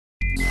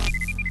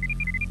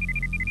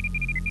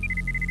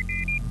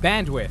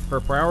Bandwidth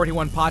for Priority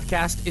One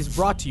Podcast is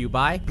brought to you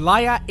by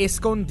Playa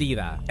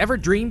Escondida. Ever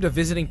dreamed of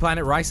visiting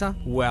Planet Risa?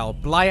 Well,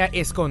 Playa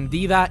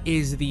Escondida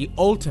is the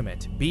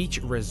ultimate beach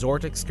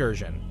resort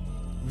excursion.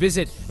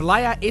 Visit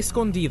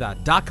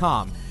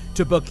playaescondida.com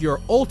to book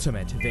your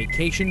ultimate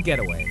vacation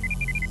getaway.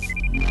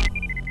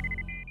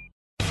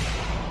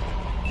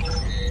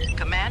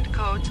 Command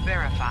codes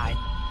verified.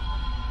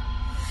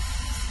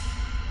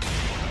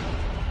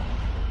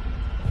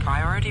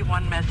 Priority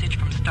 1 message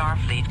from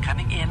Starfleet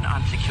coming in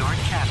on secured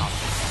channel.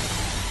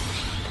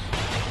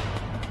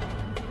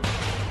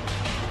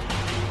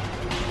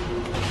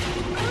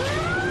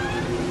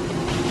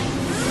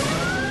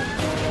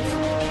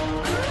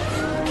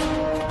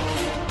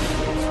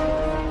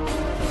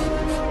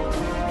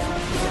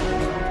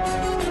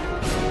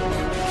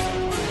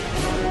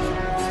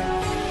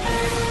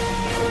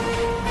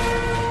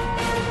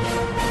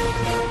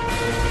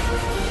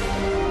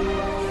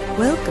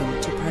 Welcome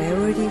to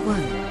Priority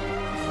One.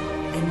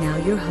 And now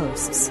your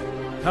hosts.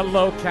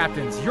 Hello,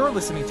 Captains. You're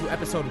listening to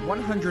episode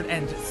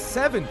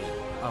 170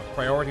 of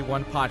Priority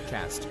One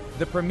Podcast,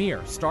 the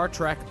premier Star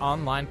Trek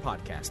online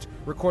podcast,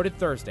 recorded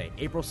Thursday,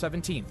 April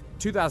 17th,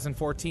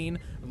 2014,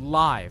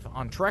 live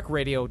on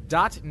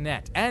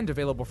TrekRadio.net and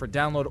available for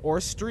download or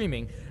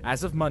streaming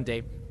as of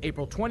Monday,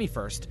 April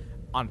 21st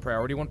on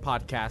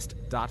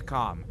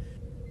PriorityOnePodcast.com.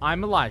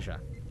 I'm Elijah.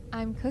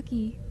 I'm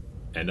Cookie.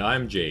 And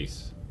I'm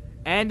Jace.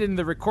 And in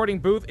the recording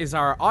booth is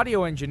our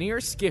audio engineer,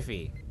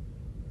 Skiffy.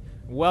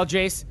 Well,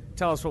 Jace,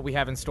 tell us what we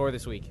have in store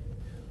this week.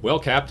 Well,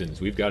 Captains,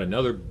 we've got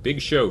another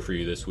big show for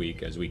you this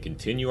week as we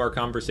continue our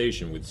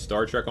conversation with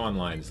Star Trek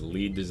Online's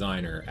lead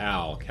designer,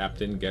 Al,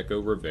 Captain Gecko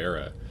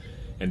Rivera,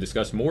 and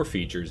discuss more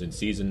features in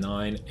Season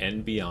 9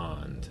 and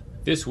beyond.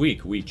 This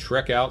week, we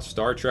trek out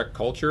Star Trek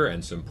culture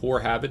and some poor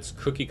habits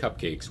Cookie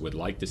Cupcakes would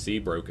like to see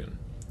broken.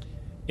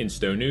 In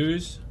Stowe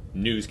News,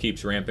 news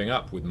keeps ramping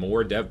up with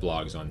more dev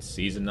blogs on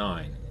Season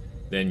 9.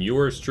 Then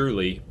yours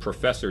truly,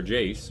 Professor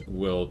Jace,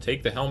 will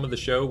take the helm of the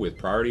show with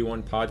Priority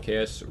One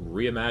Podcast's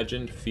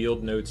reimagined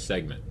Field Notes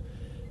segment.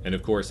 And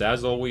of course,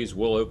 as always,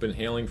 we'll open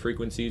hailing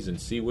frequencies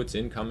and see what's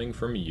incoming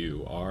from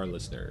you, our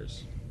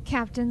listeners.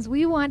 Captains,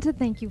 we want to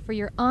thank you for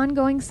your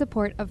ongoing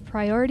support of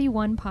Priority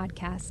One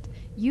Podcast.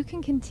 You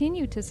can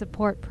continue to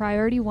support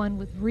Priority One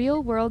with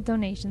real-world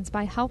donations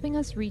by helping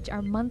us reach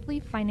our monthly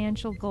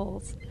financial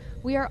goals.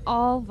 We are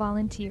all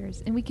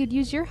volunteers, and we could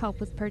use your help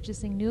with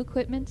purchasing new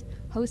equipment,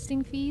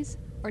 hosting fees,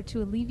 or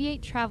to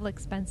alleviate travel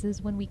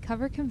expenses when we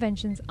cover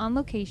conventions on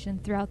location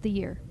throughout the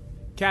year.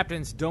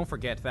 Captains, don't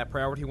forget that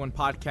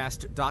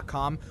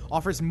PriorityOnePodcast.com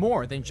offers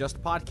more than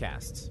just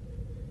podcasts.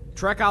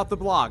 Check out the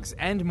blogs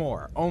and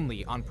more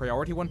only on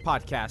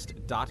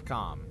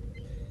PriorityOnePodcast.com.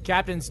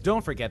 Captains,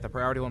 don't forget that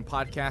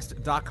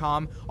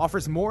PriorityOnePodcast.com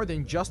offers more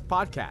than just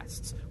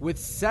podcasts, with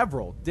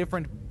several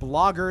different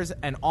bloggers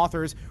and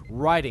authors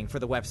writing for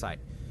the website.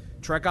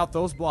 Check out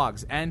those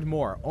blogs and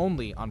more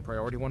only on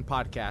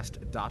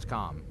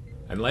PriorityOnePodcast.com.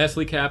 And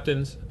lastly,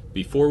 Captains,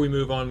 before we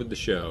move on with the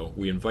show,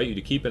 we invite you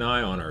to keep an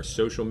eye on our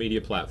social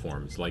media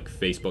platforms like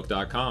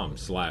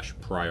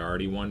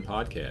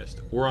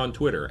Facebook.com/PriorityOnePodcast or on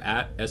Twitter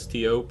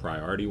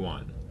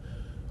 @STOPriorityOne.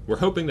 We're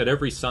hoping that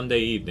every Sunday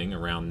evening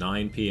around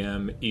 9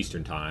 p.m.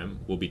 Eastern Time,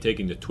 we'll be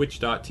taking to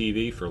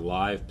Twitch.tv for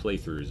live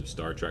playthroughs of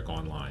Star Trek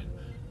Online,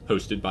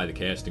 hosted by the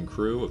cast and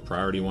crew of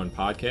Priority One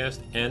Podcast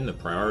and the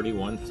Priority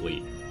One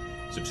Fleet.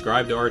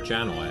 Subscribe to our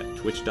channel at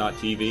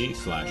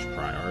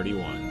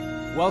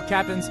twitch.tv/PriorityOne. Well,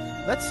 Captains,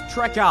 let's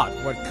trek out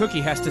what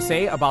Cookie has to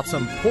say about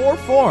some poor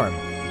form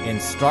in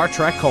Star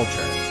Trek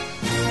culture.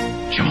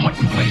 Jim, what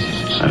in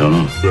places? I don't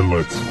know. Then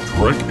let's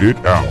trek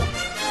it out.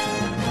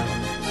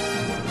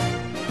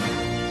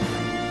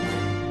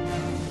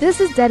 This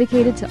is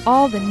dedicated to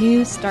all the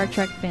new Star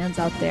Trek fans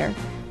out there.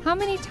 How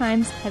many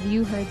times have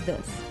you heard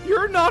this?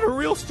 You're not a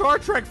real Star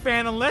Trek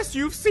fan unless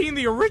you've seen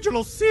the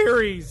original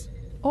series.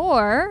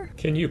 Or,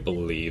 Can you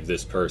believe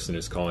this person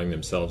is calling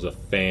themselves a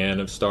fan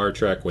of Star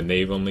Trek when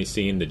they've only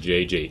seen the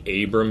J.J.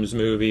 Abrams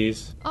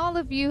movies? all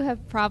of you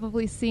have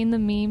probably seen the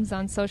memes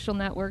on social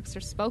networks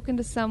or spoken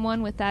to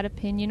someone with that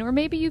opinion, or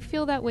maybe you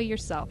feel that way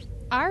yourself.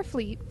 Our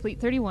fleet, Fleet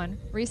 31,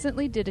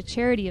 recently did a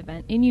charity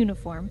event in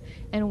uniform,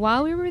 and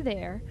while we were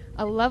there,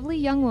 a lovely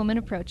young woman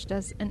approached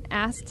us and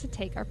asked to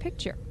take our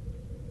picture.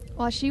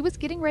 While she was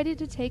getting ready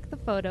to take the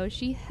photo,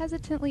 she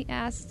hesitantly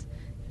asked,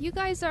 "You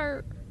guys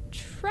are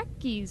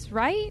Trekkies,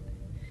 right?"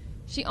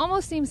 She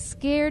almost seemed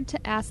scared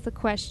to ask the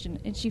question,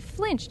 and she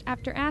flinched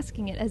after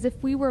asking it as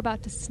if we were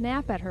about to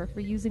snap at her for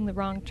using the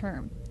wrong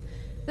term.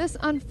 This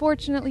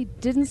unfortunately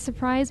didn't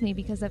surprise me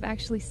because I've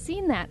actually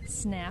seen that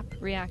snap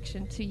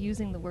reaction to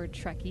using the word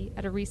Trekkie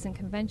at a recent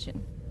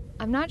convention.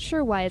 I'm not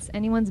sure why it's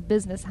anyone's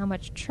business how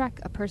much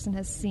Trek a person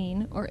has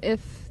seen, or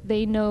if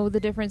they know the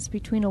difference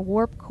between a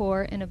warp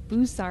core and a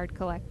Bussard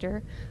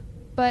collector,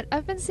 but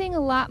I've been seeing a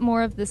lot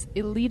more of this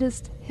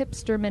elitist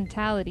hipster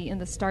mentality in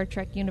the Star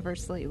Trek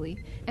universe lately,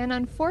 and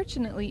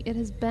unfortunately it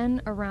has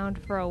been around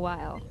for a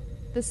while.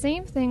 The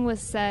same thing was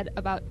said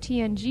about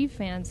TNG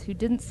fans who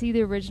didn't see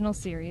the original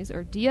series,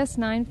 or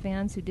DS9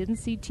 fans who didn't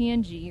see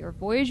TNG, or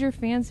Voyager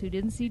fans who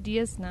didn't see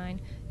DS9,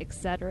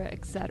 etc.,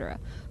 etc.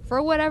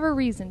 For whatever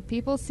reason,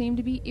 people seem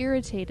to be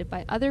irritated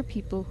by other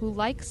people who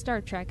like Star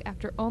Trek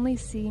after only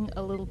seeing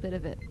a little bit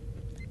of it.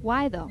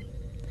 Why, though?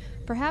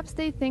 Perhaps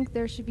they think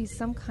there should be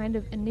some kind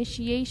of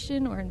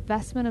initiation or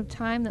investment of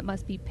time that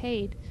must be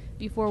paid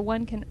before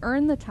one can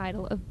earn the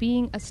title of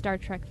being a Star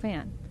Trek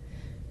fan.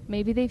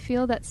 Maybe they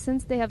feel that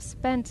since they have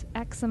spent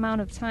X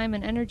amount of time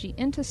and energy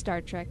into Star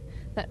Trek,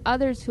 that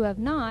others who have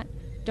not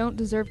don't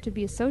deserve to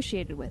be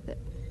associated with it.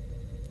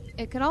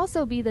 It could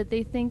also be that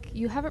they think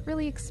you haven't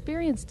really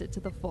experienced it to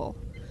the full.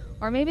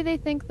 Or maybe they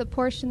think the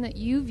portion that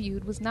you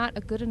viewed was not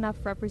a good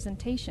enough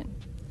representation.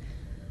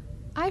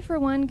 I, for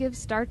one, give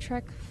Star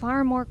Trek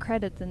far more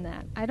credit than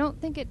that. I don't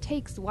think it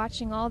takes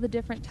watching all the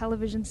different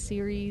television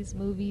series,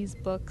 movies,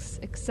 books,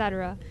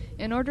 etc.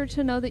 in order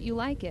to know that you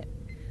like it.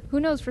 Who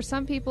knows, for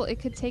some people it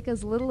could take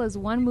as little as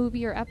one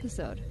movie or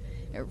episode.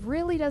 It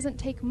really doesn't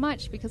take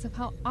much because of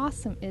how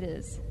awesome it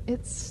is.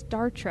 It's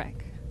Star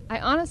Trek. I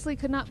honestly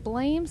could not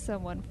blame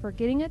someone for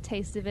getting a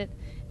taste of it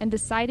and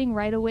deciding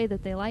right away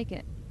that they like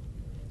it.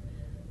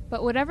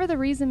 But whatever the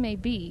reason may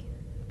be,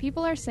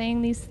 people are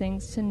saying these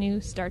things to new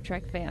Star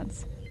Trek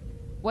fans.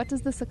 What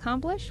does this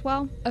accomplish?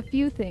 Well, a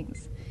few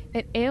things.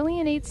 It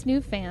alienates new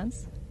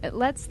fans. It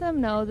lets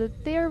them know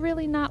that they are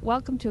really not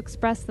welcome to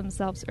express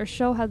themselves or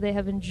show how they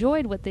have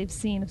enjoyed what they've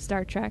seen of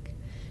Star Trek.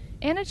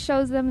 And it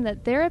shows them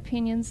that their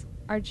opinions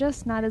are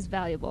just not as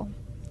valuable.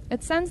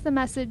 It sends the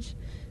message,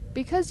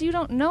 because you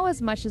don't know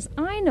as much as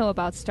I know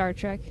about Star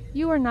Trek,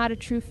 you are not a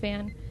true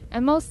fan,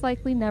 and most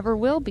likely never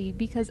will be,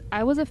 because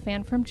I was a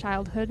fan from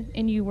childhood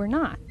and you were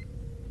not.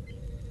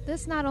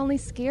 This not only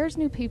scares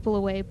new people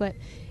away, but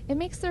it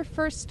makes their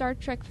first Star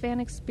Trek fan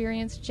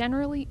experience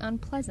generally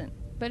unpleasant.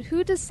 But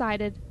who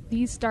decided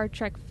these Star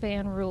Trek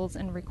fan rules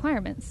and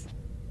requirements?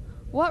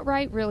 What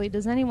right, really,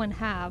 does anyone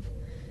have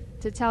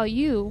to tell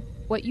you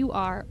what you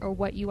are or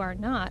what you are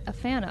not a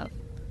fan of?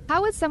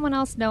 How would someone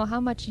else know how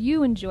much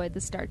you enjoyed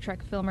the Star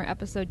Trek film or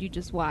episode you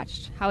just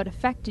watched, how it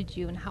affected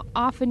you, and how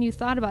often you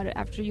thought about it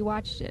after you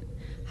watched it?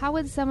 How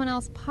would someone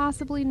else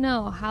possibly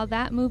know how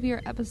that movie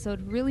or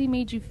episode really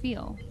made you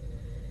feel?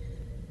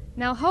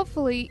 Now,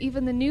 hopefully,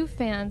 even the new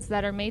fans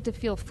that are made to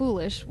feel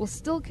foolish will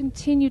still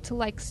continue to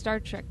like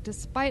Star Trek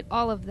despite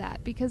all of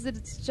that, because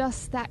it's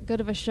just that good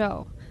of a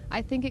show.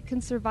 I think it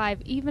can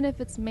survive even if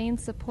its main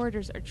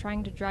supporters are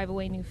trying to drive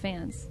away new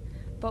fans.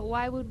 But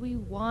why would we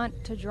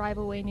want to drive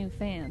away new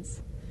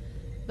fans?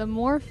 The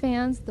more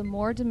fans, the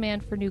more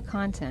demand for new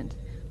content.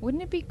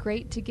 Wouldn't it be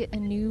great to get a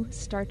new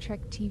Star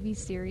Trek TV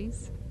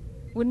series?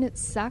 Wouldn't it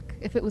suck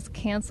if it was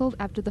canceled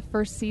after the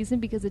first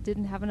season because it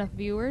didn't have enough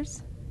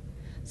viewers?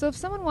 So if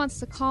someone wants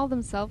to call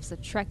themselves a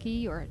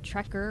Trekkie or a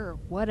Trekker or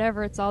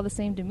whatever, it's all the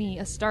same to me,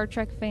 a Star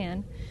Trek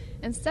fan,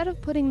 instead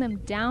of putting them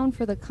down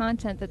for the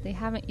content that they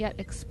haven't yet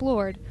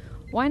explored,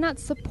 why not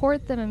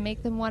support them and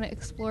make them want to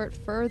explore it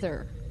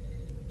further?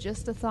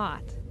 Just a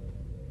thought.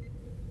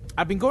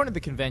 I've been going to the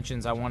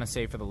conventions, I want to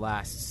say, for the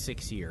last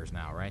 6 years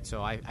now, right?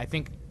 So I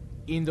think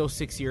in those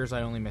 6 years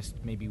I only missed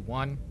maybe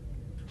one.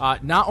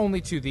 Not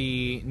only to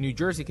the New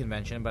Jersey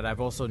convention, but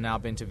I've also now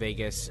been to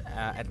Vegas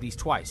at least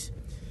twice.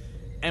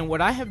 And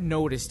what I have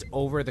noticed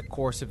over the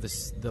course of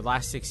the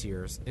last 6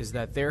 years is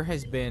that there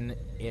has been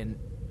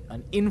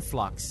an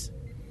influx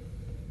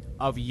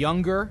of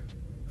younger,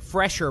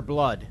 fresher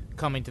blood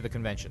coming to the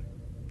convention.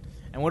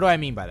 And what do I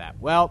mean by that?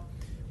 Well,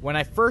 when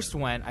I first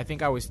went, I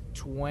think I was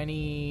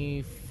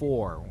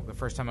 24 the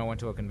first time I went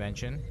to a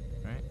convention,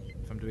 right?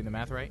 If I'm doing the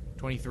math right.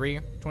 23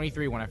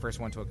 when I first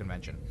went to a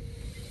convention.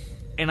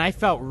 And I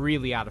felt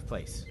really out of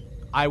place.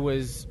 I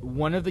was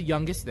one of the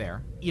youngest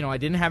there. You know, I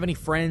didn't have any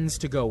friends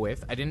to go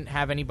with. I didn't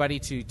have anybody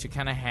to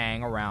kind of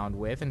hang around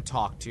with and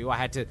talk to. I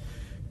had to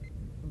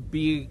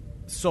be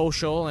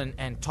social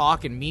and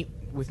talk and meet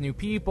with new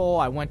people.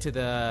 I went to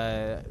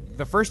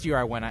the first year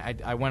I went,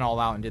 I went all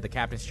out and did the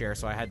captain's chair,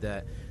 so I had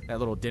that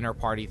little dinner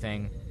party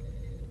thing.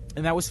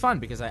 And that was fun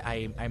because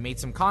I made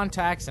some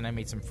contacts and I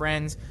made some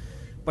friends.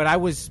 But I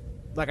was,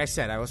 like I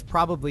said, I was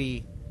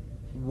probably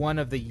one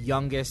of the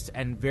youngest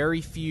and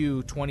very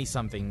few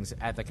 20-somethings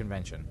at the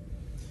convention.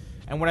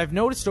 And what I've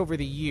noticed over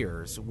the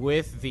years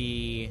with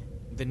the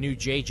new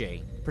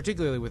JJ,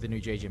 particularly with the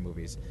new JJ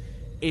movies,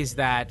 is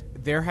that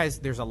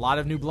there's a lot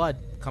of new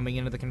blood coming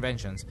into the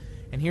conventions.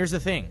 And here's the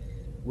thing.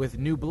 With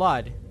new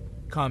blood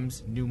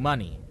comes new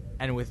money.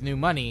 And with new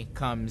money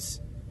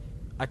comes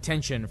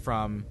attention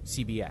from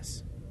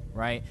CBS,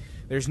 right?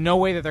 There's no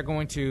way that they're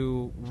going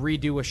to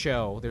redo a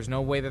show. There's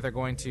no way that they're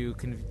going to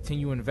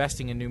continue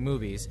investing in new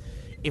movies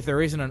if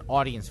there isn't an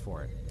audience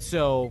for it.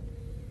 So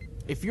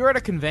if you're at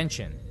a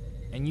convention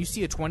and you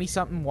see a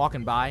 20-something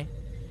walking by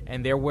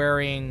and they're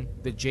wearing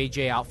the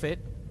JJ outfit,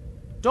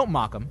 don't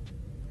mock them,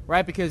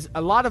 right? Because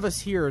a lot of us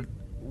here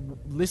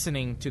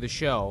listening to the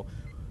show,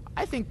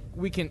 I think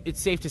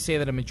it's safe to say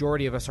that a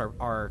majority of us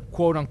are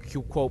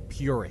quote-unquote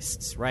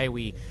purists, right?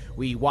 We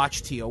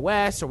watch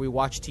TOS or we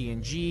watch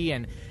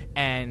TNG,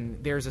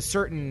 and there's a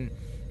certain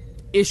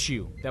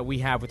issue that we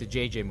have with the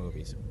JJ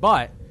movies,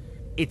 but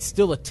it's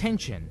still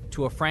attention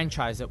to a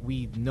franchise that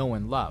we know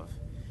and love,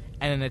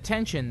 and an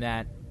attention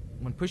that,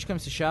 when push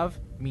comes to shove,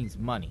 means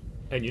money.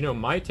 And you know,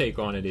 my take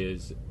on it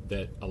is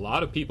that a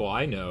lot of people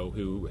I know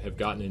who have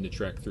gotten into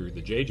Trek through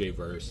the JJ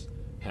verse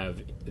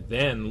have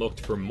then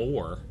looked for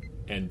more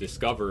and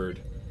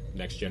discovered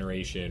Next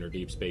Generation or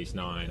Deep Space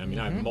Nine. I mean,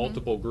 I have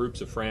multiple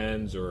groups of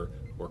friends or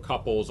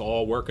couples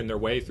all working their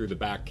way through the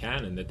back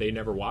canon that they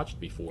never watched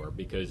before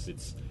because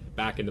it's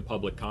back in the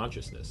public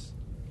consciousness.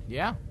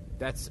 Yeah,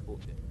 that's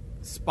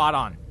spot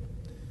on.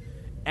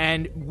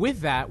 And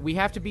with that, we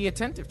have to be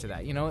attentive to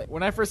that. You know,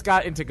 when I first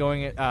got into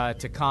going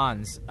to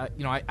cons,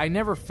 you know, I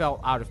never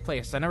felt out of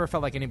place. I never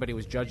felt like anybody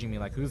was judging me,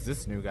 like, who's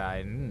this new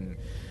guy?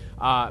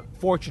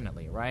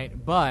 Fortunately,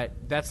 right?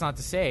 But that's not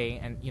to say,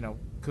 and, you know,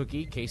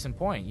 Cookie, case in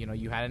point, you know,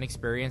 you had an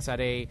experience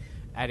at a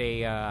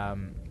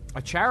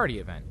charity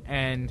event,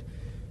 and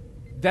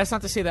that's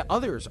not to say that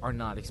others are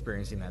not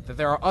experiencing that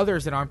there are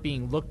others that aren't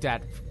being looked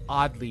at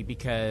oddly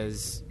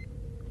because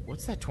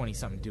what's that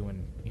 20-something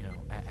doing, you know,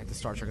 at the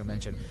Star Trek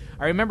convention?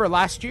 I remember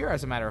last year,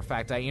 as a matter of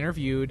fact, I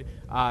interviewed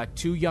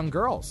 2 young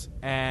girls,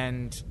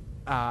 and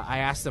I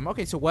asked them,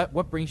 okay, so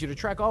what brings you to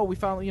Trek? Oh, we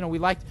found, you know,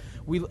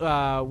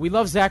 we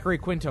love Zachary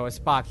Quinto as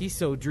Spock. He's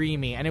so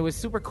dreamy, and it was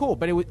super cool.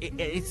 But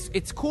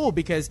it's cool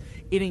because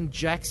it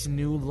injects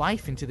new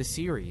life into the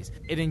series.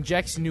 It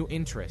injects new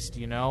interest.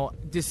 You know,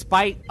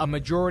 despite a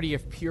majority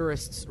of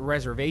purists'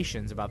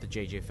 reservations about the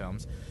JJ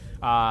films,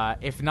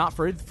 if not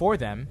for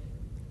them,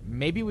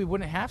 maybe we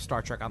wouldn't have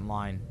Star Trek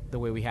Online the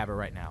way we have it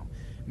right now.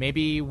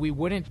 Maybe we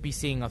wouldn't be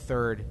seeing a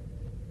third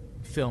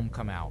film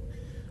come out.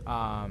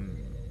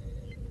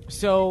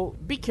 So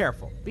be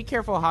careful. Be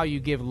careful how you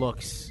give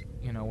looks,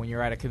 you know, when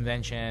you're at a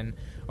convention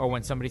or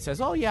when somebody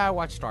says, oh, yeah, I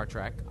watch Star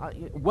Trek.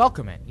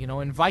 Welcome it. You know,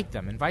 invite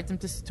them. Invite them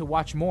to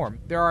watch more.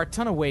 There are a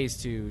ton of ways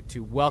to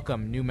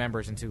welcome new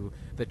members into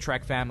the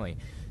Trek family.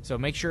 So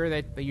make sure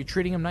that you're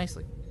treating them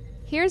nicely.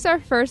 Here's our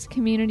first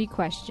community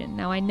question.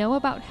 Now, I know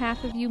about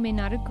half of you may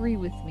not agree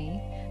with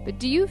me, but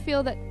do you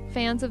feel that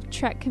fans of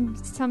Trek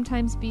can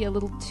sometimes be a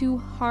little too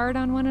hard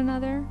on one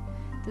another?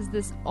 Does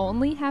this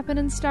only happen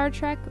in Star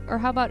Trek, or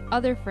how about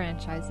other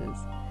franchises?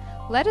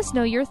 Let us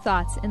know your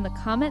thoughts in the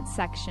comment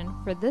section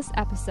for this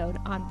episode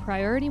on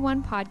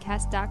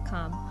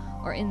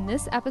PriorityOnePodcast.com or in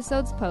this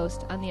episode's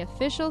post on the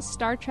official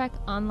Star Trek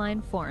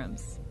Online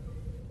forums.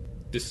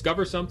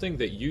 Discover something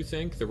that you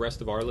think the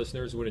rest of our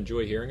listeners would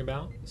enjoy hearing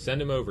about? Send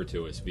them over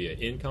to us via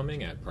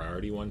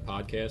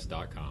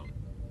incoming@PriorityOnePodcast.com.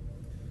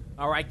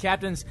 All right,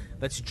 Captains,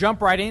 let's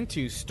jump right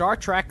into Star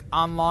Trek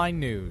Online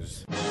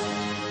news.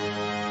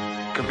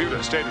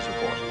 Computer status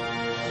report.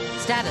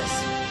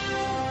 Status.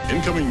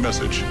 Incoming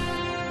message.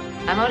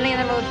 I'm only in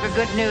the mood for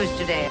good news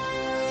today.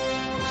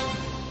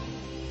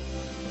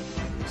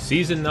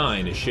 Season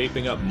 9 is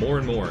shaping up more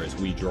and more as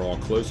we draw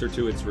closer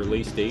to its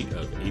release date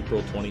of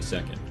April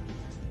 22nd.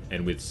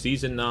 And with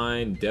Season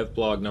 9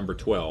 Devblog number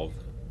 12,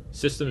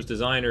 systems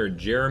designer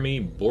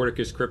Jeremy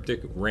Bordicus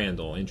Cryptic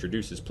Randall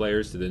introduces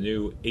players to the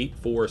new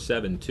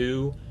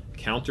 8472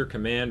 Counter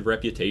Command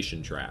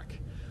Reputation track.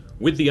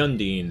 With the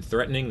Undine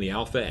threatening the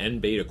Alpha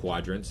and Beta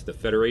quadrants, the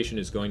Federation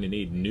is going to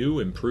need new,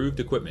 improved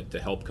equipment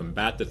to help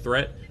combat the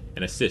threat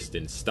and assist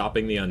in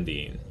stopping the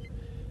Undine.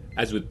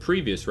 As with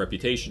previous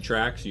Reputation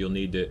tracks, you'll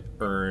need to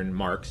earn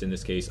marks, in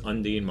this case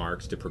Undine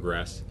marks, to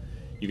progress.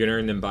 You can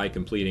earn them by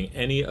completing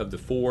any of the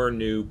 4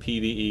 new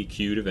PvE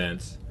queued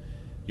events.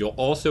 You'll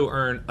also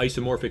earn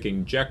isomorphic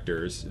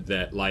injectors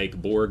that, like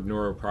Borg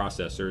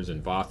neuroprocessors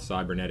and Voth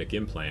cybernetic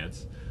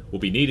implants, will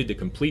be needed to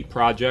complete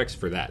projects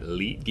for that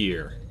elite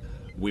gear.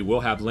 We will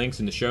have links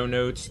in the show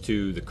notes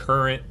to the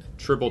current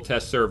Tribble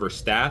test server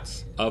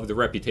stats of the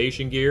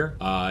Reputation gear,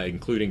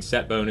 including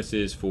set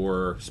bonuses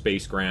for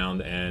Space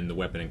Ground and the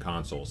Weapon and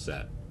Console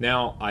set.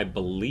 Now, I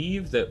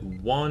believe that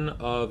one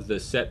of the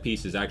set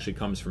pieces actually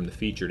comes from the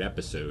featured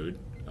episode,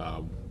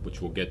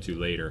 which we'll get to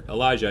later.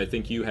 Elijah, I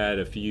think you had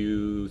a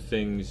few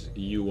things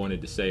you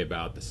wanted to say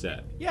about the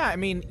set. Yeah, I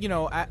mean, you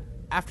know,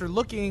 after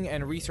looking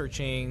and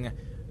researching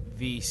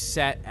the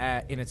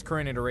set in its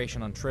current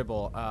iteration on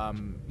Tribble,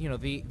 you know,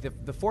 the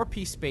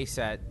 4-piece space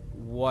set,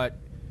 what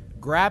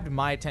grabbed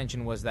my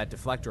attention was that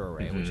deflector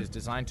array, which is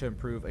designed to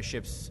improve a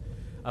ship's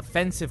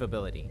offensive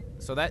ability.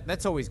 So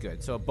that's always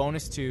good. So a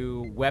bonus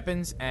to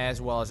weapons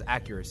as well as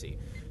accuracy.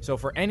 So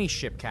for any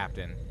ship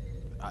captain,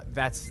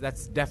 that's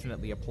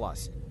definitely a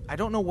plus. I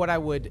don't know what I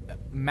would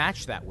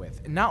match that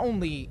with. Not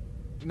only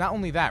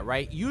that,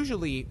 right?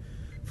 Usually,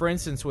 for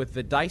instance, with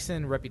the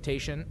Dyson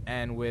Reputation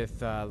and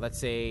with, let's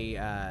say,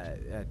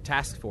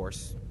 Task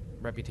Force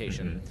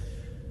Reputation,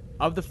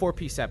 of the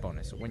 4-piece set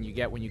bonus, when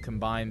you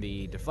combine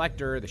the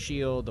deflector, the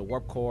shield, the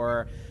warp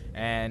core,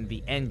 and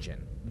the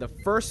engine, the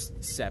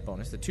first set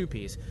bonus, the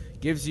 2-piece,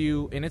 gives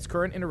you, in its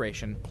current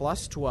iteration,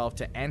 plus 12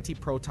 to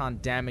anti-proton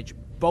damage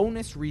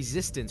bonus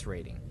resistance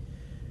rating.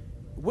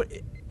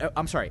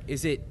 I'm sorry.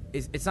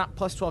 It's not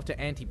plus 12 to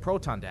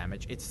anti-proton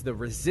damage. It's the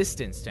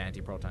resistance to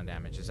anti-proton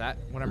damage. Is that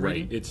what I'm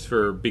reading? Right. It's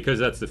because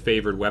that's the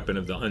favored weapon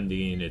of the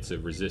Undine. It's a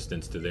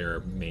resistance to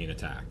their main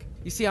attack.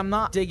 You see, I'm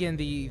not digging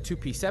the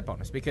 2-piece set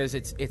bonus because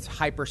it's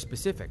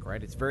hyper-specific,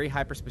 right? It's very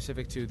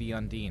hyper-specific to the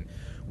Undine.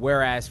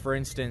 Whereas, for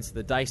instance,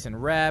 the Dyson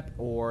Rep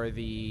or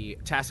the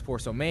Task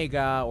Force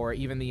Omega or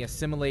even the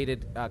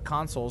assimilated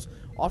consoles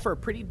offer a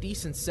pretty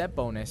decent set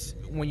bonus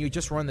when you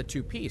just run the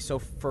 2-piece. So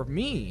for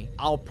me,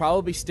 I'll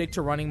probably stick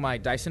to running my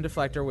Dyson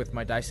Deflector with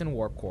my Dyson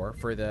Warp Core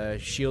for the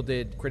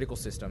shielded critical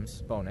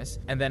systems bonus,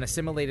 and then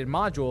assimilated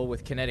module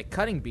with kinetic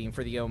cutting beam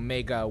for the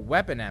Omega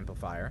weapon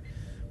amplifier.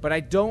 But I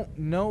don't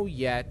know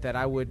yet that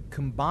I would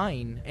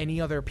combine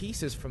any other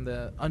pieces from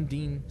the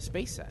Undine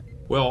space set.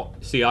 Well,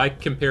 see, I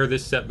compare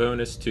this set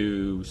bonus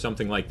to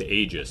something like the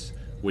Aegis,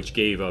 which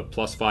gave a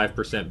plus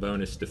 5%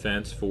 bonus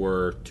defense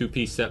for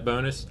 2-piece set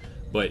bonus,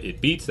 but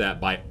it beats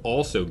that by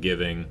also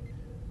giving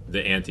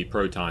the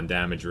anti-proton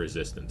damage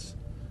resistance.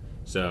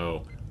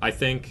 So I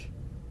think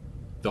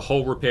the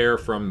hull repair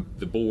from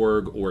the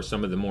Borg or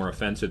some of the more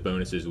offensive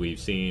bonuses we've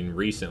seen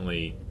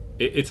recently,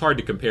 it's hard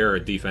to compare a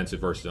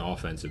defensive versus an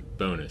offensive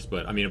bonus,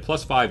 but I mean a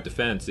plus 5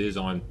 defense is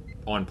on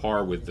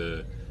par with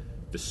the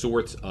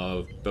sorts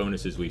of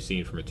bonuses we've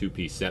seen from a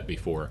 2-piece set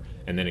before,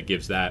 and then it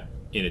gives that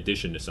in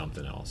addition to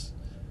something else.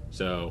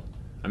 So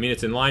I mean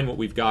it's in line what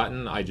we've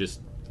gotten. I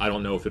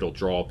don't know if it'll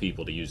draw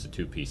people to use the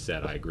 2-piece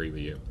set. I agree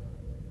with you.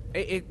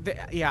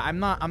 Yeah, I'm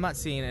not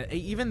seeing it.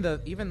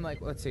 Even like,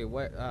 let's say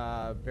what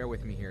bear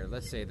with me here.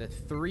 Let's say the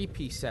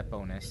 3-piece set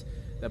bonus,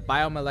 the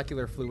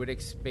biomolecular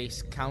fluidic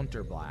space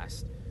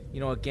counterblast. You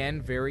know,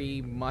 again,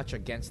 very much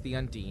against the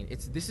Undine.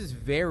 This is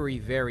very,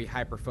 very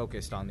hyper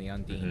focused on the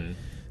Undine. Mm-hmm.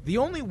 The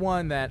only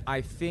one that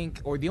I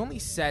think, or the only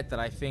set that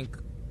I think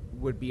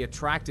would be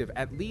attractive,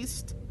 at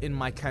least in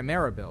my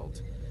Chimera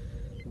build,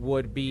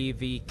 would be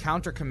the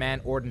Counter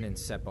Command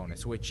Ordnance set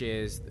bonus, which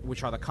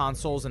are the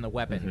consoles and the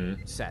weapon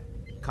set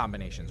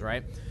combinations,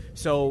 right?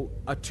 So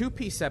a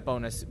 2-piece set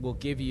bonus will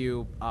give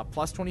you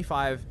plus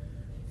 25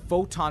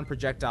 photon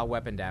projectile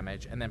weapon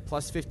damage, and then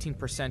plus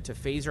 15% to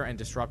phaser and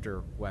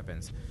disruptor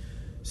weapons.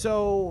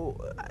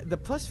 So the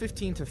plus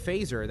 15 to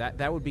phaser,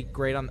 that would be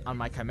great on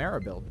my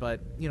Chimera build, but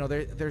you know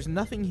there's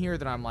nothing here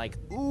that I'm like,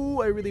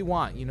 ooh, I really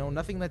want, you know,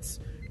 nothing that's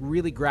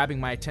really grabbing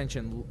my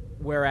attention.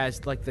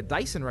 Whereas like the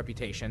Dyson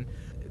Reputation,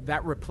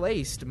 that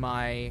replaced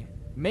my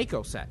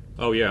Mako set.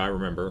 Oh yeah, I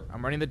remember.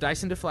 I'm running the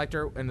Dyson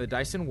Deflector and the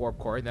Dyson Warp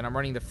Core, then I'm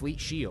running the Fleet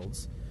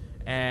Shields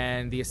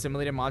and the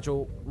assimilated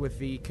module with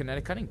the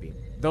kinetic cutting beam.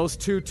 Those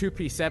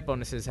 2-piece set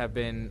bonuses have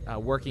been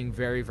working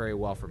very, very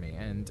well for me.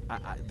 And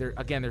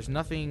there's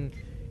nothing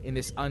in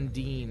this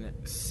Undine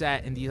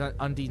set, in these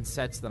Undine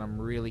sets, that I'm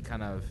really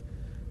kind of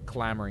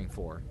clamoring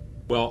for.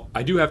 Well,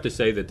 I do have to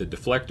say that the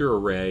Deflector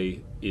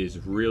array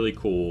is really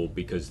cool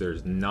because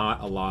there's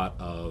not a lot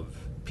of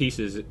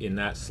pieces in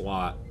that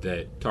slot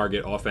that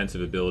target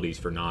offensive abilities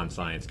for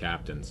non-science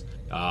captains.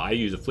 I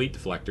use a Fleet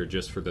Deflector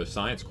just for the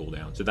science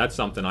cooldown, so that's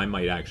something I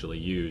might actually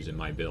use in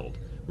my build,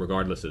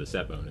 regardless of the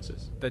set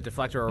bonuses. The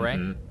Deflector array?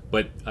 Mm-hmm.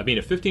 But, I mean,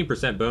 a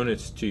 15%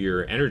 bonus to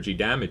your energy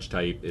damage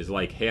type is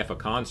like half a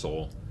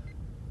console,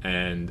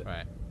 and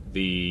right.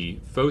 The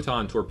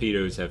photon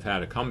torpedoes have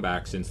had a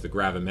comeback since the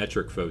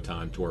gravimetric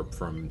photon torp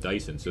from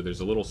Dyson, so there's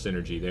a little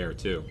synergy there,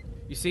 too.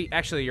 You see,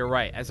 actually, you're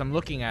right. As I'm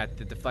looking at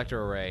the Deflector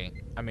array,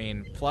 I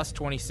mean, plus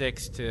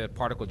 26 to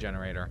particle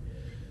generator.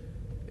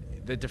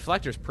 The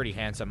Deflector's pretty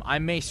handsome. I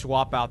may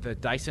swap out the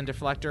Dyson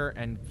Deflector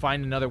and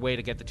find another way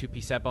to get the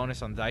 2-piece set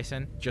bonus on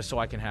Dyson, just so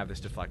I can have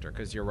this Deflector.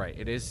 Because you're right,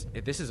 this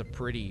is a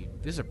pretty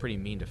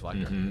mean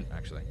Deflector,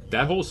 actually.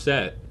 That whole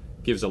set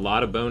gives a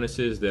lot of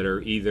bonuses that are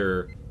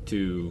either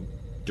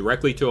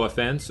directly to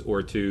offense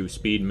or to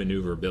speed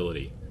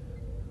maneuverability,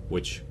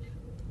 which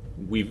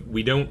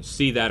we don't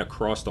see that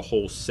across the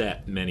whole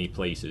set many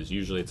places.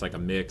 Usually it's like a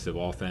mix of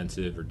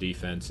offensive or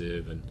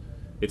defensive, and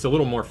it's a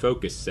little more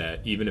focused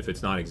set, even if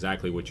it's not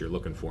exactly what you're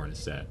looking for in a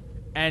set.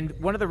 And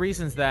one of the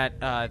reasons that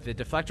the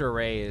Deflector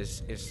array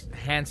is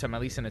handsome, at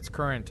least in its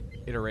current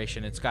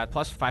iteration, it's got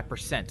plus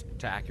 5%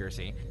 to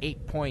accuracy,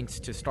 8 points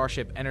to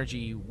Starship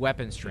Energy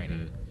weapons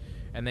training,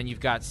 and then you've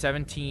got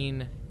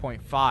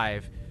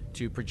 17.5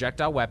 to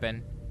projectile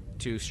weapon,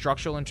 to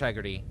structural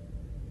integrity,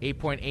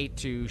 8.8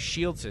 to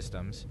shield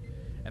systems,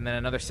 and then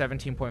another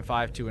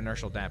 17.5 to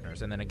inertial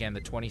dampeners, and then again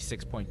the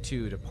 26.2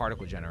 to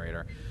particle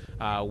generator,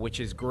 which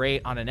is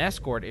great on an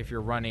escort if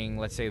you're running,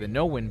 let's say, the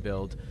no-win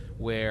build,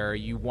 where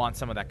you want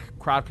some of that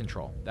crowd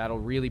control. That'll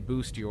really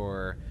boost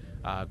your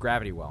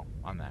gravity well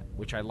on that,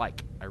 which I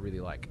really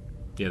like.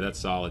 Yeah, that's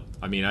solid.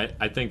 I mean,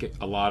 I think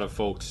a lot of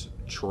folks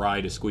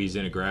try to squeeze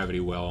in a gravity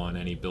well on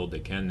any build they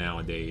can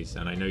nowadays,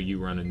 and I know you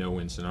run a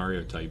no-win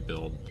scenario type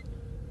build.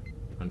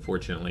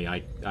 Unfortunately,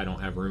 I don't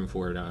have room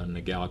for it on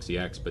the Galaxy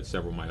X, but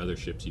several of my other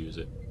ships use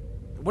it.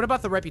 What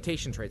about the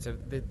reputation traits?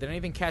 Did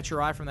anything catch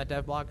your eye from that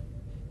dev blog?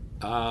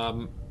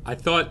 I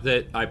thought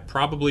that I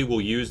probably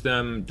will use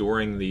them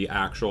during the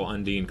actual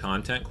Undine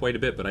content quite a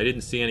bit, but I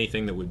didn't see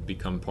anything that would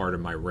become part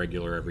of my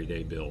regular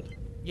everyday build.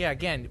 Yeah,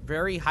 again,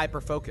 very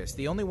hyper-focused.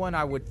 The only one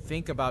I would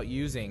think about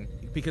using,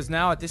 because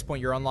now at this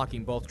point you're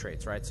unlocking both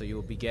traits, right? So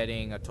you'll be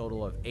getting a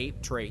total of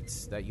 8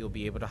 traits that you'll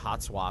be able to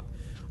hot swap.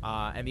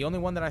 And the only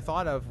one that I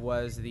thought of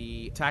was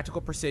the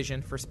tactical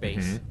precision for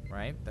space,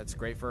 right? That's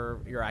great for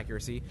your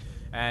accuracy.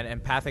 And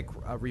empathic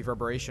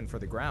reverberation for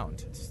the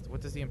ground. What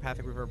does the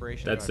empathic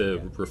reverberation do? That's a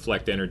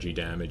reflect energy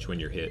damage when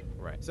you're hit.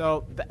 Right.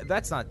 So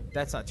that's not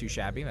too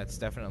shabby. That's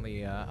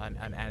definitely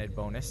an added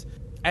bonus.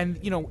 And,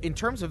 you know, in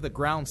terms of the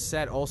ground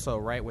set also,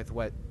 right, with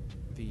what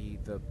the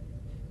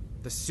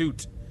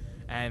suit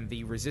and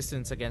the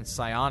resistance against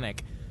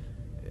psionic,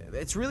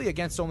 it's really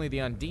against only the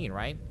Undine,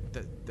 right?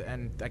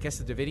 And I guess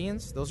the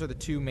Davidians, those are the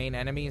 2 main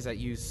enemies that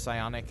use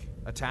psionic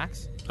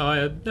attacks.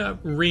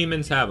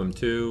 Remans have them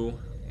too.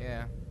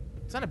 Yeah.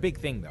 It's not a big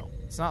thing, though.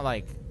 It's not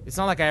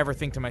like I ever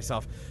think to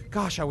myself,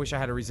 gosh, I wish I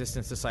had a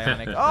resistance to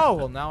psionic. Oh,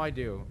 well, now I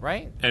do,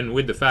 right? And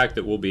with the fact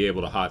that we'll be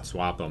able to hot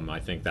swap them, I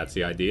think that's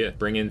the idea.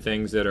 Bring in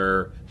things that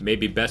are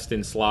maybe best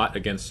in slot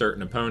against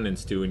certain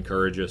opponents to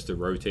encourage us to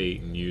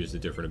rotate and use the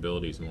different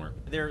abilities more.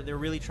 They're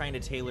really trying to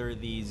tailor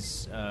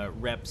these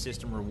rep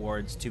system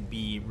rewards to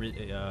be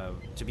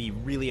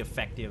really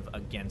effective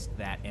against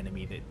that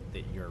enemy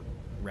that you're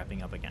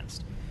repping up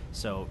against.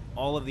 So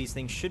all of these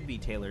things should be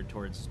tailored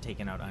towards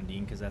taking out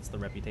Undine, because that's the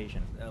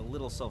reputation. A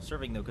little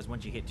self-serving, though, because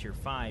once you hit tier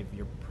 5,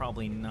 you're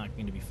probably not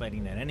going to be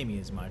fighting that enemy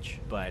as much,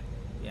 but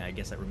yeah, I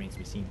guess that remains to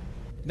be seen.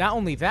 Not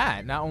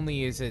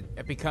only is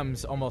it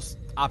becomes almost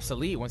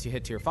obsolete once you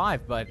hit tier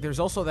 5, but there's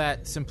also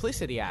that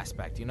simplicity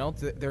aspect, you know?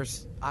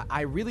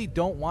 I really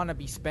don't want to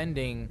be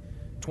spending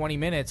 20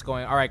 minutes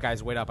going, all right,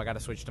 guys, wait up, I got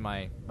to switch to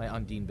my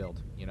Undine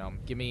build, you know?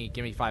 Give me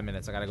 5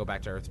 minutes, I got to go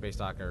back to Earth Space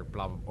Dock or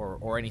blah, blah,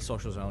 or any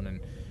social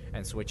zone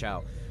and switch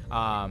out.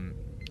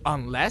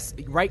 Unless,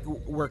 right,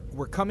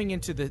 we're coming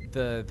into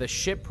the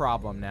ship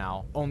problem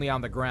now only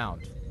on the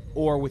ground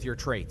or with your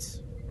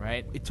traits,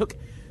 right? It took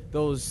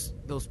those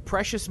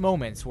precious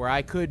moments where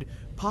I could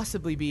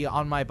possibly be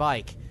on my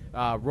bike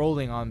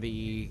rolling on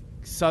the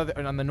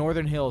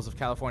northern hills of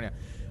California.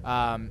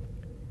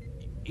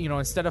 You know,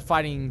 instead of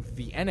fighting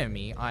the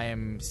enemy, I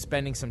am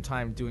spending some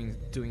time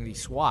doing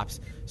these swaps.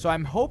 So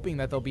I'm hoping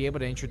that they'll be able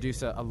to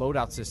introduce a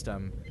loadout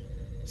system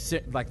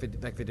like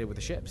they did with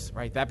the ships,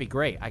 right? That'd be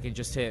great. I can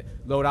just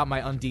load out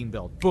my Undine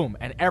build, boom,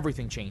 and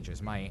everything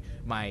changes.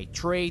 My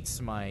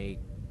traits, my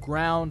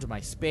ground, my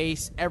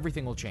space,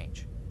 everything will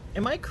change.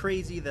 Am I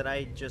crazy that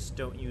I just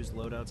don't use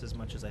loadouts as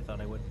much as I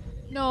thought I would?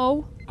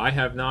 No. I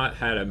have not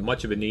had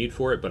much of a need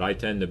for it, but I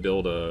tend to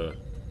build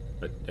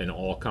an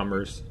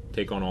all-comers,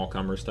 take on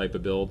all-comers type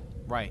of build.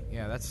 Right.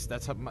 Yeah,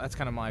 that's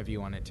kind of my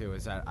view on it too.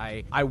 Is that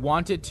I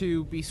wanted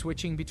to be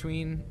switching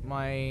between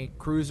my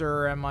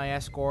cruiser and my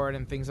escort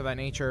and things of that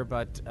nature,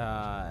 but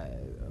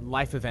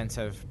life events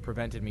have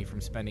prevented me from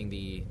spending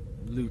the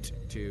loot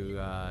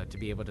to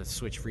be able to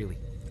switch freely.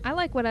 I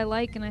like what I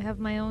like, and I have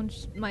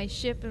my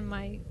ship and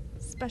my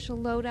special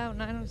loadout,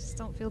 and I just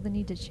don't feel the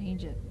need to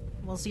change it.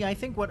 Well, see, I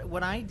think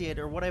what I did,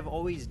 or what I've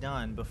always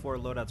done before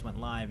loadouts went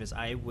live, is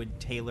I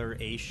would tailor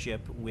a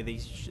ship with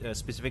a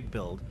specific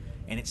build,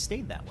 and it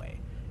stayed that way.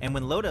 And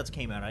when loadouts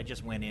came out, I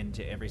just went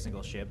into every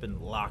single ship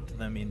and locked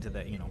them into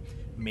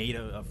made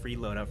a free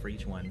loadout for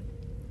each one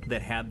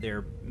that had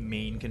their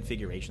main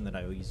configuration that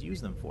I always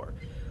use them for.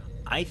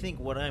 I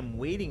think what I'm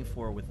waiting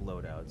for with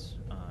loadouts,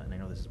 and I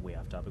know this is way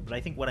off topic, but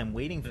I think what I'm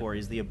waiting for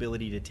is the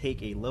ability to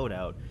take a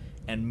loadout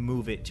and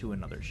move it to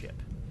another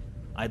ship.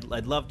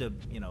 I'd love to,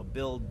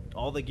 build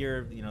all the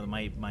gear,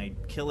 my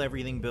kill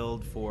everything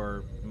build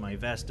for my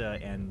Vesta,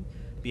 and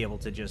be able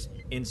to just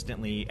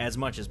instantly, as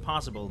much as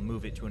possible,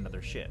 move it to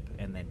another ship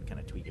and then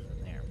kind of tweak it from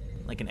there,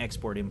 like an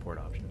export-import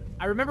option.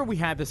 I remember we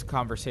had this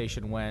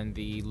conversation when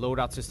the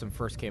loadout system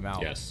first came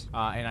out. Yes.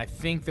 And I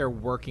think they're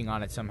working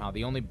on it somehow.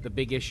 The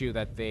big issue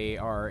that they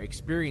are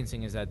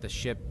experiencing is that the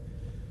ship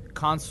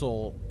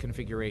console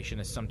configuration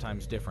is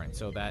sometimes different,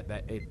 so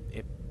that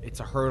it's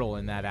a hurdle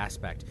in that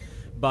aspect.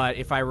 But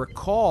if I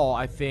recall,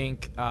 I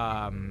think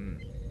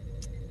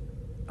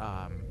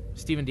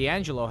Stephen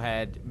D'Angelo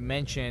had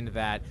mentioned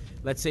that,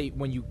 let's say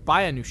when you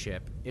buy a new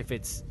ship, if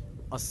it's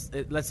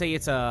let's say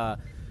it's if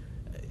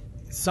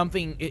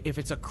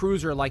it's a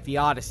cruiser like the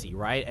Odyssey,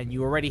 right, and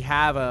you already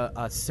have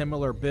a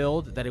similar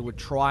build, that it would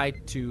try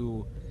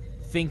to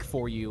think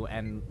for you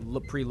and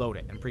preload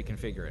it and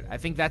pre-configure it. I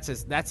think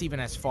that's even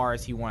as far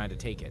as he wanted to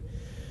take it.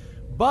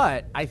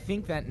 But I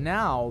think that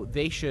now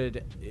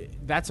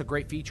that's a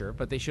great feature,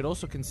 but they should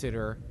also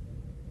consider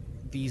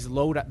the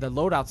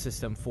loadout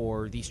system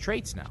for these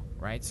traits now,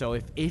 right? So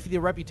if the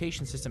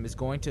reputation system is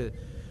going to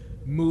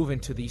move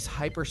into these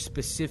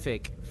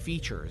hyper-specific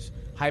features,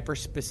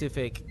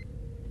 hyper-specific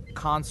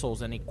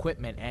consoles and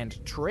equipment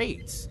and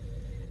traits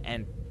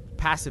and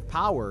passive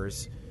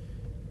powers,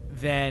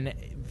 then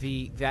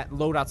that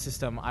loadout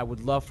system, I would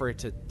love for it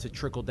to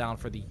trickle down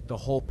for the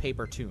whole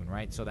paper tune,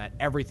 right? So that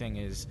everything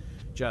is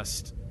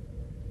just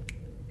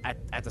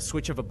at the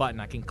switch of a button.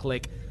 I can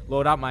click,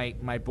 load out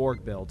my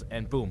Borg build,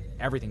 and boom,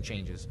 everything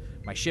changes.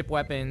 My ship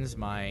weapons,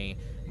 my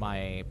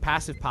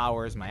passive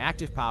powers, my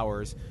active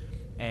powers,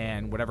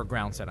 and whatever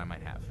ground set I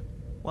might have.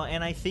 Well,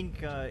 and I think,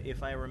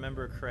 if I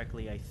remember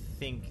correctly, I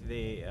think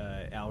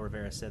Al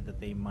Rivera said that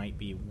they might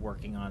be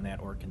working on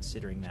that or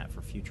considering that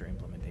for future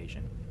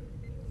implementation.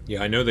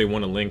 Yeah, I know they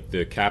want to link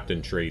the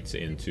captain traits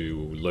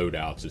into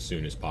loadouts as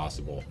soon as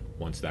possible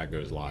once that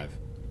goes live.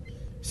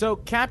 So,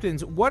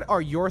 captains, what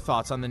are your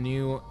thoughts on the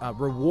new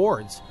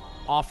rewards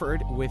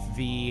offered with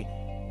the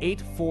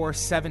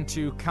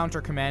 8472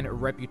 Counter Command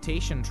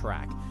Reputation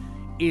track?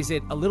 Is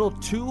it a little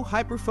too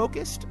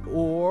hyper-focused,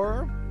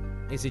 or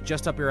is it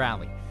just up your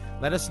alley?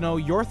 Let us know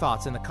your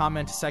thoughts in the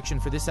comment section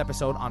for this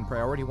episode on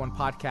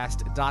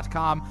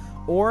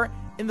PriorityOnePodcast.com or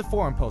in the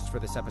forum post for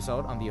this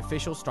episode on the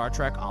official Star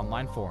Trek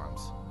Online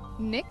forums.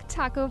 Nick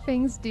Taco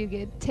Fangs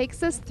Duguid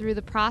takes us through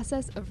the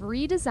process of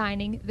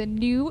redesigning the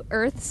new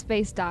Earth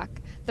space dock.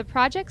 The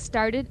project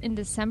started in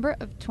December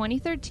of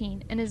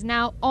 2013 and is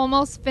now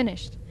almost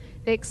finished.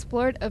 They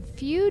explored a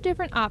few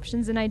different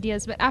options and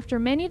ideas, but after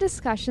many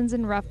discussions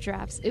and rough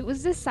drafts, it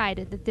was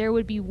decided that there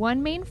would be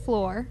one main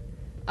floor,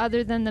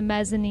 other than the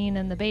mezzanine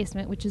and the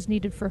basement, which is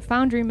needed for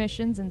foundry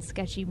missions and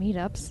sketchy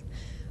meetups.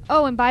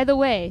 Oh, and by the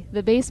way,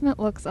 the basement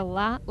looks a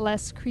lot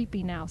less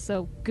creepy now,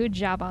 so good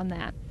job on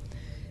that.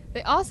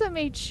 They also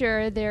made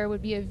sure there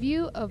would be a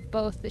view of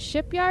both the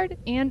shipyard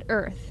and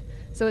Earth,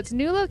 so its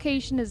new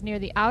location is near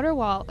the outer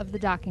wall of the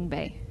docking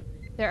bay.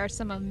 There are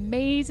some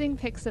amazing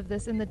pics of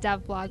this in the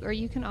dev blog, or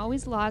you can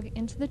always log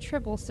into the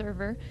Tribble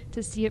server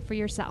to see it for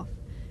yourself.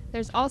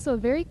 There's also a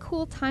very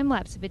cool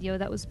time-lapse video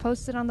that was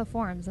posted on the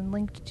forums and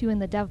linked to in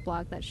the dev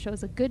blog that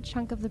shows a good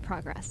chunk of the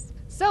progress.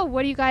 So,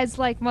 what do you guys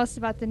like most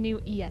about the new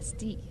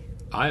ESD?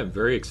 I am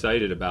very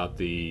excited about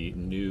the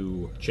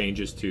new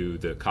changes to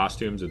the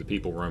costumes of the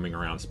people roaming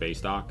around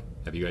Space Dock.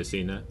 Have you guys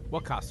seen that?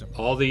 What costume?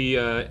 All the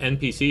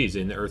NPCs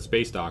in the Earth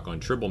Space Dock on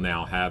Tribble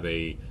now have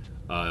a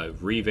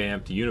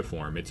revamped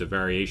uniform. It's a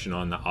variation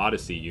on the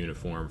Odyssey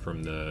uniform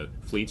from the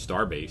Fleet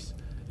Starbase,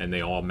 and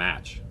they all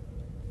match.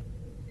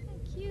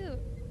 Cute.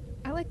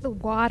 I like the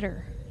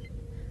water.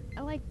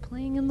 I like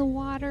playing in the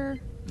water,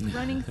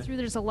 running through.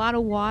 There's a lot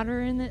of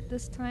water in it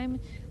this time.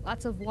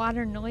 Lots of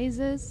water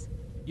noises.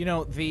 You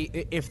know,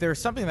 if there's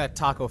something that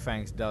Taco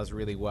Fangs does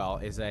really well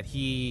is that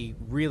he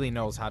really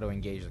knows how to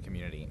engage the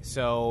community.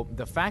 So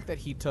the fact that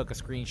he took a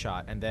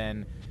screenshot and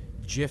then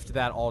GIFed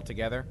that all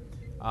together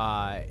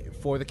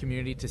for the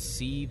community to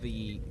see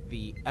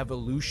the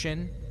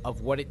evolution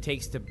of what it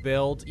takes to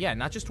build,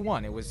 not just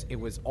one. It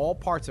was all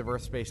parts of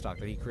Earth Space Dock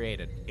that he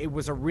created. It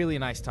was a really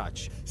nice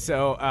touch.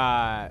 So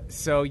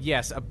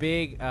yes, a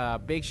big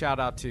shout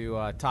out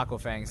to Taco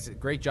Fangs.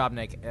 Great job,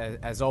 Nick,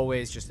 as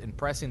always, just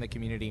impressing the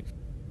community.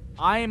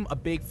 I'm a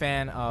big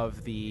fan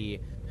of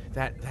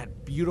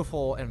that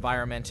beautiful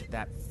environment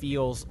that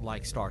feels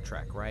like Star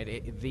Trek,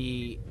 right?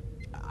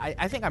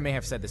 I think I may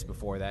have said this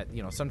before, that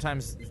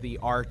sometimes the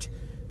art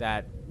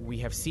that we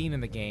have seen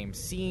in the game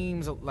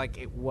seems like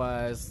it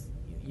was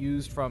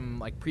used from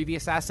like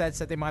previous assets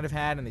that they might have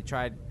had, and they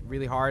tried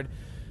really hard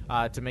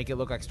to make it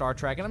look like Star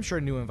Trek. And I'm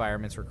sure new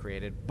environments were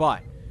created,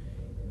 but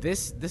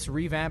this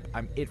revamp,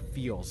 it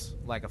feels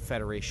like a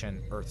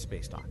Federation Earth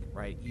Space Dock,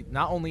 right?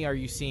 Not only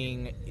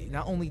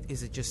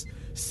is it just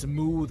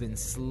smooth and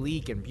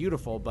sleek and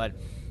beautiful, but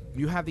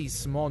you have these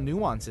small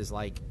nuances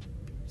like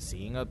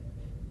seeing a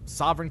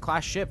Sovereign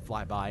class ship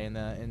fly by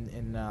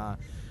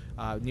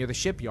near the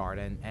shipyard,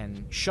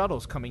 and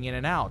shuttles coming in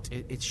and out.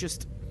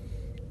 It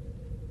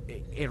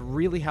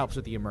really helps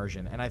with the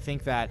immersion, and I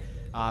think that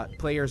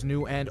players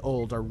new and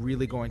old are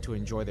really going to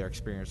enjoy their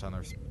experience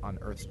on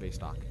Earth Space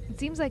Dock. It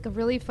seems like a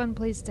really fun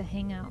place to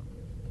hang out.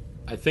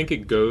 I think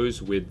it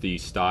goes with the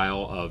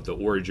style of the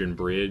Origin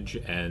Bridge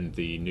and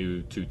the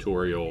new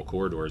tutorial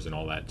corridors and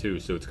all that too.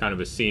 So it's kind of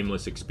a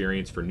seamless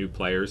experience for new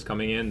players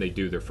coming in. They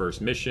do their first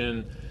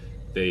mission,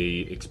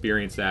 they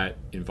experience that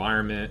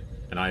environment,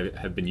 and I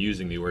have been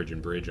using the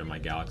Origin Bridge on my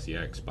Galaxy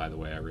X, by the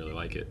way. I really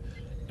like it.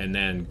 And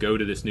then go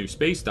to this new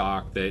space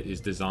dock that is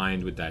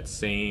designed with that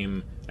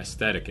same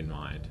aesthetic in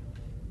mind.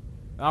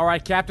 All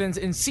right, Captains.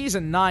 In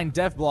Season 9,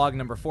 Devblog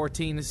number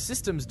 14,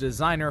 systems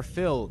designer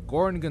Phil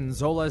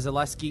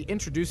Gorgonzola-Zaleski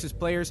introduces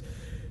players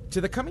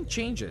to the coming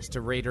changes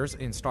to Raiders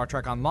in Star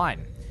Trek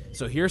Online.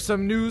 So here's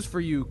some news for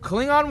you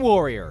Klingon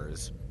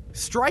warriors.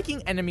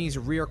 Striking enemies'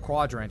 rear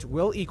quadrant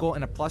will equal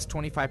in a plus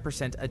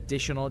 25%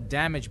 additional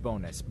damage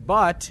bonus,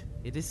 but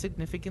it is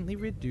significantly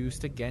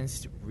reduced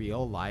against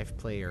real-life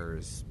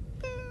players.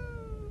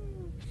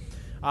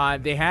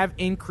 They have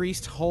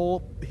increased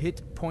hull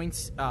hit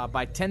points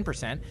by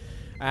 10%,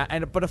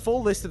 but a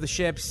full list of the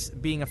ships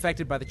being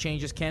affected by the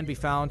changes can be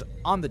found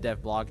on the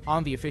dev blog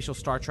on the official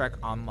Star Trek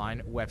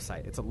Online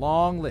website. It's a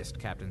long list,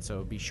 Captain,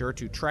 so be sure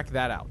to check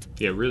that out.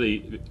 Yeah, it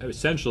really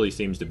essentially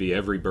seems to be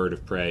every bird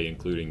of prey,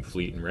 including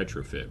fleet and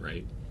retrofit,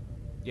 right?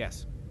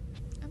 Yes.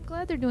 I'm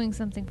glad they're doing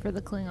something for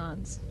the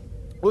Klingons.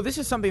 Well, this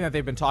is something that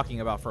they've been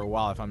talking about for a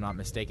while, if I'm not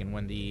mistaken,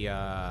 when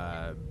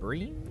the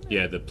Breen?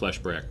 Yeah, the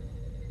Pleshbrek.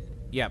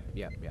 Yep.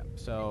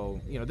 So,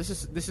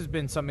 this has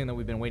been something that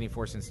we've been waiting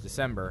for since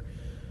December,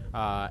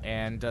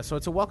 and so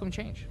it's a welcome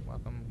change.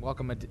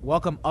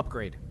 Welcome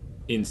upgrade.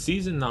 In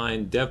Season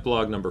 9,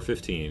 Devblog number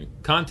 15,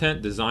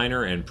 content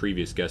designer and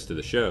previous guest of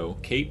the show,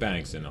 Kate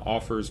Bankson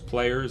offers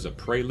players a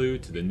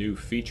prelude to the new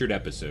featured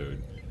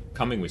episode,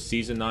 coming with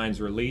Season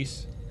 9's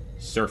release,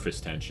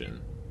 Surface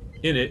Tension.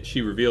 In it,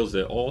 she reveals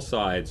that all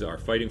sides are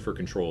fighting for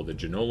control of the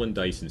Jenolan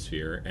Dyson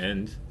Sphere,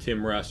 and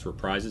Tim Russ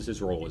reprises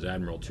his role as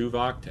Admiral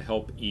Tuvok to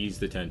help ease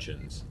the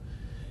tensions.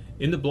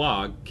 In the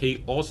blog,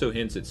 Kate also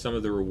hints at some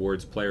of the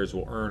rewards players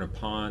will earn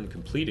upon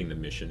completing the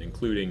mission,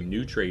 including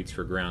new traits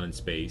for ground and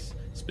space,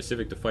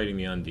 specific to fighting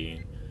the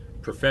Undine,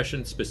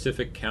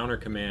 profession-specific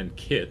counter-command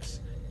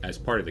kits as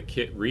part of the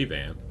kit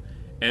revamp,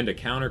 and a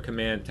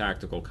counter-command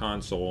tactical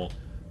console,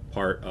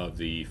 part of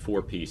the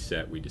 4-piece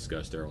set we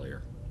discussed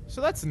earlier.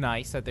 So that's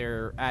nice that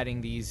they're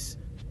adding these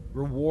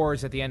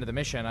rewards at the end of the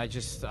mission. I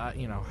just, I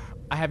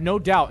have no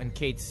doubt in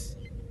Kate's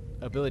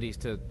abilities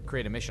to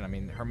create a mission. I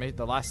mean,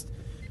 the last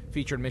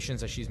featured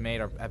missions that she's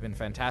made have been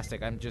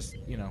fantastic. I'm just,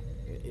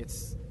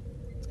 it's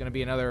going to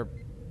be another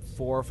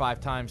 4 or 5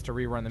 times to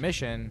rerun the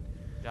mission.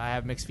 I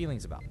have mixed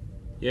feelings about.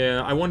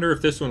 Yeah, I wonder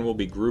if this one will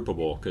be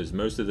groupable, because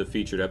most of the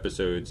featured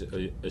episodes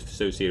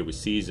associated with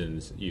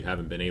seasons you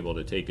haven't been able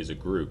to take as a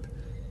group.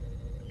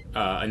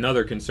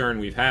 Another concern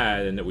we've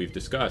had and that we've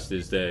discussed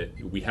is that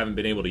we haven't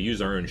been able to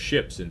use our own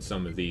ships in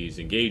some of these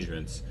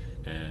engagements,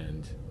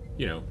 and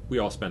we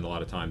all spend a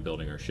lot of time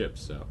building our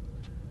ships, so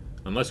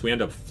unless we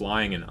end up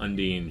flying an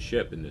Undine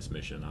ship in this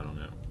mission, I don't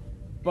know.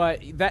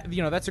 But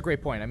that's a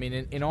great point. I mean,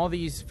 in all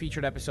these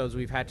featured episodes,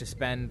 we've had to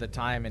spend the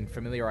time in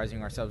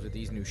familiarizing ourselves with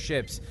these new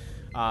ships,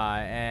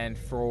 and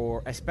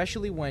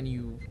especially when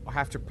you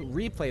have to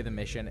replay the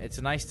mission,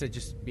 it's nice to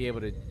just be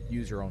able to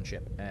use your own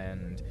ship,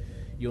 and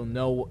you'll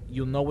know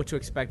what to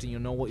expect, and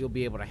you'll know what you'll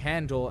be able to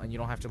handle, and you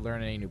don't have to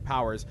learn any new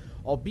powers.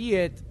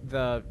 Albeit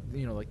the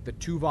the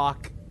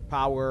Tuvok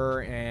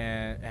power,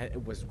 and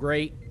it was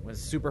great, it was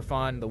super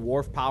fun. The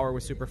Worf power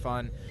was super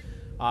fun.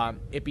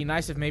 It'd be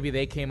nice if maybe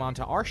they came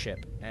onto our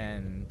ship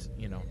and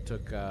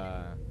took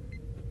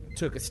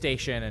a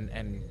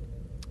station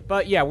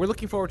but yeah, we're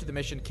looking forward to the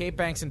mission. Kate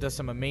Bankson does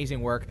some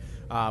amazing work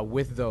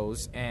with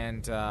those,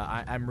 and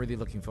I'm really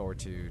looking forward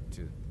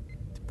to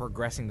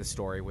progressing the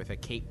story with a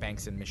Kate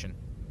Bankson mission.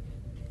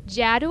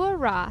 Jadua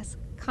Ross,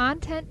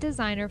 content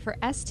designer for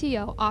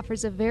STO,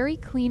 offers a very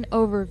clean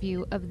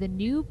overview of the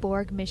new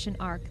Borg mission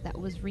arc that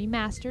was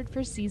remastered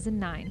for Season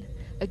 9.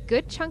 A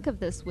good chunk of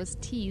this was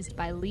teased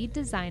by lead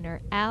designer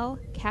Al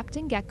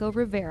Captain Gecko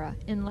Rivera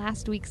in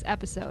last week's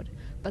episode,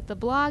 but the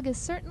blog is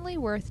certainly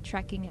worth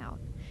checking out.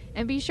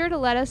 And be sure to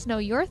let us know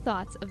your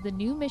thoughts of the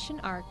new mission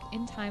arc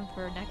in time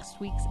for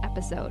next week's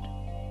episode.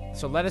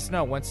 So let us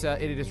know once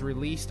it is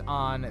released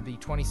on the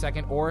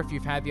 22nd, or if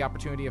you've had the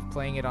opportunity of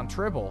playing it on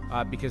Tribble,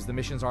 because the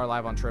missions are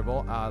live on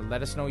Tribble.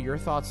 Let us know your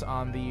thoughts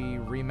on the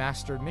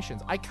remastered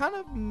missions. I kind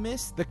of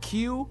missed the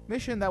Q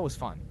mission. That was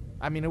fun.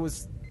 I mean, it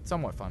was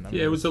somewhat fun.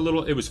 It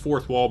was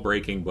fourth wall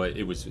breaking, but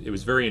it was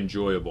very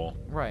enjoyable.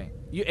 Right.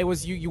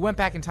 You went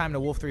back in time to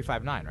Wolf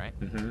 359, right?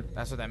 Mm-hmm.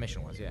 That's what that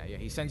mission was. Yeah.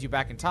 He sends you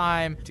back in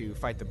time to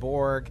fight the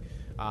Borg,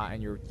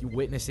 and you're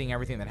witnessing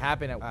everything that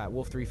happened at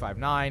Wolf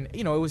 359.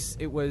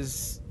 It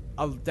was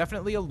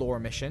definitely a lore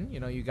mission.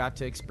 You got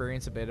to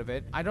experience a bit of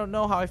it. I don't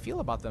know how I feel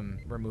about them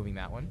removing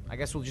that one. I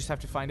guess we'll just have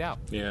to find out.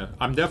 Yeah,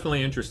 I'm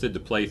definitely interested to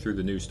play through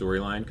the new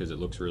storyline because it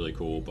looks really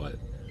cool, but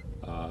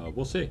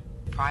we'll see.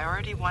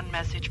 Priority 1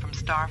 message from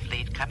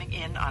Starfleet coming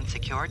in on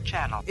secured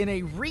channel. In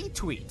a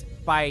retweet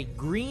by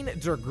Green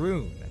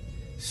Dragoon,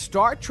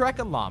 Star Trek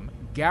alum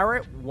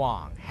Garrett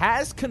Wang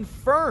has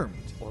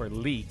confirmed, or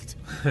leaked,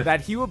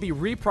 that he will be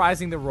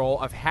reprising the role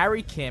of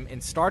Harry Kim in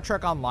Star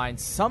Trek Online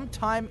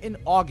sometime in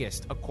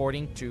August,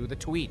 according to the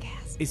tweet.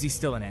 Yes. Is he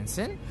still an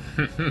ensign?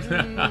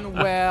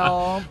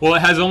 Well,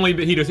 it has only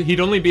been, he'd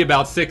only be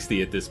about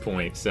 60 at this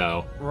point,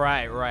 so.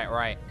 Right.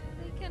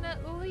 They can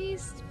at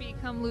least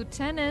become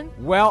lieutenant.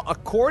 Well,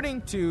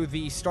 according to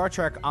the Star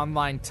Trek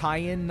Online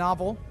tie-in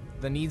novel,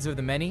 The Needs of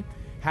the Many,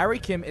 Harry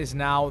Kim is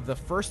now the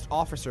first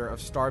officer of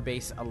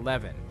Starbase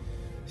 11.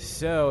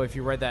 So, if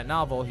you read that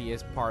novel, he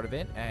is part of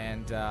it,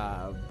 and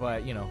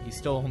but he's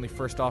still only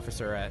first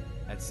officer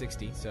at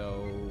 60.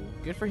 So,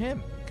 good for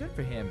him. Yay!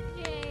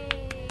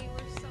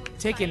 We're so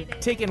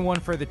excited. Taking one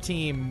for the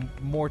team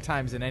more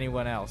times than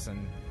anyone else,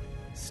 and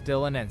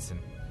still an ensign.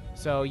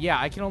 So, yeah,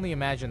 I can only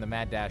imagine the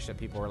mad dash that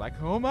people were like,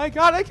 "Oh my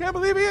God, I can't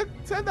believe he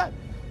said that."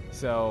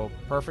 So,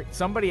 perfect.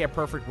 Somebody at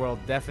Perfect World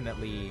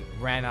definitely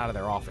ran out of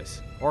their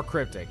office, or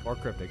Cryptic.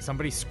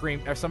 Somebody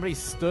screamed, or somebody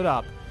stood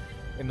up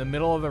in the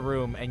middle of the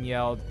room and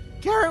yelled,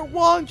 "Garrett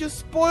Wang just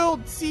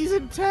spoiled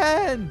Season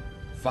 10!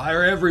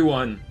 Fire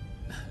everyone!"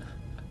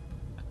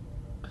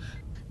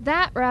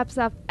 That wraps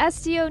up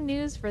STO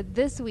News for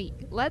this week.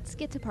 Let's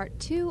get to part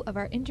 2 of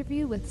our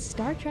interview with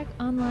Star Trek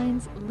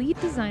Online's lead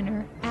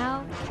designer,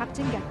 Al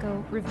Captain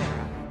Gecko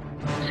Rivera.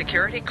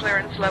 Security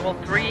clearance level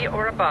 3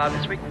 or above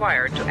is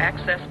required to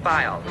access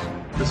files.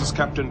 This is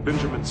Captain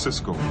Benjamin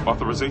Sisko.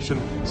 Authorization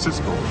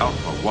Sisko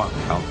Alpha 1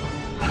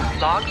 Alpha.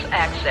 Logs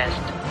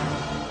accessed.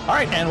 All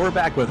right, and we're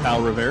back with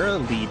Al Rivera,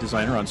 lead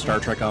designer on Star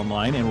Trek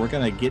Online, and we're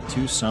going to get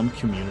to some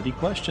community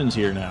questions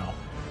here now.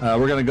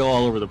 We're going to go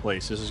all over the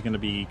place. This is going to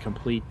be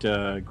complete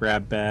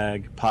grab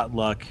bag,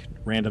 potluck,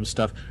 random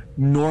stuff.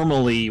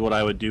 Normally, what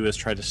I would do is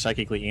try to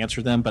psychically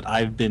answer them, but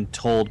I've been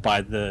told by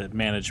the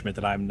management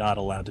that I'm not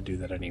allowed to do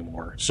that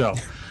anymore. So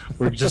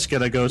we're just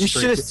going to go straight.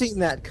 You should have seen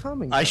that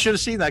coming. I should have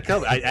seen that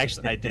coming. I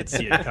did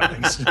see it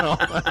coming. So.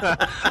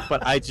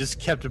 But I just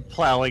kept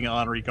plowing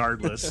on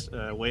regardless.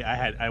 I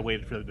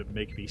waited for them to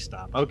make me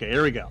stop. Okay,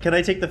 here we go. Can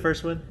I take the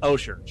first one? Oh,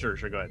 sure.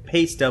 Go ahead.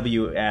 Pace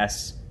W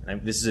asks,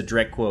 this is a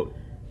direct quote,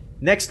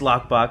 "Next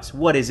lockbox,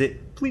 what is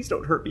it? Please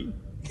don't hurt me."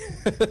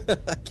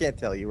 I can't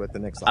tell you what the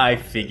next. I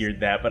figured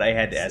that, but I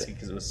had to ask it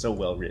because it was so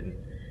well written,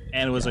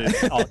 and it was in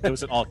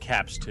all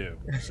caps too.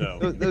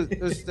 So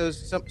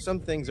some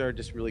things are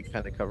just really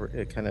kind of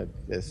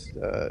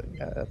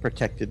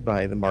protected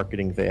by the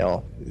marketing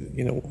veil.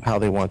 You know how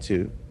they want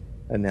to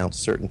announce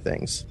certain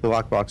things. The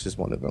lockbox is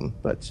one of them,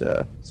 but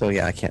so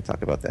yeah, I can't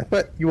talk about that.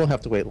 But you won't have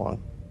to wait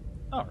long.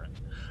 All right.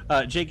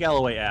 Jay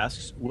Galloway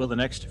asks, will the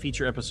next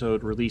feature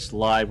episode release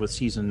live with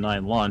Season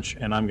 9 launch?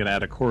 And I'm going to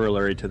add a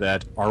corollary to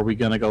that. Are we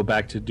going to go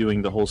back to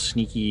doing the whole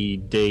sneaky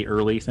day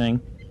early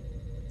thing?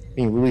 You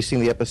mean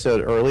releasing the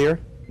episode earlier?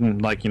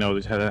 Like,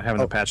 having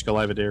the patch go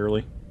live a day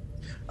early?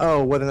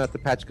 Oh, whether or not the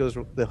patch goes,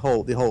 the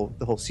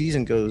whole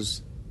season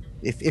goes,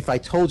 if I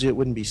told you, it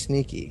wouldn't be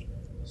sneaky.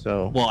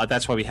 So. Well,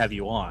 that's why we have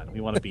you on.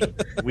 We want to be,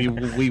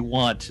 we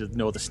want to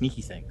know the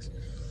sneaky things.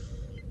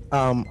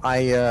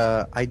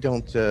 I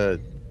don't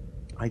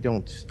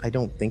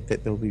think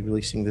that they'll be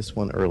releasing this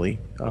one early.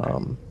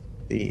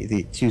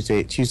 The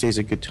Tuesday's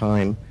a good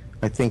time.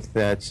 I think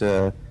that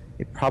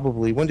it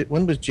probably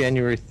when was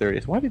January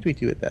 30th? Why did we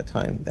do it that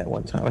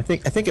one time? I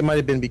think it might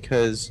have been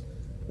because,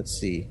 let's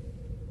see,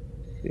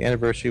 the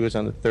anniversary was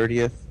on the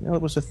 30th. No,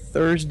 it was a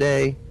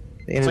Thursday.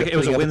 It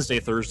was a Wednesday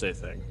Thursday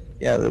thing.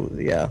 Yeah,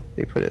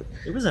 they put it.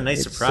 It was a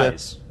nice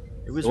surprise.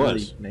 It was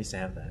really nice to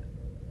have that.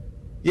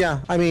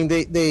 Yeah, I mean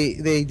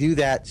they do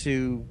that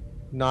to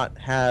not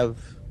have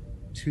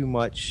too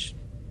much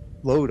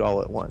load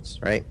all at once,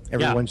 right?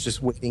 Everyone's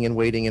just waiting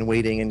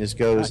and just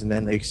goes, and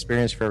then the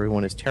experience for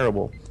everyone is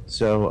terrible.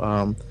 So,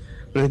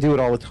 but if they do it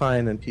all the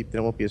time, then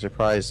there won't be a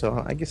surprise.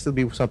 So I guess there'll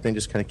be something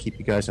just kind of keep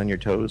you guys on your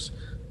toes.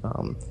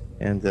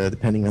 And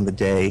depending on the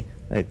day,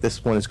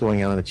 this one is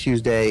going out on a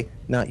Tuesday,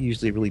 not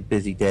usually a really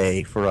busy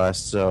day for us.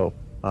 So,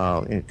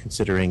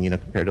 considering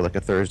compared to like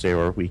a Thursday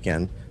or a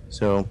weekend,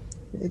 so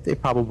they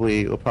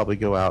will probably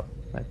go out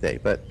that day.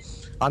 But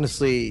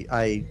honestly,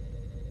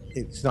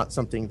 it's not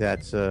something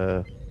that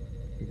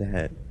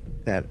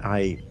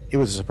it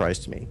was a surprise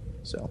to me.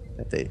 So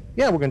that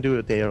we're going to do it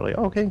a day early.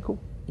 Oh, okay, cool.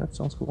 That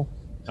sounds cool.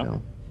 Okay.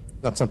 So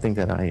not something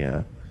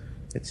that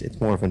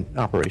it's more of an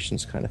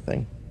operations kind of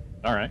thing.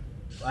 All right.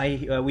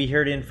 We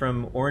heard in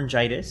from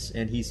Orangitis,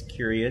 and he's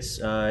curious,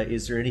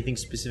 is there anything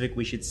specific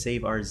we should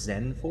save our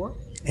Zen for?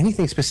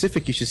 Anything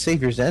specific you should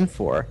save your Zen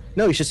for?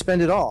 No, you should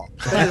spend it all.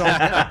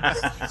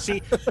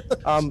 See,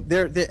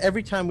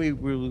 every time we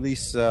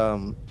release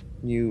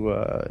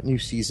new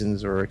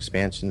seasons or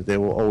expansions, there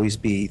will always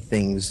be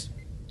things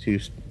to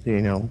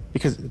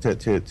because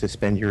to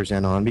spend your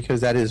Zen on,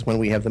 because that is when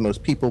we have the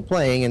most people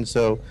playing, and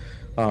so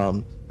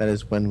that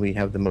is when we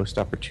have the most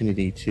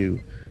opportunity to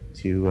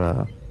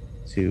sell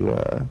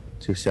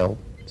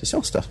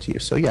stuff to you.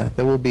 So yeah,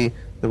 there will be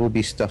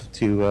stuff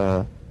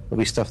to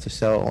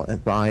sell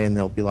and buy, and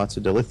there'll be lots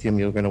of dilithium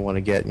you're going to want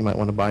to get. You might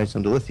want to buy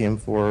some dilithium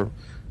for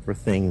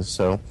things.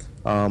 So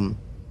there'll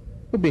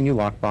be a new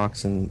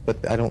lockbox,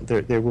 but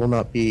there will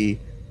not be.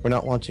 We're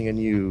not launching a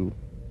new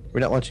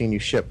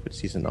ship with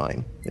Season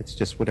 9. It's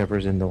just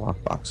whatever's in the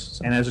lockbox.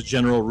 So. And as a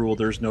general rule,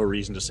 there's no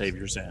reason to save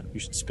your Zen. You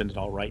should spend it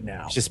all right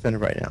now. You should spend it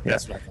right now.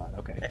 That's what I thought.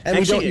 Okay. And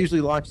we don't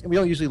usually launch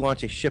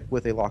a ship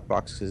with a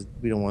lockbox because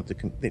we don't want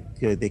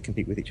they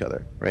compete with each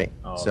other, right?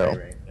 Oh, so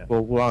right. Yeah.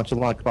 we'll launch a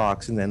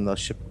lockbox, and then the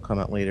ship will come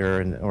out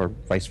later, or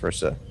vice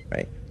versa,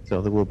 right?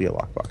 So there will be a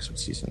lockbox with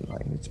Season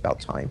 9. It's about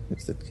time.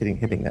 It's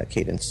hitting that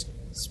cadence.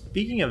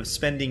 Speaking of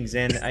spending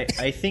Zen,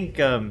 I think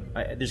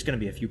there's going to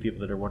be a few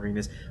people that are wondering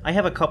this. I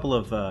have a couple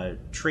of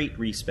trait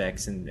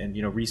respecs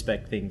and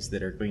respec things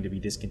that are going to be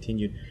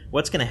discontinued.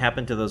 What's going to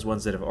happen to those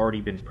ones that have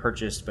already been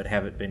purchased but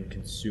haven't been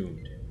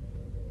consumed?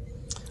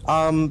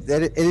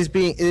 It is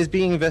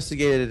being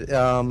investigated.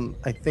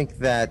 I think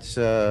that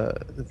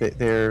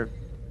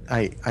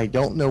I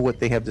don't know what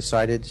they have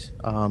decided.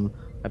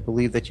 I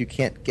believe that you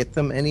can't get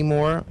them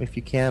anymore. If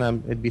you can,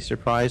 I'd be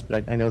surprised.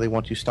 But I know they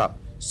want to stop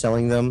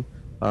selling them.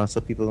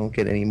 So people don't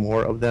get any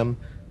more of them.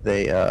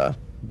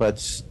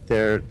 But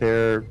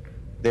they're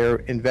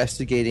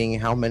investigating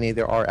how many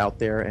there are out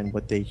there and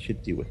what they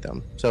should do with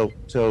them. So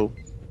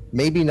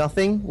maybe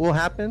nothing will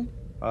happen.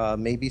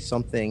 Maybe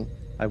something.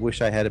 I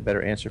wish I had a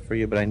better answer for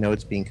you, but I know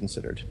it's being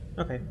considered.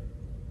 Okay.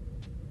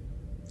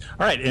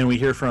 All right, and we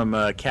hear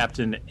from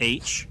Captain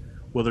H.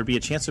 Will there be a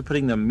chance of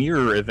putting the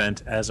mirror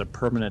event as a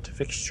permanent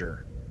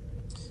fixture?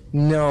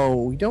 No,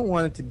 we don't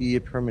want it to be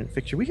a permanent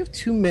fixture. We have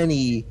too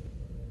many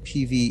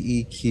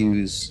PvE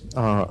queues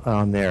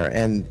on there,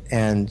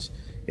 and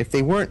if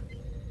they weren't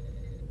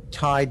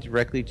tied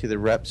directly to the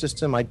rep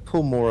system, I'd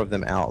pull more of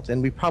them out,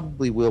 and we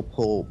probably will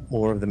pull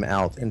more of them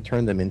out and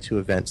turn them into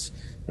events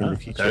in the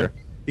future. Okay.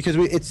 Because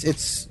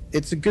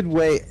it's a good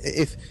way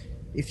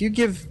if you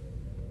give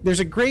there's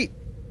a great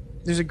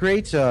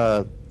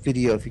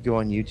video if you go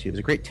on YouTube. There's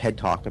a great TED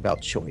Talk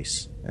about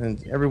choice,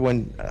 and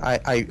everyone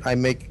I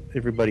make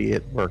everybody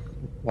at work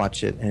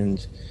watch it,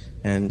 and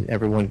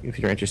everyone, if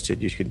you're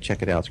interested, you should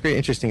check it out. It's very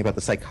interesting about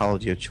the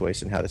psychology of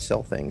choice and how to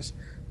sell things,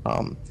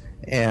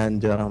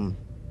 and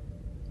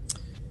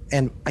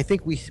I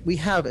think we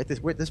have at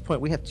this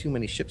point we have too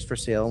many ships for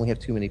sale, and we have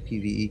too many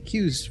PvE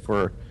queues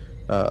for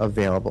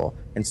available,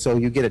 and so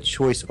you get a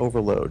choice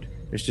overload.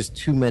 There's just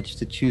too much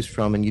to choose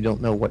from, and you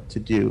don't know what to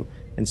do.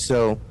 And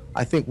so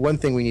I think one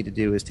thing we need to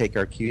do is take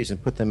our queues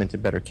and put them into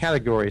better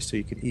categories so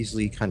you can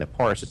easily kind of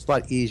parse. It's a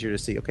lot easier to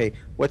see, okay,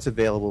 what's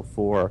available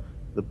for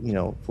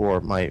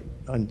for my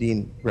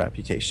Undine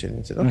reputation,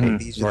 and say, okay,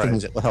 these are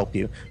things that will help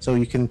you. So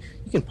you can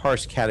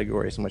parse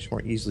categories much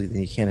more easily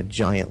than you can a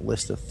giant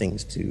list of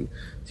things to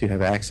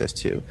have access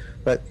to.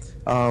 But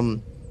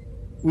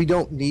we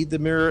don't need the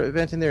mirror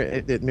event in there,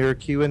 the mirror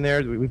queue in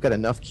there. We've got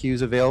enough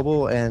queues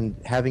available, and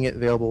having it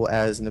available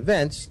as an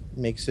event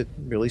makes it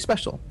really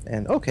special.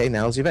 And okay,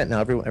 now is the event. Now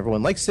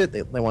everyone likes it.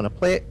 They want to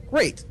play it.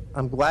 Great.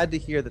 I'm glad to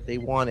hear that they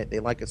want it. They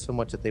like it so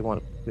much that they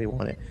want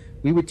it.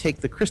 We would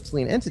take the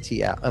crystalline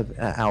entity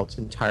out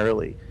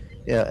entirely,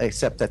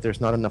 except that there's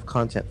not enough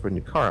content for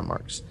Nukara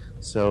marks.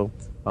 So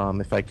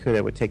if I could,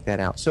 I would take that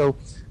out. So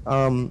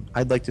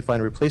I'd like to find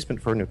a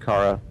replacement for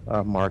Nukara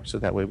mark, so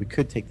that way we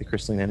could take the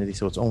crystalline entity,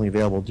 so it's only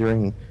available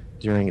during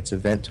its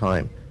event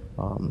time.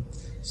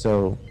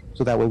 So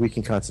that way we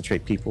can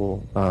concentrate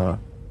people,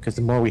 because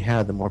the more we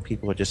have, the more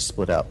people are just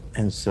split up,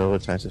 and so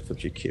it's nice to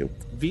flip your queue.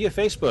 Via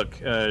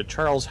Facebook,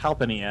 Charles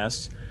Halpenny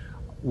asks,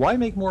 why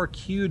make more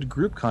queued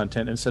group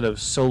content instead of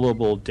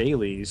soloable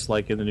dailies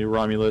like in the new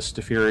Romulus,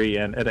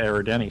 Teferi, and Ed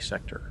Aridani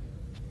sector?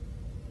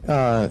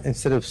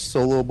 Instead of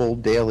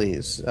soloable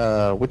dailies,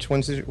 which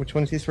ones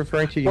he's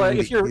referring to? Well,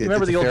 if you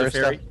remember the old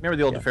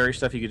Teferi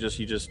stuff, you could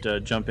just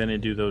jump in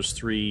and do those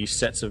 3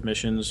 sets of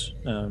missions.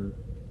 You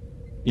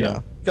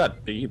know, got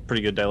a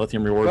pretty good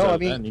dilithium rewards out of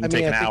that. And you can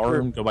take an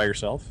hour and go by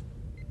yourself.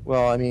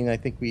 Well, I mean, I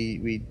think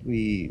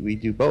we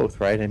do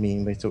both, right? I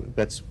mean,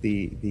 that's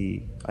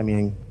the I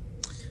mean,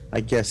 I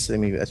guess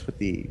that's what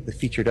the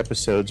featured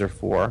episodes are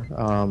for.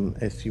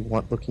 If you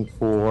looking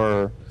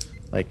for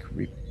like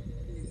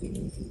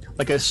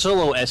a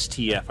solo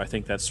STF, I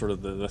think that's sort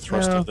of the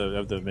thrust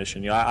of the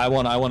mission. I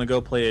want to go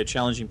play a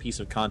challenging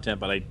piece of content,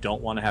 but I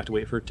don't want to have to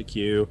wait for it to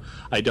queue.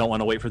 I don't want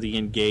to wait for the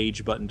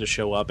engage button to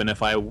show up, and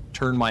if I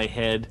turn my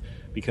head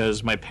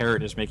because my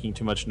parrot is making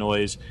too much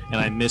noise and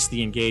I miss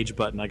the engage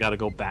button, I got to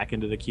go back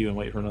into the queue and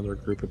wait for another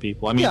group of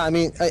people. I mean,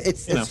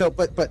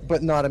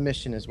 but not a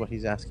mission is what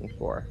he's asking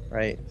for,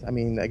 right? I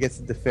mean, I guess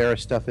the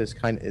Ferris stuff is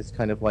kind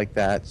of like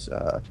that.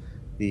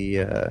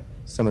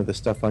 Some of the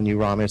stuff on New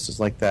Romulus is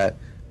like that.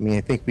 I mean,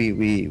 I think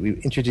we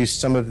introduced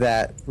some of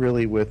that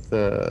really with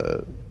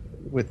the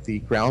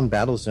ground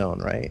battle zone,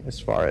 right? As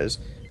far as,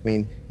 I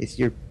mean, if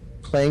you're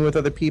playing with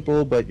other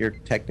people, but you're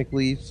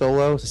technically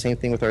solo. It's the same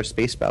thing with our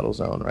space battle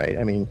zone, right?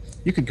 I mean,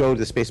 you could go to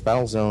the space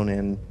battle zone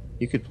and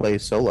you could play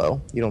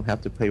solo. You don't have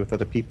to play with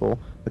other people.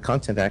 The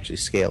content actually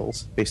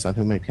scales based on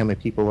how many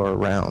people are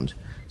around.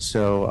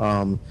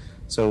 So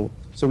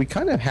we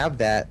kind of have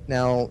that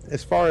now.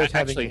 As far as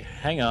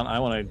hang on, I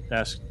want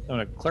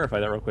to clarify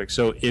that real quick.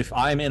 So if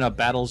I'm in a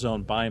battle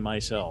zone by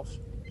myself,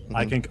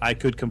 I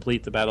could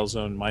complete the battle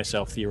zone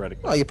myself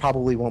theoretically. Well, you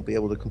probably won't be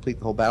able to complete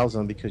the whole battle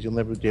zone because you'll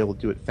never be able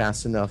to do it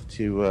fast enough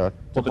to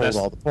hold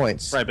all the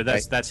points. Right, but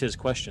that's his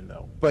question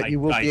though. But you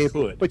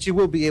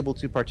will be able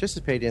to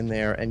participate in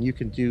there, and you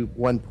can do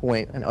 1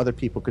 point, and other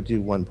people could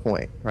do 1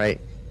 point, right?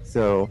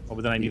 So. Oh,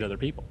 but then I need other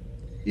people.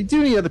 You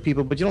do need other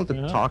people, but you don't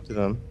have to talk to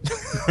them.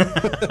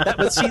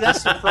 But see,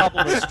 that's the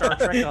problem with Star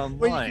Trek Online.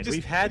 Well, you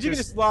can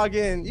just log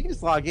in. You can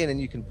just log in and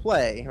you can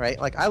play, right?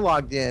 Like I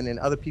logged in, and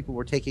other people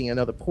were taking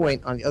another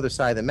point on the other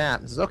side of the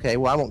map. And says, okay,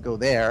 well, I won't go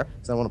there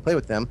because I want to play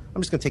with them.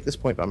 I'm just going to take this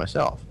point by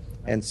myself.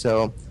 And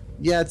so,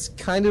 yeah, it's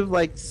kind of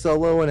like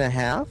solo and a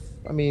half.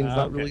 I mean, it's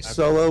not really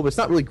solo, but it's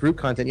not really group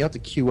content. You don't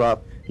have to queue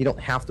up. You don't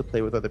have to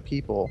play with other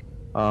people.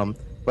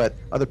 But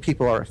other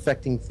people are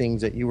affecting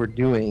things that you were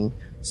doing.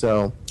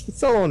 So it's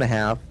solo and a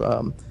half.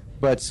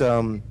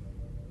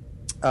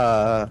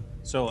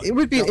 So it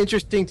would be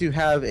interesting to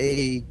have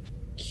a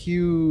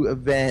queue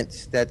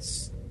event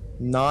that's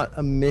not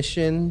a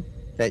mission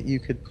that you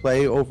could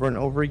play over and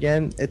over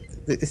again.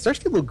 It starts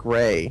to get a little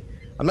gray.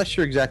 I'm not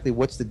sure exactly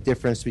what's the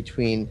difference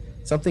between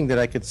something that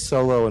I could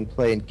solo and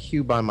play and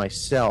queue by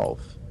myself,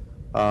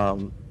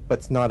 but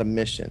it's not a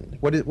mission.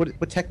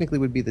 What technically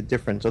would be the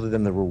difference other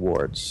than the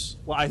rewards?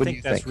 Well, I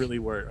think that's really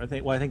where I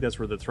think that's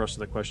where the thrust of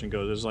the question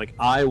goes. Is like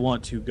I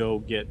want to go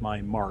get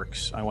my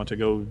marks. I want to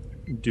go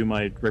do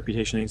my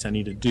reputation things I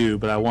need to do,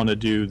 but I want to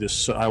do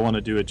this. I want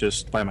to do it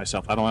just by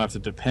myself. I don't have to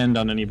depend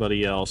on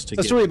anybody else to.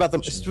 So it's really about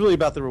it's really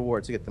about the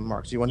rewards to get the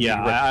marks. You want to do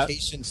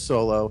reputation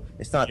solo.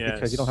 It's not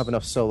because you don't have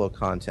enough solo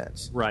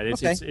content. Right.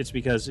 It's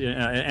because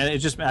and it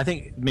just I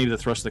think maybe the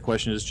thrust of the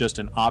question is just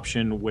an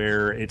option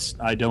where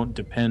I don't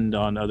depend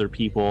on other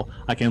people.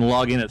 I can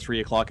log in at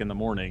 3:00 in the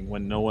morning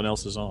when no one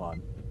else is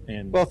on.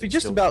 And well, if you're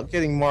just about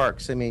getting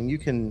marks, I mean, you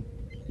can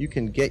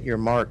get your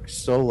marks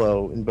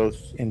solo in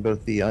both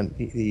the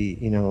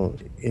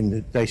in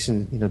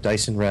the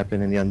Dyson rep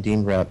and in the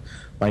Undine rep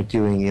by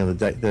doing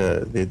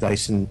the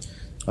Dyson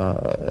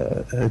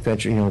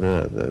adventure,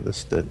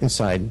 the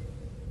inside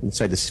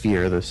the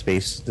sphere, the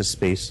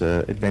space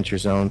adventure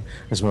zone,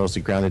 as well as the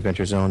ground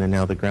adventure zone, and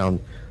now the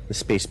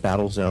space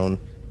battle zone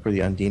for the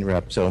Undine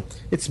rep. So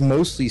it's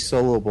mostly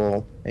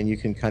soloable, and you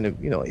can kind of,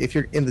 if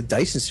you're in the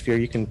Dyson sphere,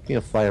 you can,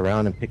 fly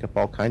around and pick up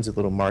all kinds of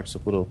little marks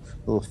of little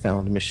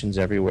found missions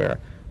everywhere.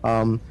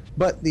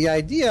 But the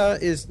idea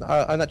is,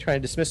 I'm not trying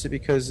to dismiss it,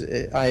 because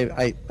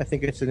I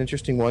think it's an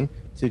interesting one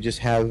to just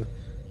have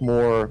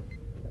more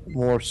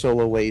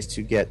solo ways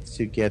to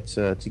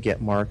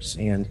get marks,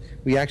 and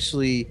we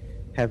actually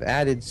have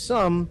added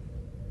some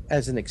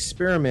as an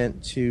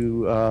experiment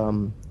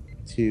to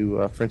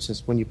for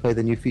instance, when you play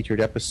the new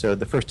featured episode,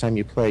 the first time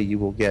you play, you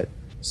will get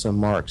some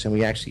marks, and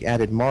we actually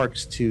added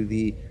marks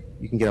you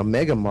can get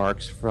Omega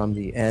marks from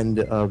the end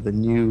of the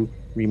new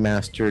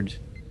remastered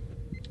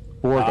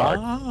Borg arc.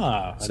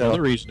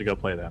 Another reason to go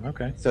play that.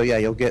 Okay. So yeah,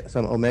 you'll get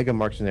some Omega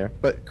marks in there,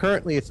 but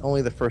currently it's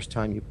only the first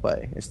time you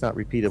play. It's not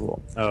repeatable.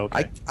 Oh,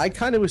 okay. I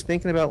kind of was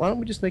thinking about, why don't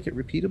we just make it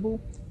repeatable?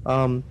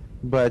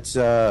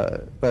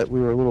 But we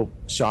were a little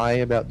shy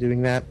about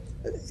doing that.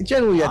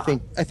 Generally,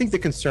 I think the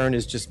concern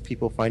is just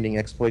people finding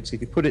exploits.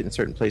 If you put it in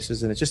certain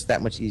places, and it's just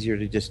that much easier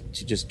to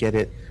just get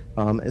it.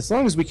 As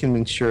long as we can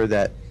ensure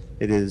that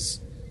it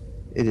is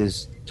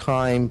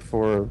time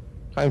for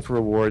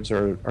rewards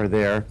are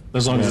there.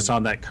 As long as it's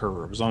on that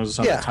curve. As long as it's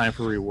on the time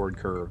for reward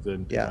curve,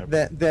 then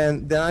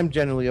then I'm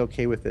generally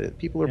okay with it. If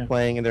people are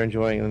playing and they're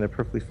enjoying it and they're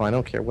perfectly fine, I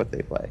don't care what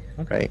they play.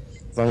 Okay. Right?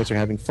 As long as they're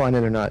having fun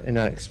and they're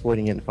not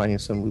exploiting it and finding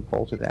some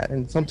loophole to that.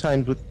 And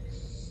sometimes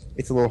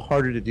it's a little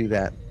harder to do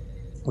that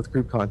with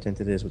group content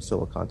than it is with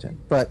solo content.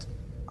 But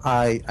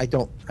I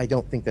don't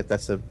think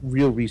that's a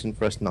real reason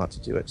for us not to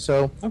do it.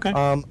 So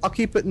I'll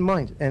keep it in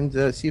mind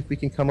and see if we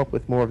can come up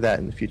with more of that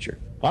in the future.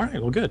 All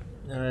right, well, good.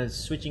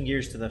 Switching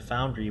gears to the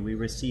Foundry, we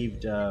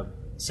received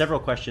several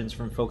questions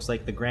from folks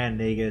like the Grand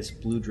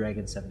Nagus, Blue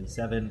Dragon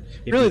 77.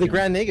 Really, the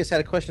Grand Nagus had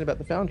a question about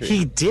the Foundry.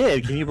 He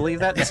did. Can you believe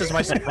that? This is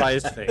my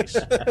surprised face.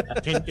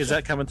 Is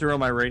that coming through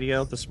on my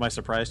radio? This is my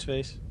surprised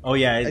face. Oh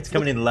yeah, it's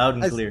coming in loud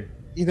and clear.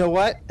 You know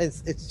what?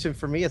 It's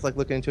for me. It's like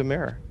looking into a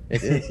mirror.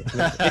 It is.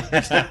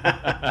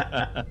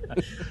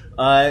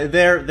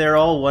 They're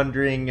all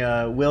wondering,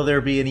 will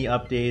there be any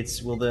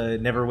updates? Will the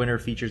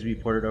Neverwinter features be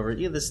ported over?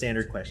 The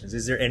standard questions.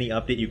 Is there any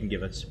update you can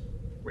give us?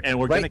 And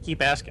we're going to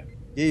keep asking.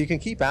 Yeah, you can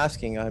keep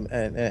asking.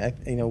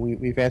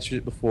 We've answered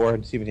it before,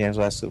 and Stephen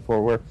D'Angelo asked it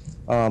before. Where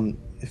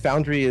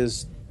Foundry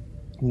is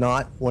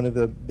not one of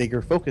the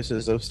bigger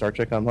focuses of Star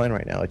Trek Online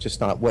right now. It's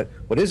just not. What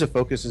is a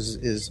focus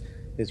is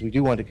we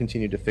do want to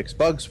continue to fix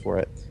bugs for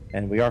it,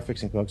 and we are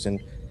fixing bugs.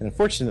 And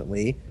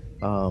unfortunately,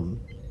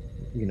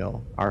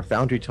 our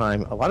Foundry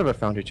time, a lot of our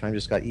Foundry time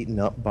just got eaten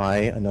up by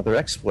another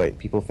exploit.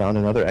 People found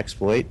another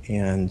exploit,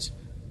 and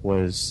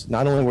was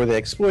not only were they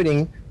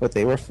exploiting, but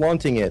they were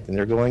flaunting it, and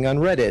they're going on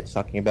Reddit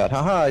talking about,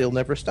 haha, you'll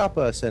never stop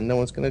us, and no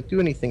one's going to do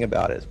anything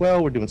about it.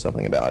 Well, we're doing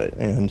something about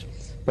it,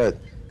 but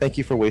thank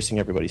you for wasting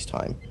everybody's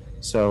time.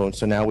 So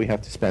now we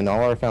have to spend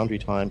all our Foundry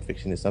time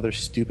fixing this other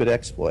stupid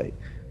exploit.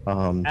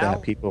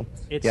 That people,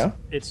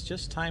 it's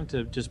just time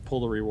to just pull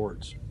the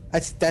rewards.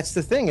 That's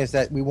the thing, is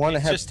that we want to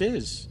have. It just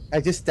is.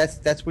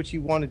 That's what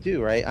you want to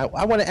do, right?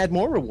 I want to add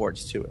more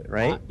rewards to it,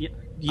 right?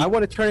 I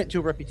want to turn it to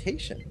a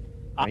reputation,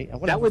 right? I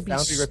want to have a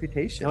Foundry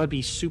reputation. That would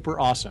be super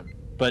awesome,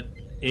 but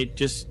it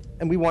just.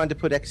 And we wanted to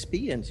put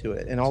XP into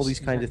it and all these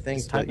kinds of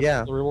things. It's time to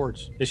pull the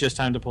rewards. It's just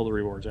time to pull the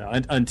rewards out.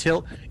 And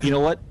until, you know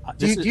what?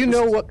 Do you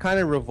know what kind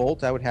of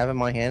revolt I would have in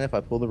my hand if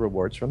I pulled the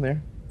rewards from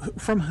there?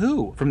 From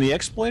who? From the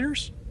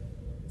exploiters?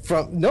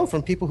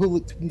 From people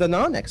the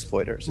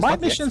non-exploiters. My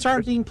missions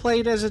aren't being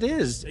played as it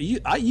is.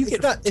 You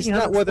get it's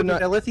not whether or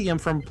not lithium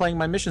from playing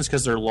my missions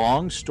because they're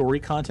long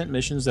story content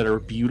missions that are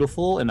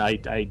beautiful, and I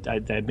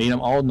made them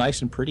all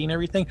nice and pretty and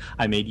everything.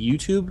 I made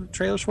YouTube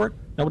trailers for it.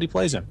 Nobody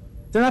plays them.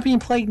 They're not being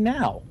played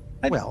now.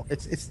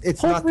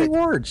 It's not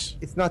rewards.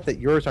 It's not that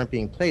yours aren't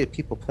being played.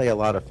 People play a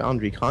lot of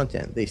Foundry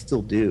content. They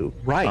still do,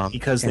 right?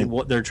 Because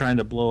they're trying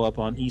to blow up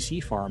on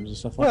EC farms and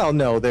stuff like that. Well,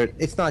 no,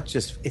 it's not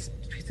just. It's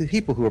the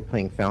people who are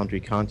playing Foundry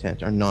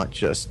content are not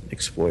just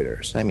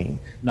exploiters. I mean,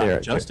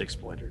 not just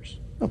exploiters.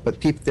 No, but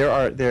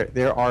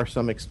there are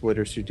some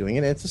exploiters who are doing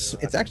it.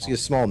 It's actually a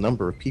small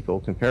number of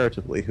people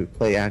comparatively who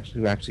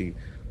actually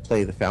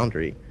play the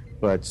Foundry.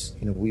 But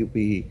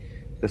the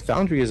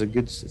Foundry is a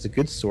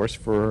good source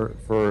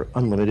for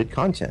unlimited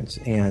content,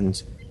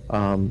 and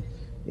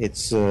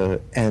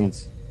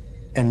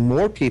and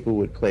more people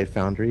would play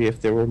Foundry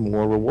if there were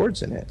more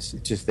rewards in it.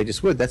 They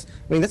just would. That's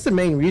the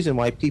main reason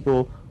why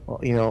people,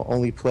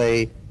 only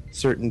play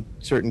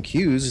certain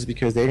queues, is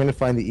because they're going to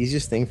find the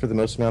easiest thing for the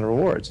most amount of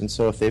rewards. And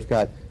so if they've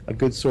got a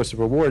good source of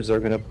rewards, they're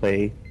going to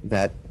play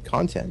that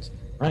content.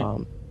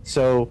 Right.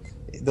 So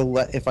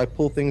if I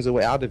pull things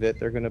away out of it,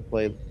 they're going to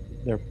play.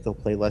 They'll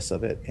play less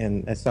of it,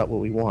 and that's not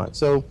what we want.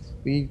 So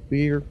we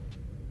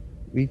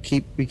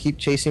keep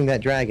chasing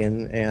that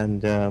dragon,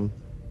 and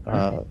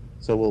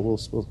so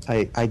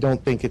I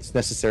don't think it's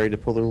necessary to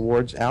pull the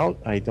rewards out.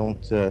 I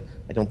don't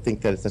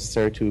think that it's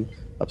necessary to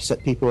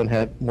upset people and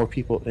have more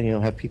people,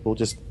 have people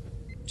just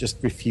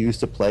refuse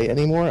to play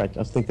anymore. I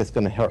don't think that's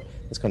going to help.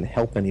 It's going to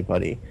help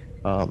anybody.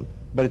 But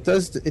it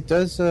does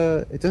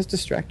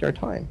distract our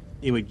time.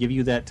 It would give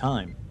you that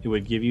time. It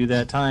would give you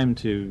that time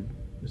to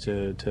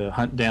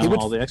hunt down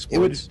all the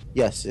exploits.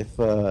 Yes, if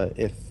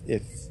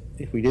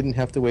we didn't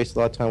have to waste a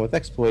lot of time with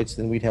exploits,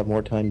 then we'd have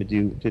more time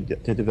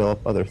to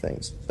develop other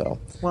things. So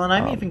well, and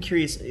I'm even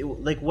curious,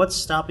 like, what's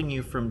stopping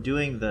you from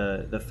doing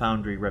the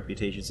Foundry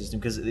reputation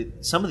system? Because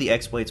some of the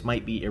exploits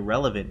might be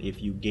irrelevant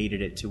if you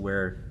gated it to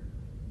where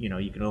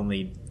you can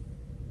only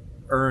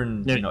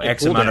earn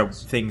X amount of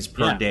things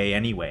per day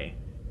anyway.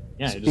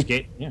 Yeah, just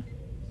gate. Yeah.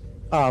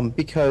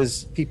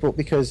 Because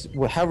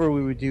however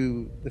we would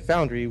do the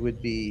Foundry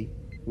would be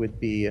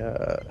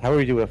however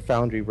we do a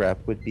Foundry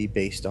rep would be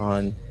based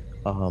on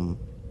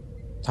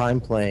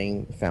time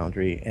playing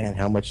Foundry and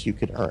how much you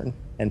could earn,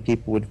 and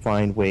people would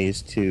find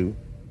ways to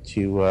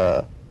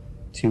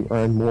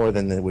earn more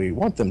than we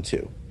want them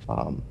to,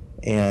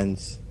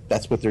 and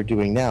that's what they're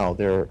doing now.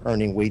 They're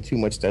earning way too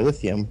much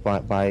dilithium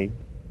by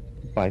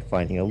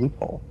finding a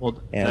loophole. Well,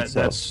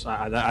 that's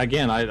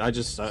again.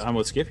 I'm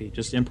with Skiffy.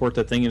 Just import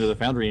that thing into the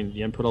Foundry and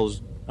you input all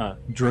those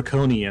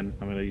draconian.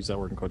 I'm going to use that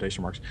word in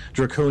quotation marks.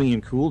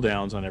 Draconian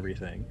cooldowns on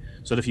everything.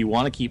 So that if you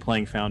want to keep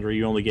playing Foundry,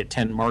 you only get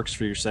 10 marks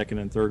for your second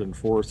and third and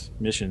fourth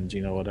missions.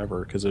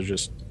 Whatever, because they're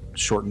just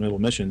short and middle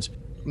missions.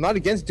 I'm not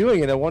against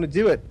doing it. I want to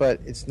do it, but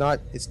it's not.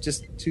 It's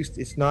just too.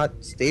 It's not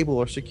stable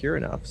or secure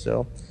enough.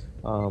 So,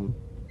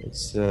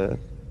 it's. Let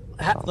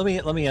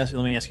me ask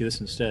you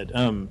this instead.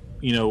 Some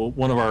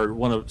of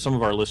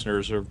our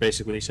listeners have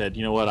basically said,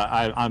 you know what,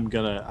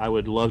 I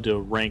would love to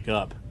rank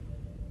up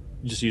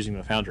just using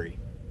the Foundry.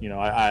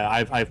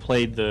 I've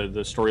played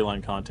the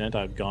storyline content.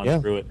 I've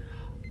gone through it.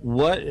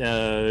 What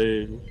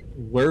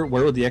where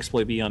would the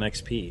exploit be on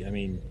XP? I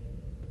mean,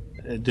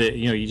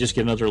 you just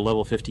get another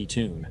level 50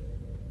 tune.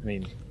 I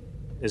mean,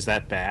 is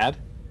that bad?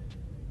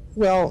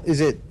 Well,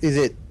 it's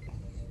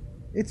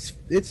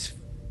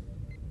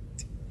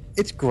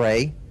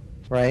gray,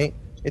 right?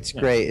 It's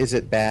gray. Is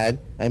it bad?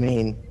 I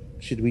mean,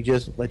 should we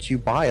just let you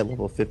buy a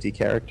level 50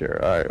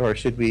 character, or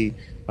should we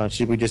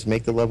just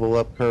make the level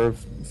up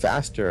curve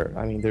faster?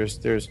 I mean, there's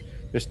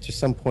to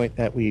some point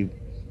that we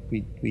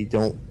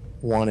don't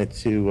want it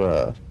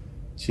to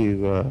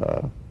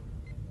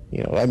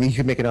I mean, you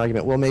could make an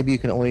argument. Well, maybe you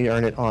can only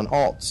earn it on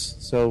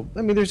alts. So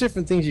I mean, there's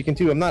different things you can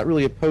do. I'm not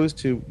really opposed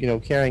to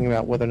caring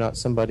about whether or not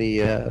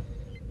somebody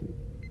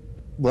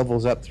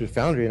levels up through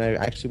Foundry, and I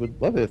actually would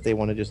love it if they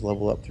want to just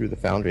level up through the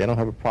Foundry. I don't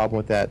have a problem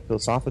with that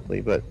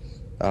philosophically, but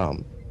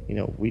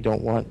we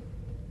don't want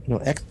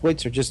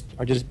exploits are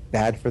just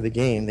bad for the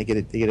game. They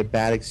get a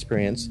bad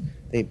experience.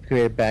 They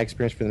create a bad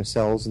experience for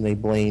themselves, and they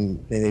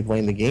blame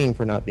the game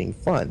for not being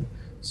fun.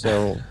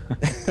 So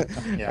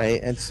right,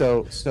 and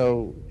so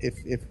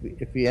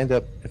if we end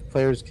up, if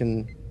players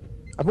can,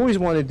 I've always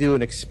wanted to do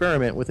an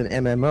experiment with an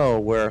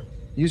MMO where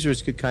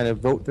users could kind of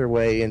vote their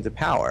way into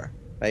power.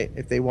 Right?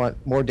 If they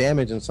want more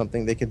damage on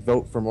something, they could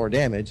vote for more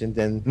damage, and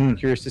then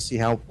curious to see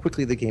how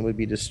quickly the game would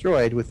be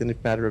destroyed within a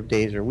matter of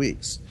days or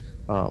weeks.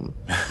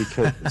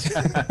 Because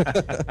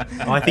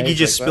I think you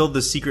just spilled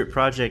the secret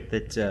project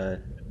that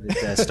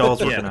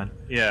Stahl's working on.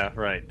 Yeah,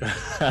 right.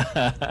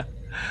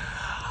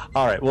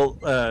 All right. Well,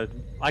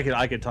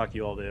 I could talk to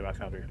you all day about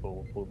Foundry.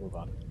 We'll move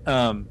on.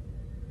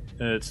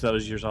 It's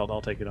those years.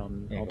 I'll take it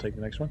on. I'll take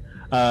the next one.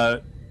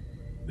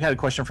 We had a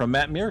question from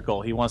Matt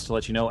Miracle. He wants to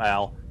let you know,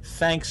 Al,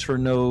 thanks for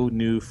no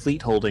new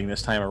fleet holding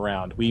this time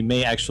around. We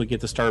may actually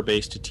get the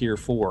Starbase to Tier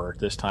 4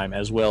 this time,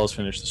 as well as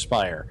finish the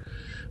Spire.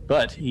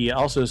 But he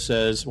also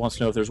wants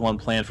to know if there's one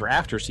planned for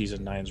after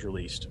Season 9's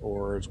released,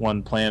 or is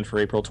one planned for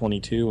April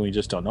 22, and we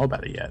just don't know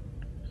about it yet.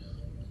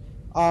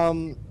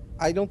 I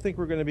don't think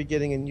we're going to be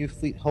getting a new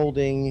fleet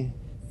holding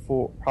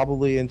for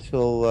probably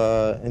until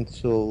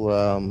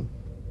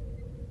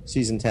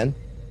Season 10.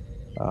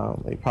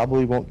 We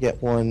probably won't get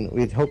one.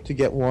 We'd hope to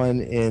get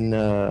one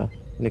in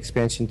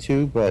Expansion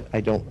 2, but I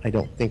don't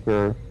think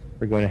we're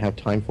going to have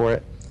time for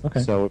it.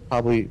 Okay. So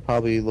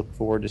probably look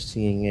forward to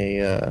seeing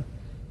that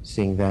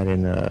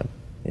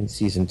in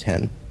Season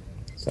 10.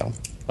 So.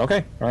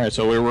 Okay. All right.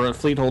 So we're at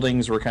fleet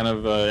holdings. We're kind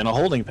of in a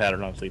holding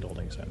pattern on fleet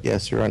holdings. Then.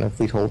 Yes, you're on a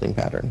fleet holding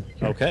pattern.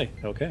 Okay.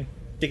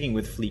 Sticking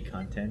with fleet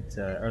content,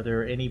 are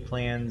there any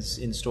plans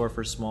in store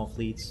for small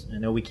fleets? I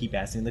know we keep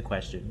asking the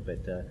question,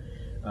 but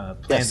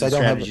plans and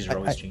strategies are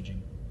always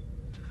changing.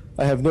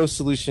 have no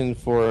solution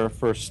for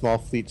small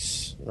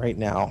fleets right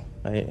now.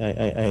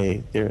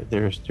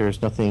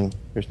 There's nothing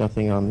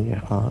on the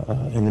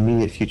in the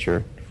immediate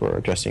future for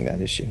addressing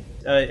that issue.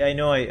 I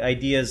know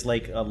ideas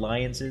like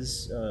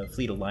alliances,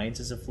 fleet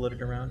alliances have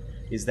floated around.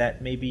 Is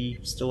that maybe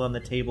still on the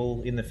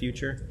table in the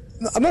future?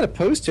 I'm not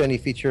opposed to any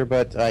feature,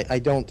 but I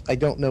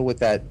don't know what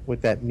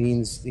that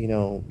means.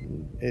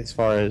 As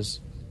far as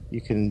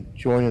you can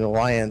join an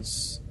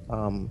alliance.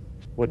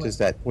 What does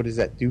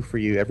that do for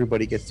you?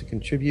 Everybody gets to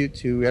contribute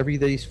to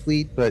everybody's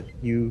fleet, but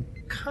you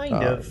kind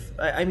of.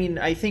 I mean,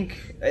 I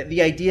think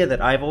the idea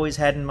that I've always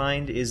had in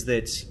mind is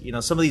that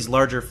some of these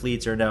larger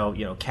fleets are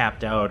now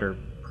capped out or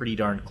pretty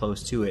darn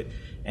close to it,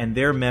 and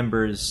their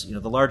members,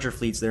 the larger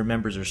fleets, their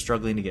members are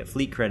struggling to get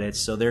fleet credits,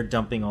 so they're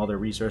dumping all their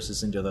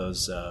resources into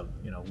those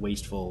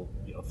wasteful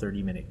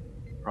 30-minute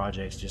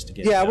projects just to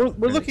get. Yeah,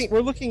 we're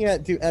looking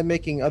at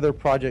making other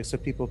projects so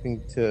people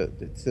can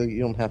so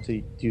you don't have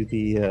to do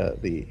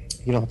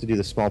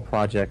the small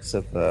projects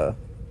of to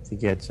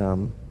get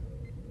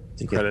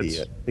what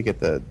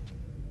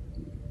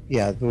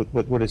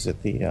is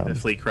it the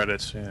fleet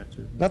credits,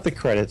 not the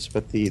credits,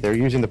 but they're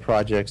using the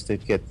projects to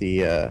get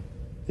the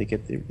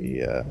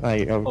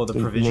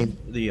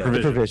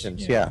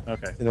provisions,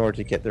 okay, in order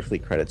to get their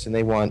fleet credits, and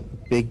they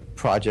want big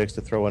projects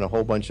to throw in a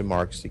whole bunch of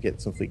marks to get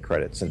some fleet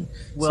credits, and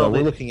so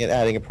we're looking at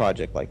adding a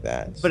project like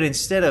that. But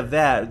instead of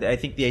that, I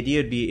think the idea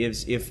would be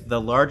if the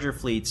larger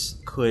fleets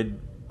could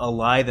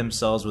ally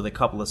themselves with a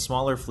couple of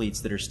smaller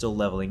fleets that are still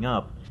leveling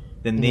up,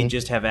 then they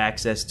just have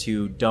access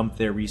to dump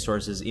their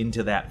resources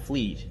into that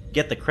fleet,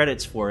 get the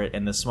credits for it,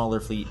 and the smaller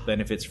fleet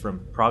benefits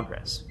from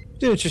progress.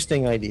 It's an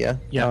interesting idea.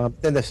 Yeah.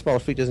 Then the smaller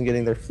fleet doesn't get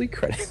any their fleet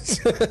credits.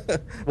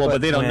 But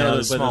they don't know.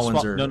 The small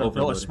ones are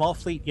a small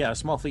fleet. Yeah, a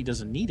small fleet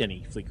doesn't need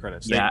any fleet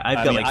credits.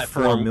 I've got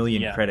 4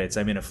 million credits.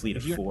 I'm in a fleet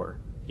of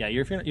 4. Yeah,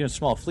 if you're in a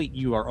small fleet,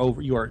 you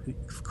are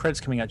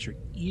credits coming out your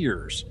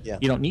ears. Yeah.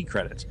 You don't need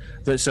credits.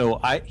 So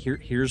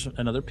here's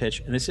another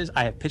pitch, and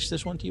I have pitched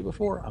this one to you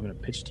before. I'm going to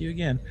pitch it to you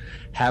again.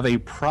 Have a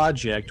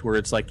project where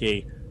it's like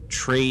a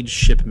trade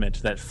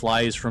shipment that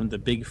flies from the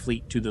big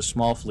fleet to the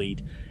small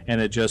fleet,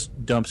 and it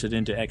just dumps it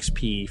into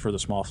XP for the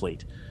small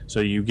fleet. So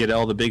you get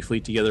all the big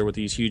fleet together with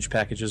these huge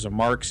packages of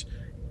marks.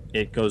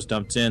 It goes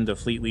dumped in. The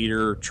fleet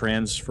leader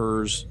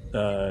transfers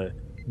the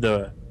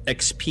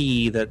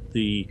XP that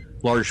the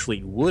large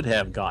fleet would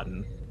have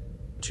gotten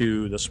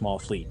to the small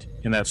fleet,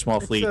 and that small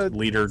fleet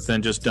leader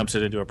then just dumps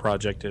it into a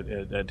project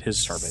at his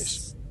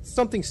starbase.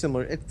 Something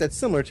similar. That's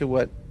similar to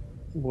what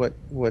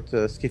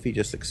Skiffy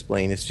just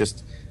explained. It's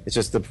just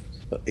the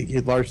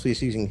large fleet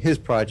is using his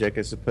project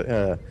as to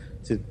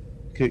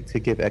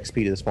give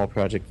XP to the small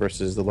project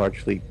versus the large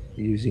fleet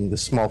using the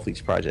small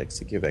fleet's projects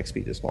to give XP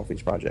to the small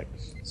fleet's project.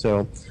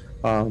 So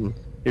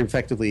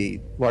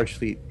effectively, large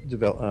fleet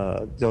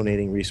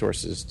donating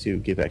resources to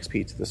give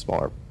XP to the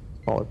smaller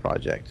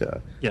project.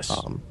 Yes.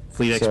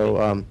 Fleet XP. So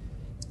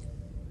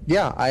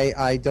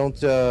I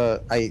don't.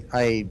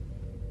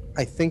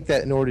 I think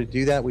that in order to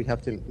do that, we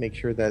have to make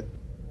sure that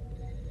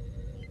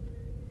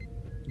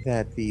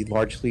the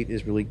large fleet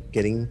is really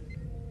getting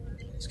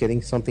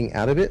something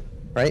out of it,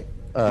 right?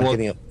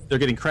 They're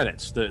getting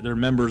credits. Their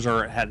members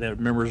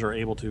are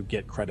able to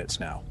get credits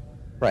now.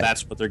 Right.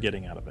 That's what they're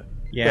getting out of it.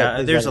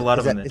 Yeah, there's a lot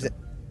of them.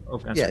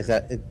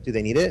 Do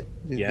they need it?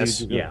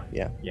 Yes.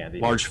 Yeah.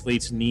 Large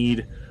fleets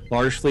need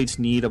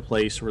a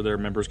place where their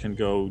members can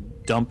go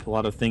dump a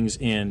lot of things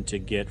in to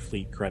get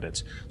fleet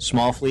credits.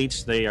 Small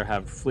fleets, they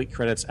have fleet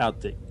credits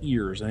out the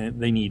ears, and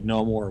they need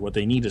no more. What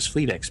they need is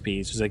fleet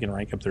XP so they can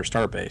rank up their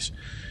star base.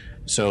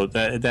 So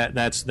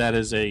that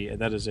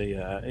is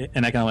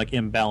an economic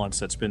imbalance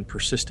that's been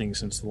persisting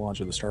since the launch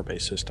of the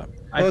Starbase system.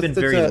 I've been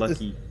very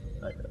lucky.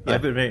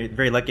 I've been very,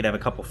 very lucky to have a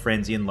couple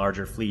friends in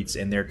larger fleets,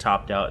 and they're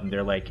topped out, and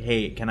they're like,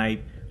 "Hey, can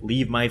I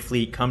leave my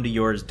fleet, come to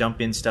yours,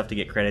 dump in stuff to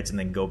get credits, and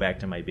then go back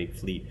to my big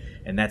fleet?"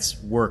 And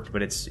that's worked,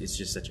 but it's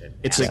just such a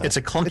it's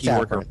a clunky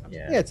workaround.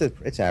 Yeah,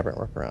 it's aberrant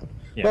workaround.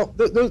 Yeah. Well,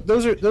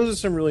 those are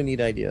some really neat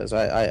ideas.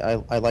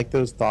 I like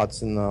those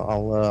thoughts, and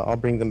I'll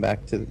bring them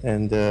back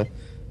to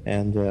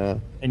and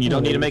you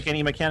don't need to make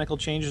any mechanical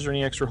changes or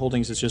any extra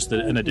holdings. It's just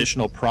an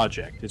additional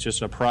project. It's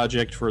just a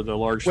project for the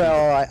large.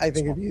 Well, I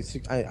think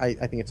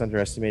it's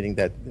underestimating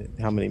that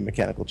how many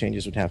mechanical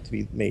changes would have to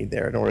be made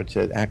there in order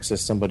to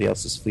access somebody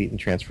else's fleet and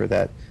transfer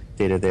that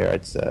data there.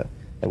 It's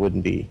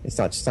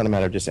not a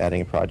matter of just adding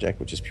a project,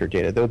 which is pure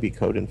data. There would be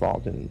code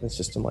involved in a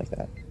system like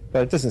that,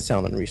 but it doesn't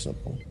sound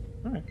unreasonable.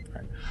 All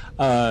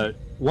right.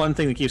 One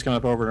thing that keeps coming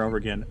up over and over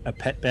again: a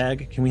pet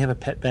bag. Can we have a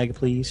pet bag,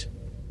 please?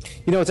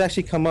 It's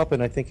actually come up,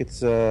 and I think it's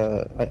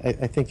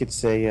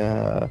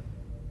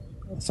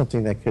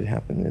something that could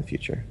happen in the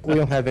future. We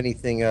don't have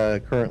anything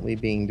currently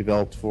being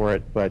developed for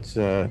it, but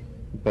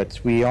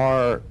we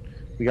are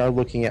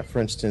looking at, for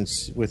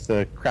instance, with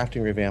the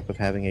crafting revamp, of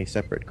having a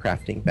separate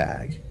crafting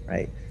bag,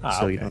 right?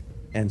 So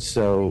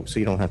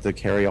you don't have to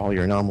carry all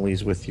your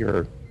anomalies with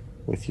your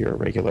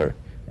regular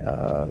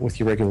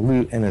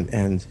loot,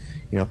 and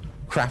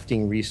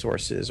crafting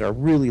resources are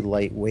really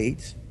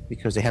lightweight.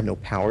 because they have no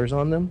powers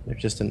on them. They're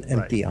just an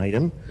empty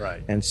item.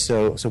 Right. And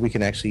so we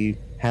can actually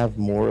have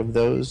more of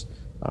those.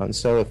 And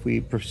so if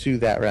we pursue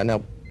that route,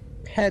 now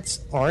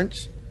pets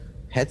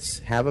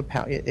have a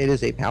power. It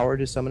is a power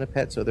to summon a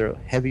pet, so they're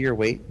heavier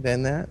weight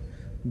than that.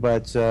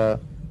 But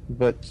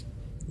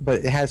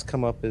it has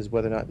come up as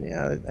whether or not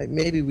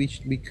maybe we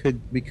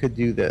could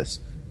do this.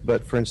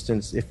 But for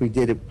instance, if we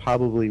did, it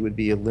probably would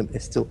be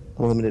still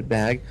a limited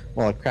bag,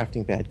 while a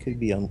crafting bag could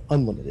be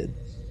unlimited,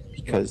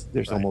 because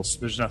there's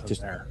nothing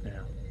there. Yeah.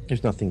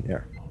 There's nothing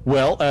there.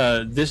 Well,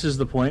 this is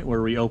the point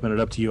where we open it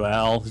up to you,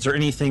 Al. Is there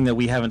anything that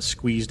we haven't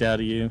squeezed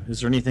out of you?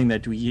 Is there anything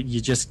that you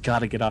just got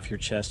to get off your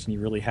chest and you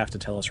really have to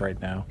tell us right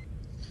now?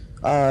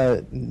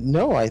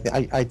 No, I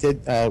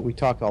did. We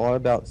talked a lot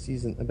about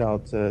season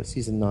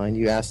 9.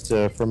 You asked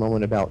for a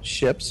moment about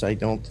ships.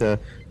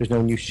 There's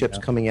no new ships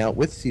coming out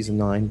with season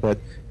 9, but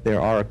there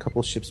are a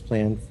couple ships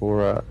planned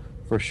for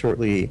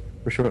shortly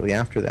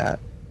after that.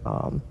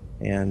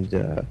 And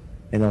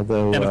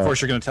although of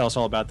course you're going to tell us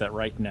all about that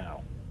right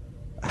now.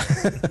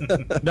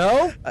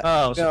 No?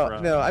 Oh,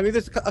 no. I mean,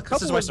 there's a couple.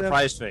 This is my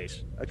surprised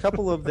face. A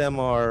couple of them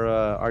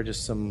are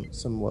just some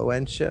low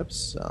end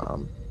ships.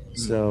 One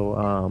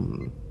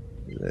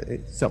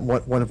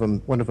of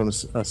them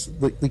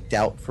leaked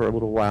out for a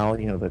little while.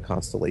 The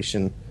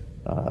Constellation.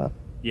 That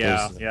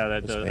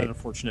an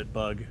unfortunate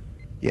bug.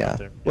 Yeah.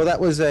 Well, that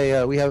was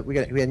we had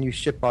a new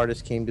ship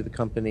artist came to the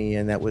company,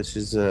 and that was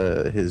his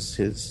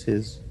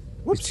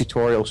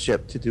tutorial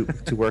ship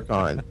to work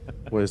on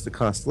was the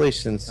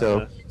Constellation.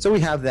 So we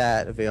have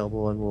that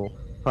available, and we'll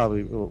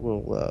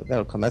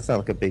that'll come. That's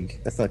not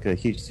like a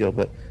huge deal,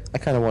 but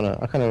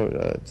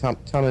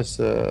Thomas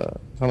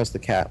the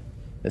Cat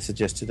has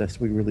suggested us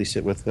we release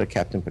it with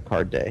Captain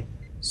Picard Day.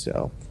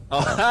 So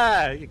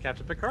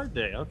Captain Picard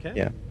Day. Okay.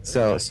 Yeah.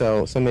 So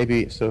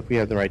maybe if we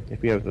have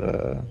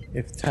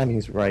if timing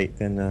is right,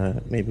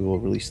 then maybe we'll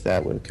release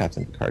that with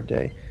Captain Picard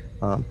Day.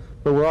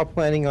 But we're all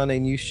planning on a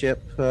new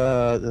ship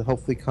that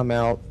hopefully come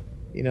out,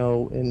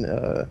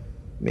 in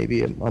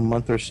maybe a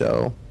month or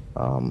so.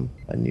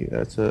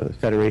 That's a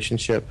Federation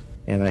ship,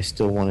 and I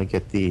still want to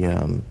get the.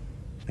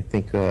 I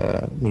think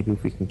maybe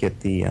if we can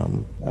get the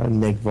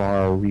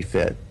Negvar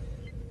refit,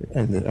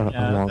 and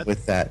along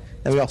with that,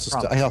 and I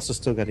also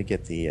still got to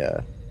get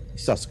the.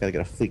 Still got to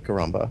get a Fleet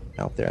Garumba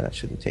out there. That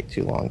shouldn't take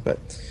too long, but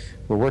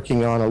we're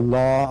working on a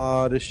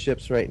lot of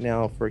ships right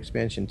now for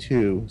Expansion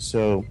 2.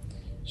 So.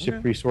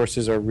 Ship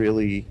resources are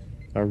really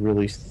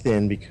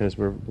thin because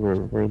we're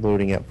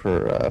loading up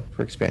for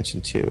Expansion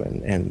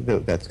 2, and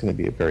that's going to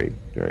be a very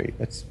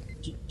that's.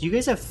 Do you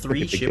guys have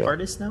 3 ship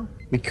artists now?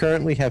 We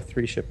currently have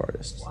 3 ship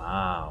artists.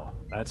 Wow,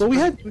 that's. Well, we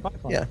had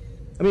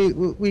I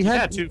mean, we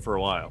had 2 for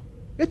a while.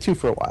 We had 2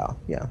 for a while,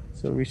 yeah.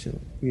 So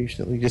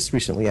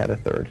recently had a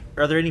 3rd.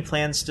 Are there any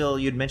plans still?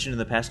 You'd mentioned in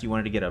the past you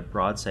wanted to get a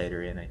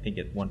broadsider in. I think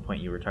at one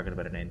point you were talking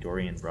about an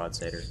Andorian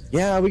broadsider.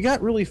 Yeah, we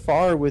got really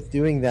far with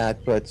doing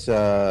that, but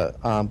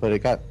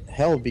it got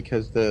held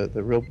because the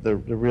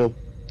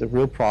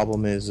real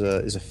problem is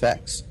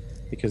effects.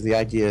 Because the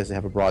idea is to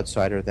have a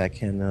broadsider that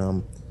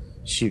can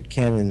shoot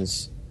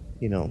cannons,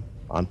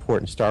 on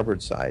port and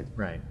starboard side.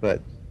 Right.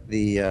 But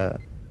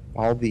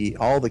all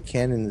the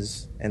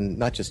cannons, and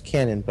not just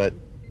cannon, but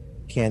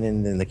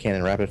cannon and the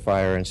cannon rapid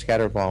fire and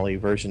scatter volley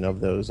version of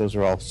those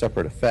are all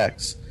separate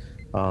effects,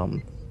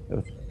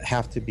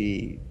 have to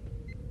be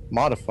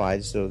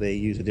modified so they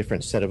use a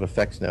different set of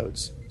effects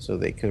nodes. So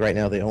because right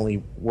now they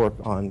only work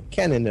on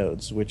cannon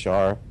nodes, which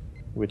are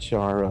there's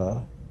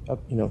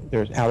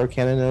outer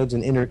cannon nodes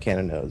and inner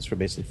cannon nodes for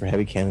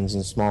heavy cannons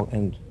and small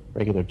and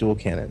regular dual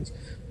cannons.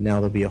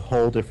 Now there'll be a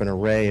whole different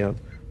array of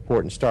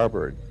port and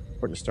starboard.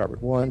 Port and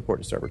starboard 1, port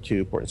and starboard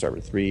 2, port and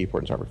starboard 3,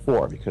 port and starboard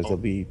 4, because they'll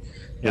be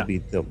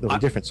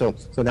different. So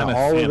now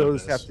all of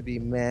those have to be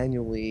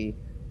manually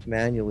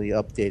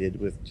updated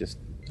with just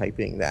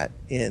typing that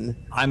in.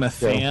 I'm a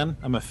fan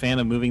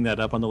of moving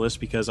that up on the list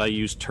because I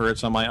use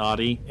turrets on my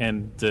Audi,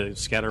 and the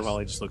scatter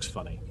volley just looks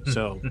funny.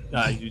 So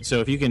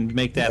if you can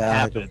make that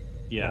happen,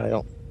 I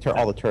don't.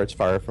 All the turrets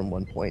fire from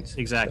one point.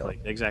 Exactly.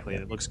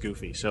 It looks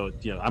goofy. So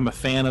I'm a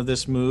fan of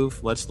this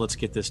move. Let's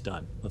get this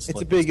done. It's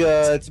a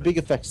big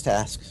effects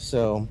task.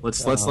 So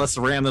let's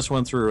ram this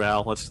one through,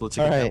 Al. Let's get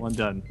that one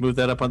done. Move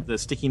that up on the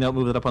sticky note.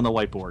 Move it up on the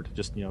whiteboard.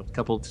 Just a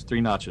couple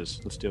 3 notches.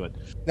 Let's do it.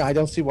 No, I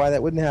don't see why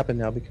that wouldn't happen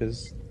now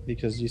because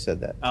you said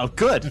that. Oh,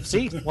 good.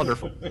 See,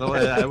 wonderful.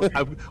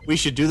 We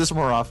should do this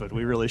more often.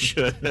 We really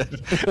should.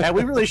 And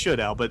we really should,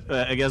 Al. But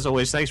as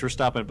always, thanks for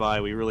stopping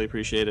by. We really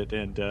appreciate it,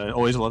 and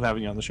always love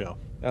having you on the show.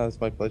 Oh,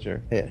 it's my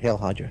pleasure. Hail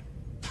Hydra.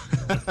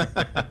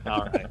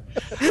 All right.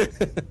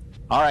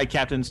 All right,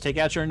 Captains, take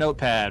out your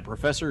notepad.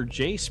 Professor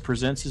Jace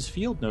presents his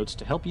field notes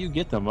to help you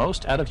get the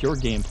most out of your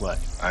gameplay.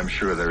 I'm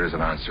sure there is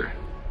an answer.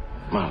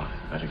 Well,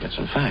 better get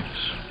some facts.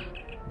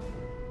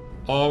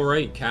 All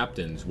right,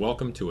 Captains,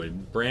 welcome to a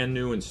brand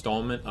new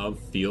installment of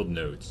Field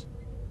Notes.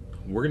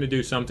 We're going to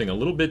do something a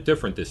little bit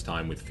different this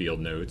time with Field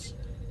Notes.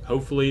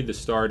 Hopefully the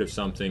start of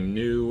something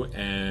new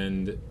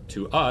and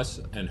to us,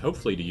 and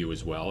hopefully to you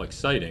as well,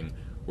 exciting,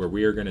 where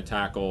we are going to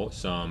tackle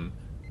some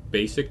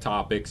basic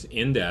topics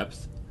in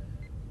depth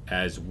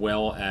as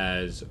well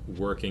as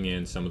working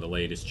in some of the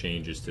latest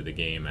changes to the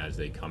game as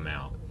they come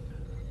out.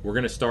 We're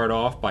going to start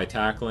off by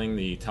tackling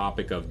the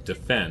topic of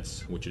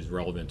defense, which is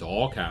relevant to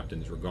all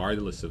captains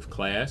regardless of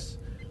class,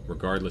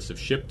 regardless of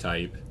ship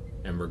type,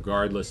 and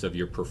regardless of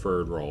your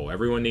preferred role.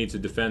 Everyone needs to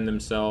defend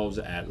themselves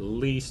at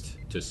least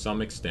to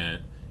some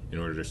extent in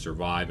order to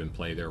survive and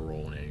play their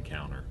role in an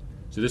encounter.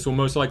 So this will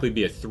most likely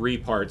be a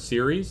 3-part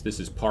series. This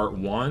is part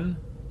 1,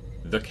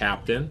 the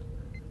captain,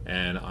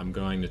 and I'm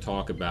going to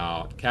talk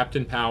about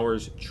captain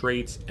powers,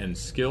 traits, and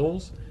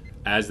skills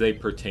as they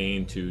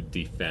pertain to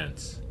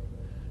defense.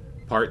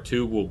 Part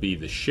 2 will be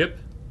the ship,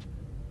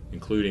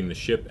 including the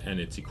ship and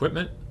its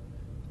equipment.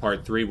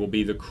 Part 3 will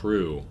be the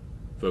crew,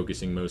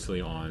 focusing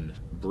mostly on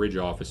bridge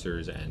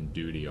officers and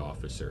duty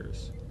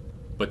officers.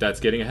 But that's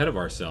getting ahead of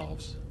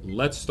ourselves.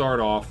 Let's start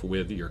off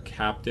with your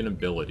captain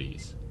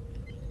abilities.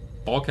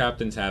 All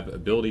captains have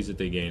abilities that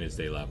they gain as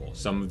they level.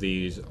 Some of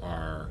these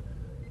are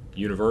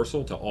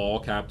universal to all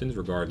captains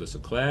regardless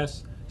of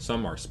class.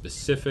 Some are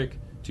specific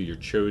to your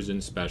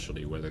chosen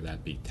specialty, whether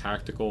that be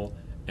tactical,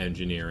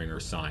 engineering, or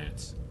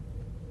science.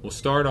 We'll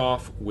start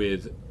off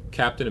with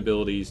captain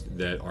abilities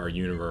that are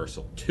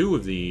universal. 2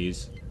 of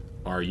these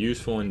are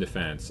useful in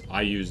defense.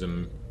 I use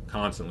them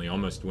constantly,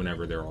 almost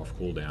whenever they're off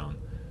cooldown.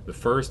 The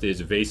first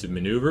is evasive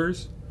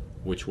maneuvers,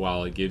 which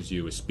while it gives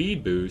you a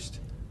speed boost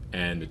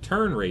and a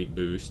turn rate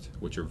boost,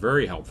 which are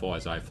very helpful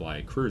as I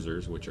fly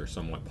cruisers, which are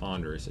somewhat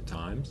ponderous at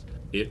times,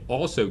 it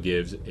also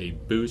gives a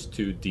boost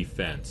to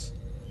defense.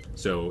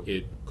 So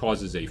it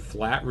causes a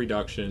flat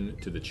reduction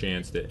to the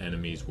chance that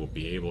enemies will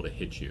be able to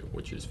hit you,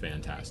 which is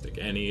fantastic.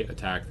 Any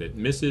attack that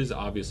misses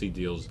obviously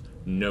deals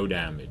no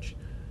damage,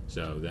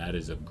 so that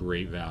is of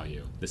great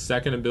value. The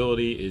second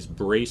ability is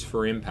Brace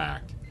for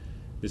Impact.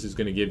 This is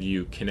going to give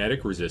you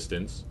kinetic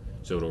resistance,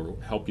 so it'll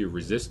help you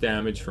resist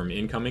damage from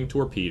incoming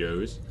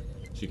torpedoes,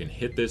 so you can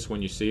hit this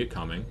when you see it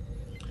coming.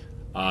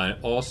 It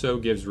also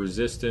gives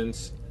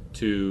resistance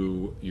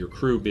to your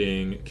crew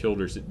being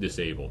killed or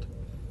disabled.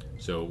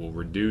 So it will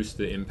reduce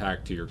the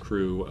impact to your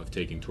crew of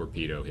taking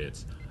torpedo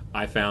hits.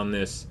 I found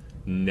this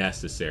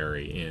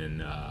necessary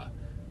in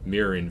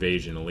Mirror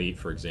Invasion Elite,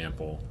 for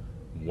example,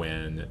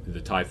 when the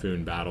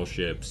Typhoon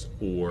battleships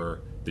or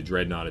the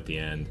Dreadnought at the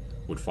end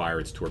would fire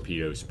its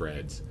torpedo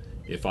spreads.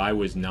 If I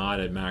was not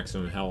at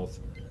maximum health,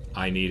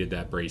 I needed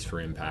that Brace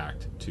for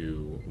Impact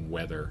to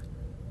weather,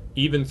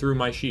 even through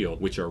my shield,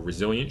 which are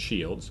resilient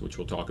shields, which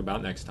we'll talk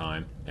about next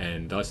time,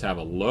 and thus have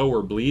a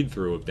lower bleed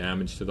through of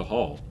damage to the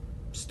hull.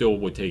 Still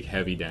would take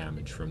heavy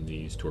damage from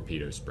these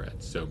torpedo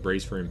spreads. So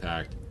Brace for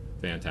Impact,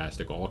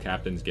 fantastic. All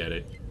captains get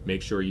it.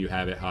 Make sure you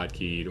have it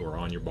hotkeyed or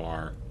on your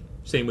bar.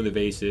 Same with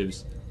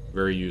evasives,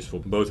 very useful.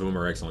 Both of them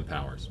are excellent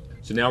powers.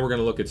 So now we're going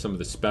to look at some of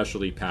the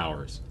specialty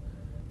powers.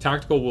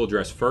 Tactical we'll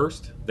address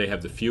first. They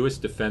have the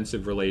fewest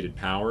defensive related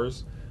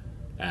powers,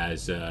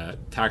 as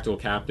tactical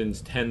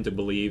captains tend to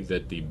believe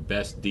that the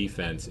best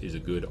defense is a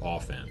good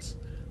offense,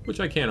 which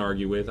I can't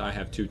argue with. I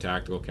have 2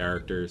 tactical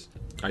characters.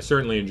 I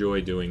certainly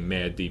enjoy doing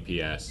mad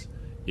DPS,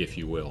 if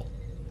you will.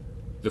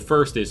 The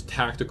first is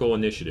Tactical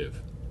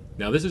Initiative.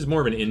 Now this is more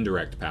of an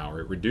indirect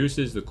power. It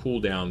reduces the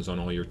cooldowns on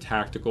all your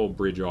tactical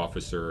bridge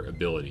officer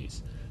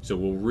abilities. So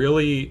we'll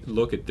really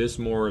look at this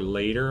more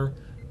later,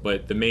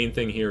 but the main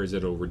thing here is that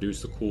it'll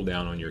reduce the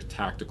cooldown on your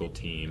tactical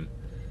team,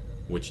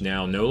 which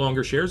now no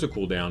longer shares a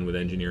cooldown with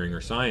engineering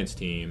or science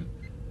team,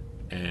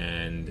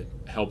 and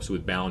helps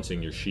with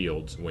balancing your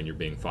shields when you're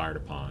being fired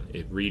upon.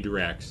 It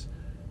redirects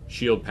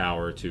shield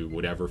power to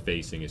whatever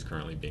facing is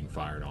currently being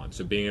fired on.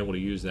 So being able to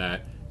use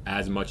that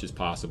as much as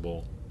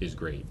possible is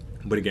great.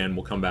 But again,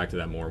 we'll come back to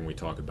that more when we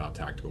talk about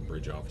tactical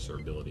bridge officer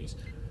abilities.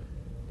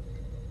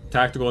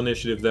 Tactical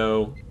initiative,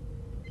 though,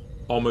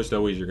 almost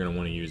always you're going to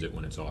want to use it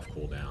when it's off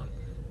cooldown.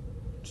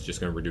 It's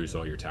just going to reduce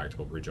all your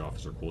tactical bridge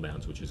officer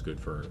cooldowns, which is good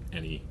for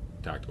any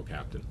tactical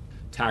captain.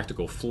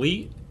 Tactical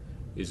fleet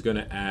is going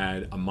to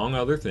add, among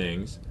other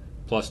things,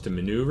 plus to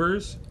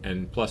maneuvers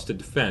and plus to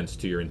defense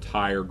to your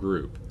entire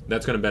group.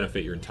 That's going to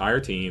benefit your entire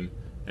team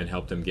and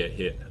help them get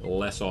hit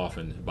less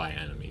often by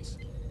enemies.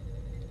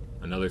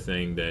 Another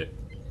thing that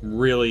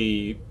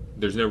really,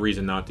 there's no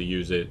reason not to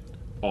use it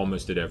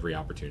almost at every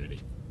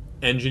opportunity.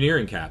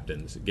 Engineering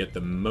captains get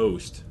the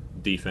most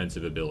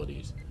defensive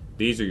abilities.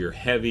 These are your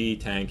heavy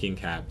tanking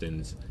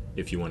captains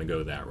if you want to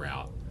go that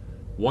route.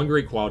 One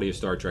great quality of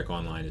Star Trek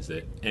Online is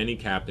that any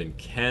captain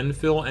can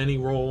fill any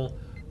role,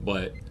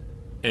 but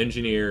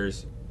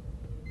engineers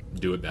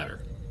do it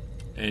better.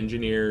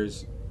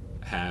 Engineers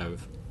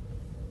have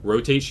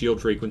rotate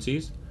shield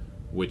frequencies,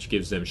 which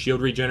gives them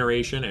shield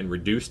regeneration and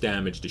reduced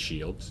damage to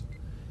shields.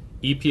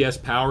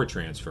 EPS power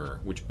transfer,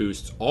 which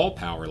boosts all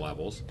power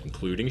levels,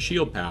 including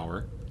shield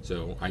power,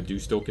 so I do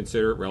still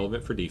consider it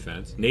relevant for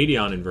defense.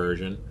 Nadion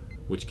inversion,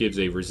 which gives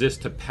a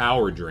resist to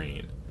power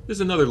drain. This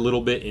is another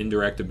little bit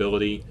indirect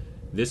ability.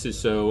 This is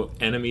so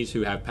enemies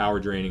who have power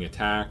draining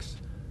attacks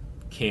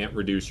can't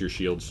reduce your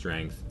shield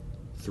strength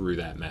through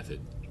that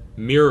method.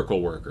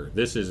 Miracle Worker.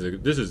 This is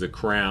the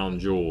crown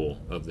jewel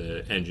of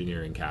the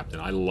engineering captain.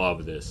 I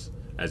love this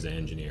as an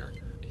engineer.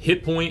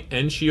 Hit point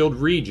and shield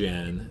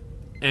regen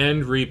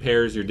and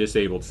repairs your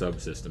disabled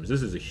subsystems.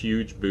 This is a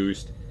huge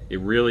boost. It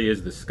really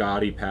is the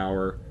Scotty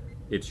power.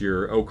 It's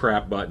your oh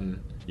crap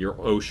button, your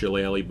oh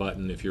shillelagh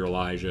button if you're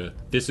Elijah.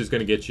 This is going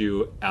to get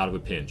you out of a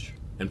pinch.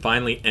 And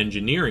finally,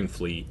 Engineering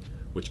Fleet,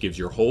 which gives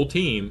your whole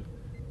team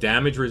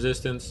damage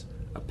resistance,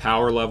 a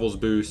power levels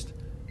boost,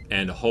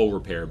 and a hull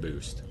repair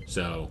boost.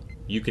 So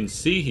you can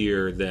see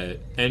here that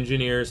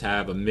engineers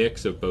have a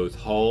mix of both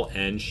hull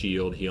and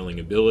shield healing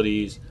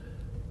abilities,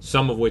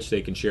 some of which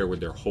they can share with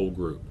their whole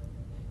group.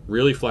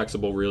 Really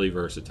flexible, really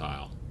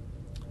versatile.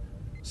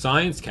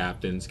 Science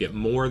captains get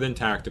more than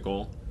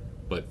tactical,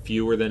 but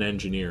fewer than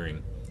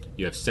engineering.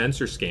 You have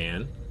sensor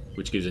scan,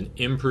 which gives an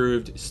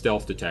improved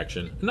stealth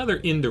detection, another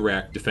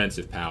indirect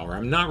defensive power.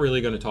 I'm not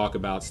really going to talk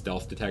about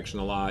stealth detection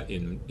a lot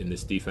in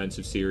this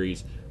defensive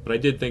series, but I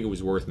did think it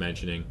was worth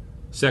mentioning.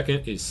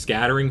 Second is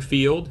scattering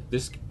field.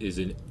 This is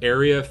an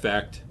area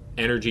effect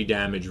energy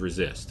damage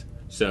resist.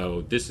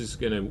 So this is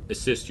going to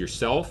assist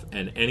yourself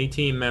and any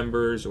team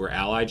members or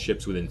allied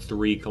ships within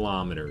 3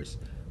 kilometers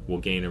will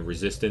gain a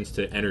resistance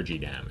to energy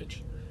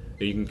damage.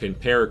 Now you can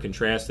compare or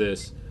contrast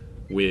this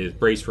with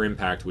Brace for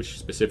Impact, which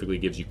specifically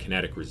gives you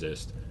kinetic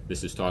resist.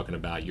 This is talking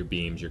about your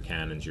beams, your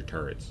cannons, your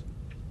turrets.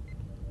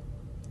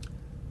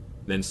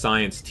 Then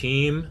Science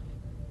Team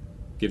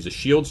gives a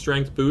shield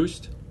strength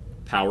boost,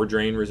 power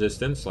drain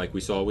resistance, like we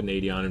saw with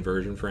Nadion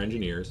Inversion for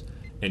engineers,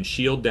 and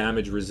shield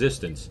damage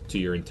resistance to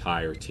your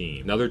entire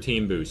team. Another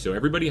team boost. So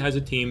everybody has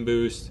a team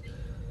boost.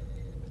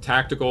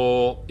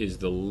 Tactical is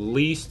the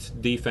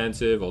least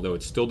defensive, although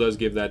it still does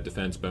give that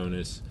defense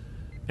bonus.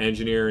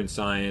 Engineer and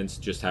Science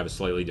just have a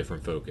slightly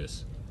different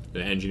focus.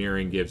 The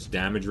Engineering gives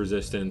damage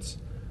resistance,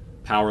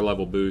 power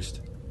level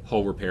boost,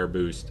 hull repair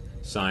boost.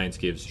 Science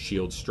gives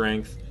shield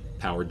strength,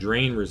 power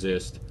drain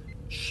resist,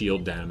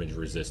 shield damage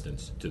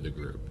resistance to the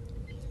group.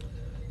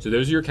 So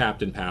those are your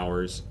captain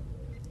powers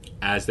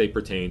as they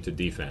pertain to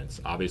defense.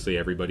 Obviously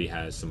everybody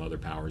has some other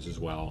powers as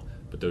well,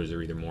 but those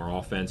are either more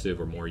offensive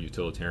or more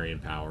utilitarian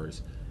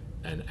powers,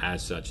 and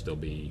as such they'll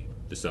be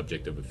the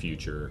subject of a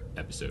future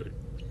episode.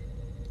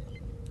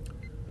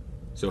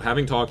 So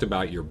having talked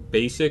about your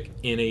basic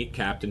innate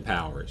captain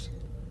powers,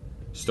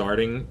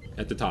 starting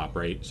at the top,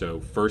 right? So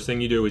first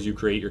thing you do is you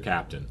create your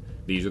captain.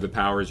 These are the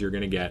powers you're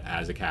going to get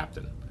as a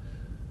captain.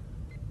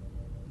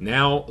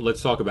 Now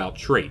let's talk about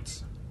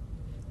traits.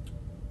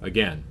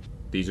 Again,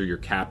 these are your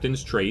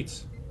captain's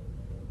traits.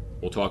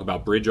 We'll talk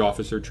about bridge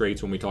officer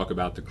traits when we talk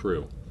about the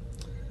crew.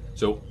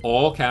 So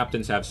all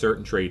captains have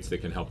certain traits that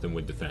can help them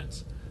with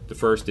defense. The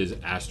first is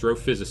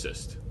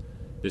Astrophysicist.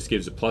 This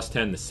gives a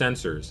 +10 to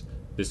sensors.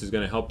 This is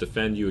going to help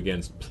defend you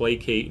against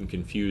placate and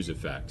confuse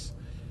effects.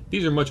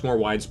 These are much more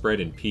widespread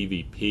in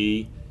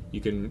PvP.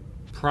 You can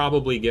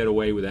probably get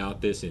away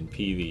without this in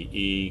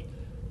PvE.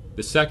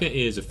 The second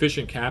is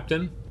Efficient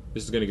Captain.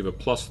 This is going to give a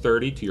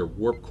 +30 to your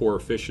warp core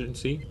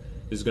efficiency.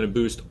 This is going to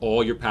boost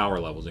all your power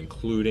levels,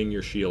 including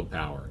your shield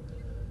power.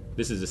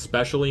 This is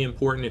especially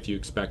important if you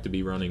expect to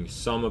be running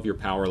some of your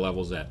power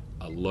levels at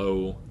a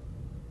low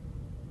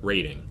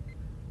rating,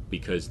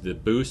 because the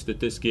boost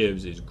that this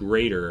gives is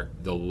greater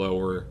the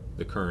lower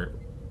the current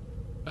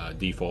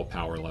default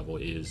power level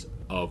is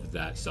of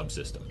that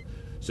subsystem.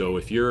 So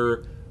if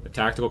you're a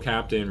tactical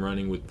captain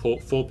running with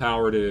full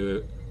power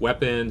to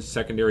weapons,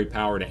 secondary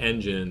power to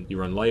engine, you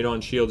run light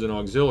on shields and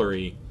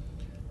auxiliary,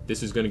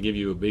 this is going to give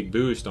you a big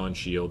boost on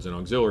shields and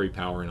auxiliary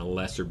power and a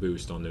lesser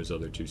boost on those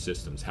other two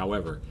systems.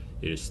 However,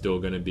 it is still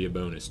going to be a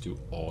bonus to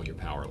all your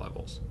power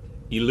levels.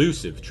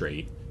 Elusive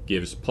trait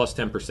gives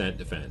 +10%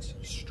 defense,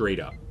 straight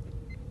up.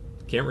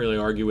 Can't really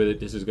argue with it.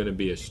 This is going to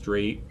be a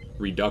straight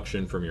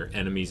reduction from your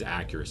enemy's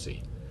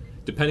accuracy.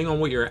 Depending on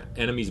what your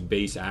enemy's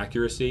base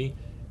accuracy,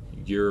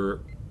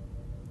 your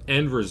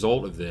end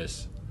result of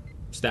this,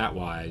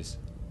 stat-wise,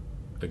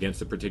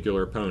 against a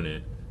particular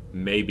opponent,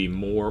 may be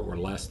more or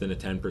less than a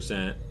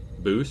 10%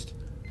 boost,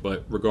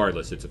 but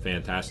regardless, it's a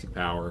fantastic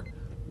power,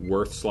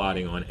 worth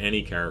slotting on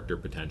any character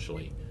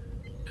potentially,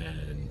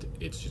 and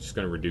it's just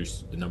going to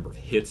reduce the number of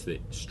hits that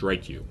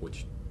strike you,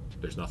 which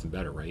there's nothing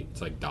better, right?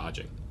 It's like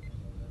dodging.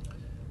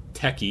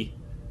 Techie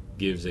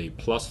gives a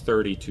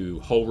 +30 to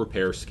hull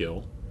repair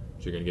skill,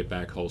 so you're going to get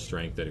back hull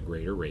strength at a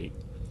greater rate,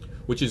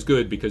 which is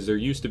good because there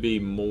used to be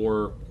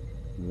more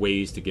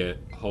ways to get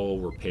hull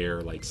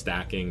repair, like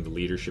stacking the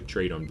leadership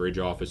trait on bridge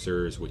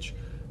officers, which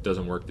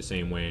doesn't work the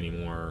same way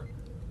anymore.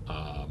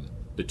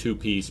 The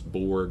 2-piece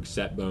Borg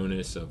set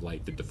bonus of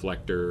like the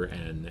deflector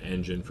and the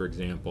engine, for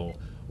example,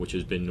 which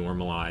has been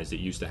normalized. It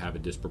used to have a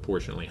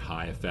disproportionately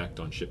high effect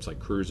on ships like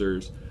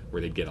cruisers,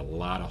 where they'd get a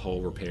lot of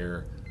hull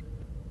repair,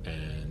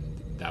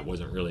 and that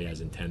wasn't really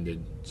as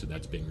intended, so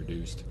that's being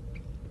reduced.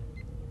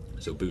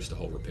 So boost to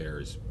hull repair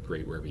is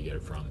great wherever you get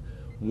it from.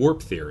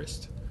 Warp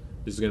Theorist.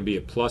 This is going to be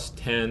a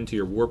 +10 to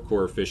your warp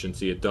core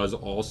efficiency. It does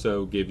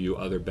also give you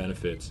other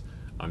benefits.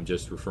 I'm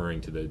just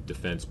referring to the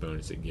defense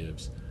bonus it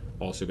gives.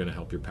 Also going to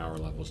help your power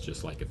levels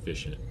just like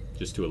Efficient,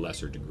 just to a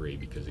lesser degree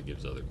because it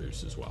gives other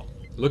boosts as well.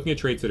 Looking at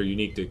traits that are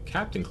unique to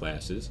captain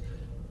classes,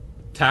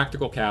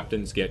 tactical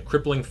captains get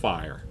Crippling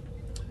Fire.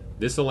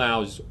 This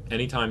allows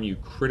anytime you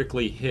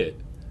critically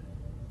hit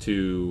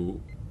to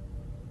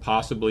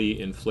possibly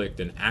inflict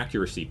an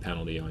accuracy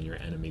penalty on your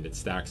enemy that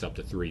stacks up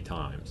to 3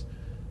 times.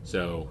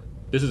 So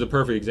this is a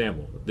perfect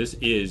example. This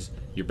is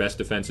your best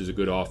defense is a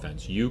good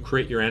offense. You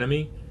crit your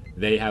enemy,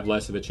 they have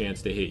less of a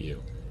chance to hit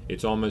you.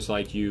 It's almost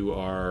like you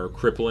are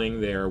crippling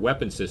their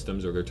weapon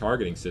systems or their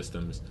targeting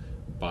systems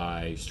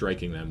by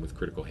striking them with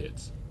critical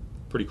hits.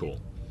 Pretty cool.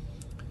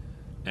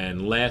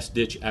 And last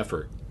ditch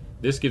effort.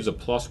 This gives a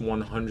plus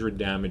 100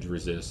 damage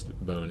resist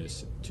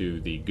bonus to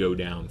the go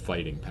down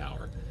fighting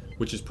power,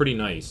 which is pretty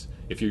nice.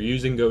 If you're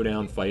using go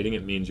down fighting,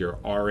 it means you're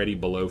already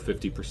below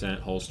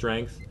 50% hull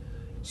strength.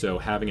 So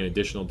having an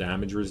additional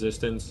damage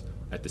resistance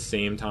at the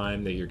same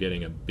time that you're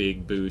getting a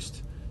big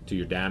boost to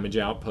your damage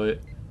output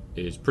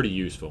is pretty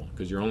useful,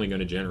 because you're only going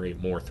to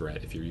generate more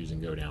threat if you're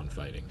using go down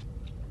fighting.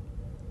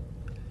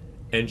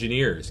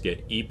 Engineers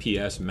get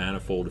EPS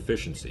manifold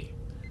efficiency.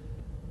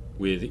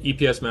 With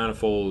EPS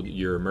manifold,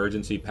 your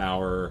emergency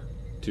power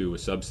to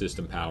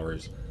subsystem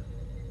powers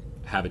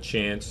have a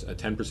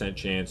 10%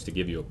 chance to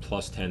give you a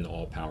plus 10 to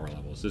all power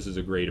levels. This is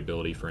a great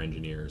ability for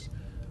engineers.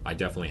 I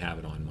definitely have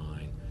it on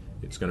mine.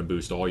 It's going to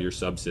boost all your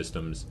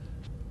subsystems,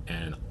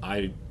 and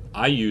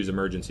I use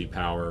emergency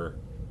power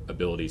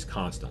abilities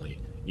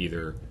constantly,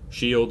 either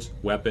shields,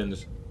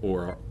 weapons,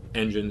 or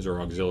engines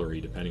or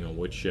auxiliary, depending on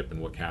which ship and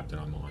what captain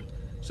I'm on.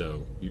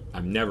 So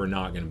I'm never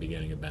not going to be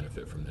getting a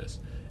benefit from this.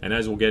 And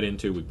as we'll get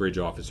into with bridge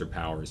officer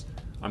powers,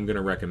 I'm going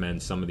to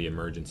recommend some of the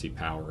emergency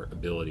power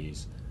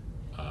abilities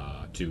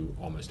to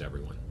almost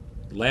everyone.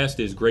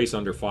 Last is Grace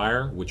Under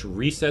Fire, which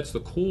resets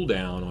the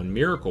cooldown on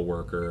Miracle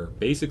Worker,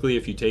 basically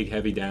if you take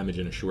heavy damage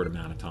in a short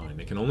amount of time.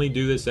 It can only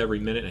do this every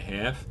minute and a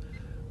half,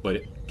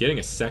 but getting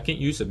a second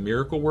use of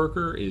Miracle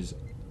Worker is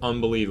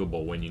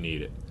unbelievable when you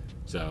need it.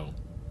 So,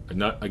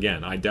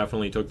 again, I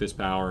definitely took this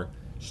power.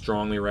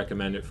 Strongly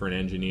recommend it for an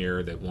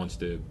engineer that wants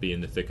to be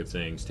in the thick of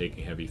things,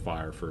 taking heavy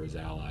fire for his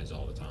allies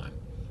all the time.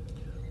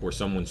 Or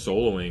someone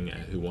soloing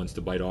who wants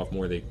to bite off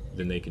more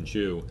than they can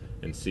chew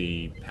and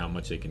see how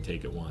much they can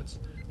take at once.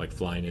 Like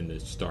flying into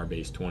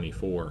Starbase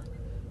 24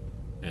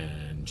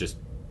 and just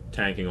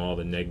tanking all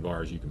the neg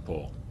bars you can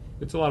pull.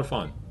 It's a lot of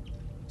fun.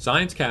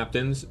 Science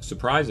captains,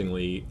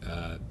 surprisingly,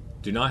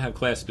 do not have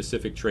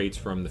class-specific traits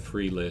from the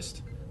free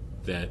list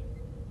that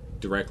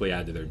directly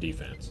add to their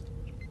defense.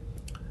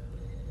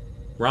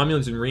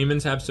 Romulans and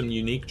Remans have some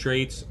unique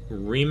traits.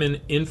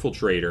 Reman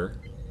Infiltrator,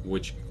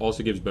 which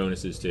also gives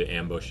bonuses to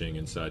ambushing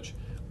and such,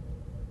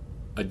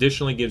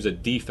 additionally gives a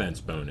defense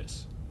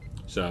bonus.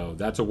 So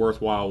that's a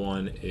worthwhile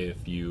one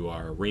if you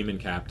are a Reman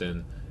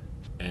captain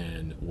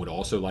and would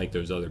also like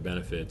those other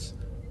benefits.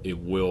 It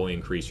will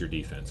increase your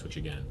defense, which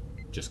again,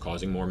 just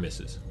causing more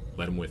misses.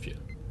 Let them whiff you.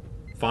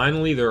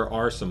 Finally, there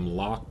are some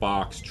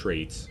lockbox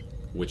traits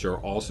which are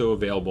also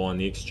available on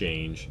the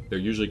exchange. They're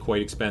usually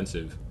quite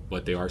expensive,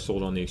 but they are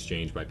sold on the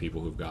exchange by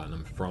people who've gotten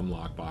them from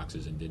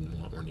lockboxes and didn't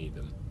want or need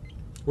them,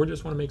 or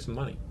just want to make some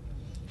money.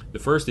 The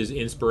first is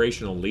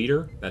Inspirational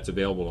Leader. That's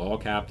available to all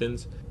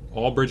captains.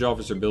 All bridge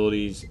officer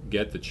abilities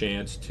get the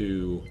chance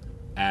to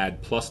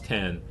add plus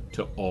 10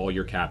 to all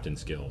your captain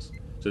skills.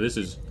 So this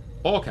is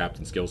all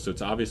captain skills, so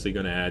it's obviously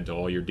going to add to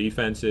all your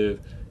defensive,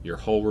 your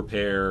hull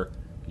repair,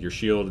 your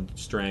shield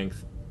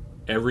strength.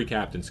 Every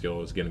captain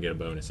skill is going to get a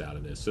bonus out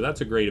of this. So that's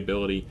a great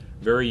ability,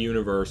 very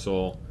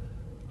universal,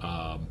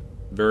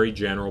 very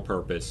general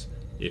purpose.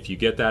 If you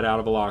get that out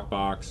of a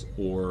lockbox,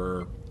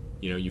 or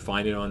you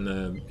find it on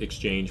the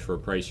exchange for a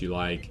price you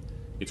like,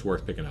 it's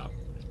worth picking up.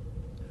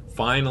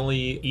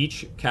 Finally,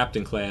 each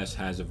captain class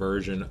has a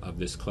version of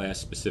this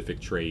class-specific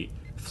trait: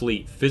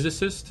 Fleet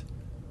Physicist,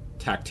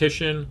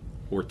 Tactician,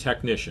 or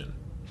Technician.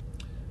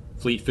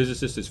 Fleet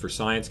Physicist is for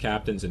science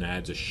captains and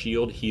adds a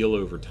shield heal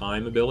over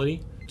time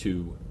ability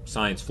to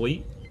Science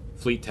Fleet.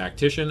 Fleet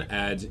Tactician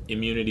adds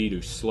immunity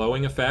to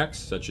slowing effects,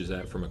 such as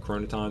that from a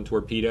Chronoton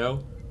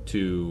torpedo,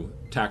 to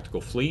Tactical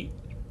Fleet.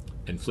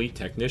 And Fleet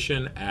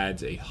Technician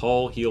adds a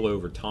hull heal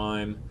over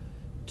time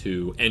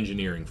to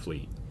Engineering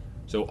Fleet.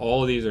 So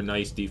all of these are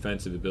nice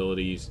defensive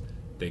abilities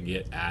that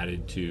get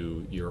added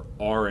to your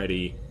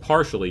already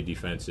partially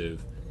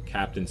defensive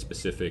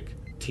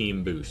captain-specific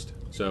team boost.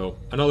 So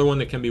another one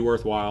that can be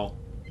worthwhile,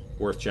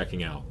 worth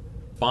checking out.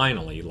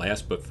 Finally,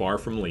 last but far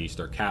from least,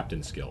 are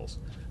captain skills.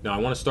 Now I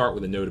want to start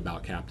with a note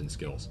about captain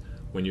skills.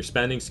 When you're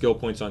spending skill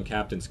points on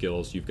captain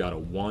skills, you've got a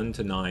 1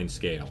 to 9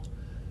 scale.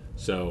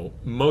 So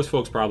most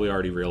folks probably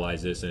already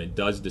realize this, and it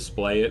does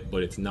display it,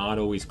 but it's not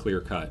always clear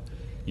cut.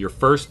 Your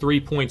first 3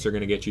 points are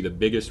going to get you the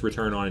biggest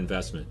return on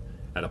investment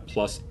at a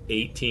plus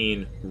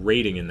 18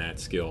 rating in that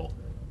skill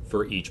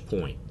for each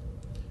point.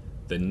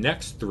 The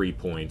next 3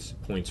 points,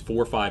 points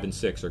 4, 5, and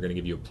 6, are going to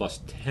give you a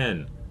plus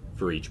 10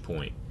 for each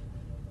point.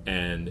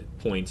 And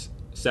points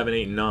 7,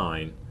 8, and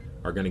 9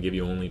 are going to give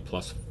you only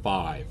plus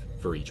 5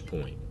 for each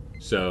point.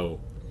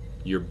 So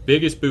your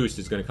biggest boost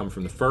is going to come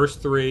from the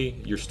first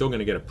 3. You're still going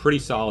to get a pretty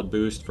solid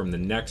boost from the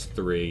next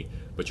 3,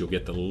 but you'll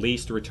get the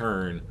least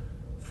return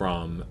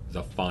from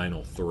the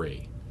final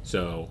 3.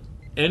 So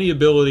any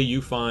ability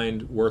you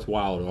find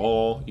worthwhile at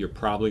all, you're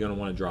probably going to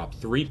want to drop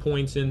 3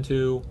 points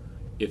into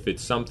If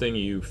it's something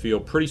you feel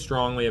pretty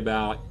strongly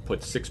about,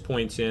 put 6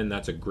 points in.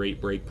 That's a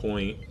great break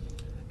point.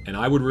 And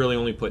I would really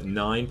only put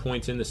 9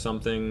 points into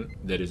something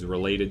that is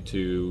related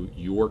to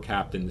your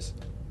captain's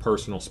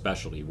personal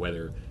specialty,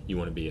 whether you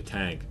want to be a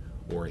tank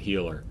or a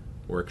healer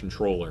or a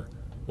controller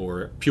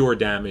or a pure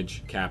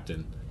damage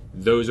captain.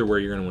 Those are where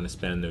you're going to want to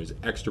spend those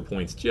extra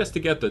points just to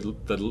get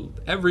the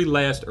every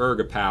last erg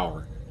of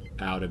power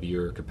out of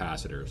your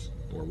capacitors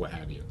or what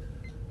have you.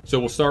 So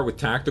we'll start with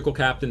tactical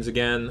captains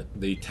again.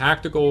 The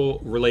tactical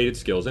related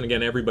skills, and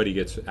again, everybody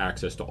gets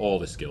access to all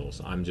the skills.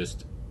 I'm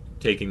just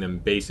taking them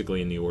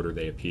basically in the order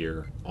they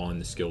appear on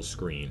the skills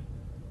screen.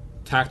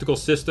 Tactical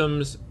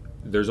systems,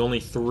 there's only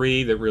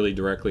 3 that really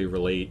directly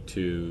relate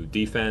to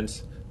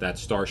defense.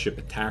 That's Starship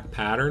Attack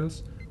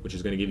Patterns, which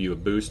is going to give you a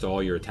boost to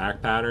all your attack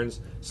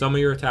patterns. Some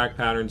of your attack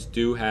patterns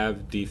do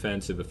have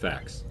defensive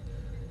effects.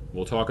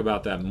 We'll talk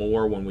about that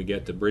more when we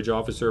get to bridge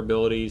officer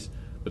abilities,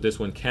 but this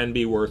one can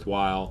be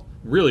worthwhile,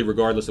 really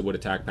regardless of what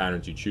attack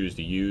patterns you choose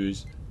to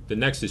use. The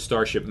next is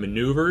Starship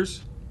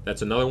Maneuvers.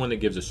 That's another one that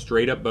gives a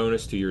straight up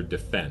bonus to your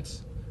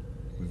defense.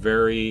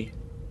 Very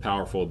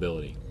powerful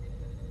ability.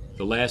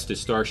 The last is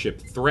Starship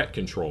Threat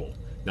Control.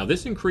 Now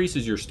this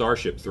increases your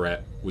starship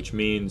threat, which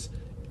means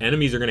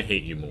enemies are going to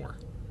hate you more.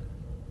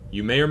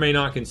 You may or may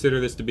not consider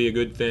this to be a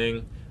good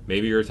thing.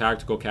 Maybe you're a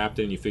tactical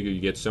captain and you figure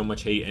you get so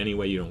much hate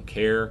anyway you don't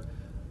care.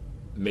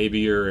 Maybe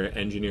you're an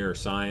engineer or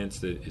science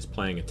that is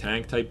playing a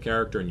tank type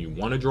character and you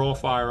want to draw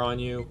fire on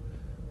you.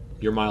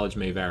 Your mileage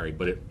may vary,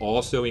 but it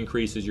also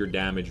increases your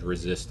damage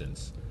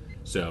resistance.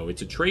 So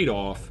it's a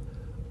trade-off.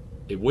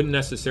 It wouldn't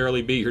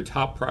necessarily be your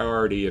top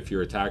priority if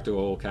you're a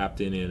tactical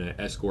captain in an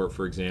escort,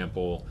 for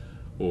example,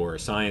 or a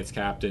science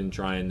captain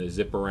trying to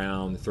zip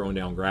around, throwing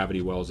down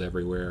gravity wells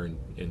everywhere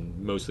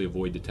and mostly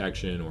avoid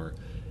detection, or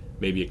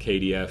maybe a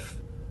KDF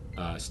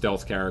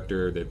stealth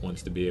character that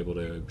wants to be able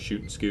to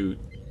shoot and scoot.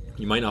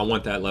 You might not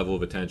want that level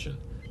of attention.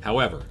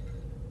 However,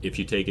 if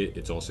you take it,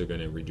 it's also going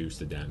to reduce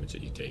the damage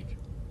that you take.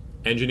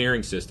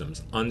 Engineering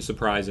systems,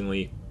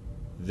 unsurprisingly,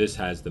 this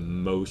has the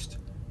most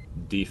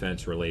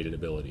defense-related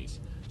abilities.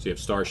 So you have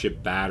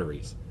Starship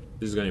Batteries.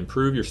 This is going to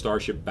improve your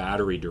Starship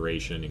battery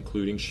duration,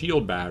 including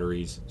shield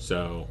batteries,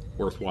 so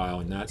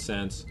worthwhile in that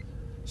sense.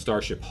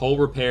 Starship Hull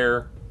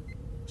Repair,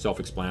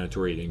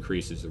 self-explanatory. It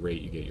increases the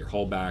rate you get your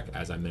hull back.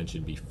 As I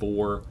mentioned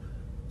before,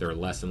 there are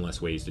less and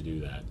less ways to do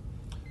that.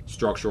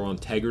 Structural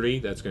Integrity,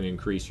 that's going to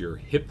increase your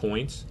hit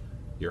points,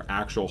 your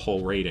actual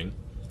hull rating.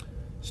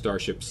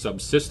 Starship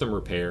Subsystem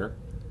Repair,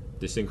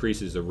 this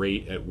increases the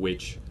rate at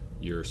which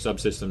your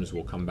subsystems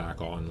will come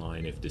back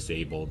online if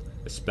disabled,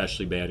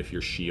 especially bad if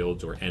your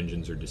shields or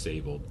engines are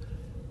disabled.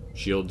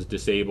 Shields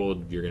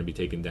disabled, you're going to be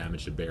taking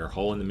damage to bare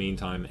hull in the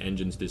meantime.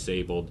 Engines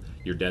disabled,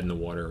 you're dead in the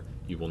water.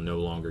 You will no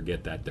longer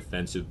get that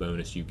defensive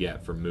bonus you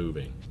get for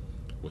moving,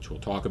 which we'll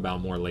talk about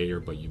more later,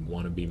 but you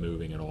want to be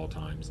moving at all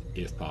times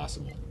if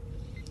possible.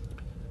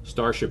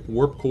 Starship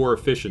Warp Core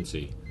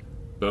Efficiency,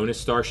 bonus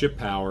starship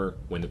power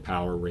when the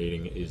power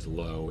rating is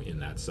low in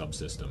that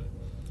subsystem.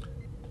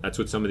 That's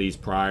what some of these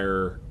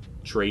prior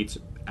traits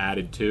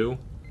added to.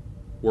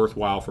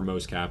 Worthwhile for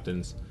most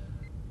captains.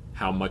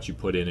 How much you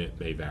put in it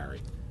may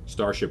vary.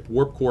 Starship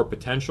Warp Core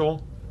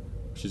Potential,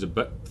 which is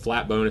a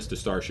flat bonus to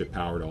starship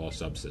power to all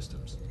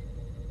subsystems.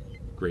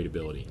 Great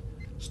ability.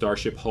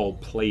 Starship Hull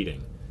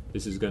Plating.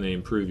 This is going to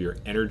improve your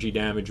energy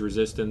damage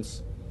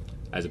resistance,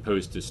 as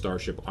opposed to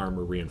Starship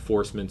Armor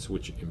Reinforcements,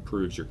 which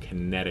improves your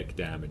kinetic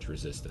damage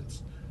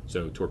resistance.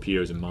 So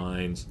torpedoes and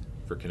mines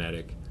for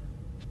kinetic,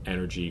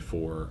 energy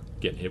for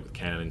getting hit with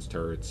cannons,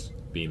 turrets,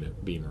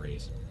 beam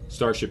arrays.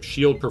 Starship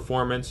Shield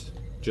Performance,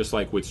 just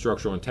like with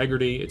Structural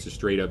Integrity, it's a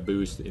straight up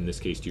boost, in this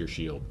case to your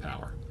shield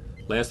power.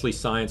 Lastly,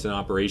 Science and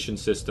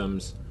Operations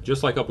Systems.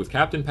 Just like up with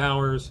Captain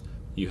Powers,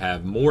 you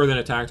have more than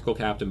a tactical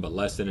captain but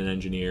less than an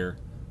engineer.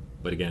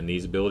 But again,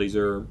 these abilities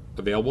are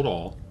available to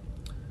all.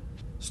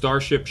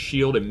 Starship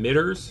Shield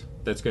Emitters,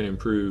 that's going to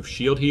improve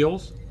shield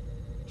heals.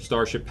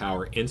 Starship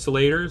Power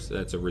Insulators,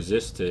 that's a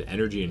resist to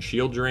energy and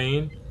shield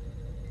drain.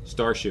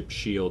 Starship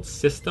Shield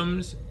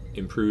Systems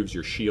improves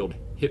your shield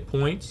hit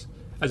points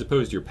as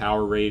opposed to your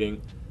power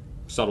rating.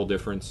 Subtle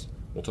difference.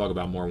 We'll talk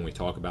about more when we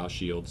talk about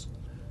shields.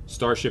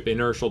 Starship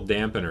Inertial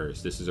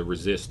Dampeners, this is a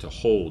resist to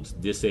holds,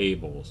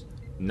 disables,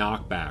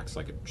 knockbacks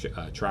like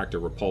a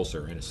tractor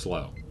repulsor and a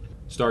slow.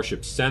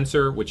 Starship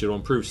Sensor, which will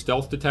improve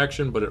stealth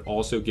detection, but it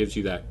also gives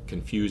you that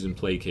confuse and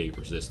placate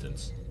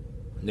resistance.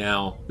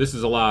 Now, this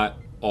is a lot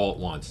all at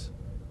once,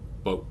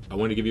 but I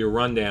want to give you a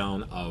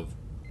rundown of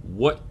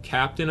what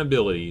captain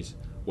abilities,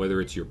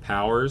 whether it's your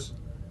powers,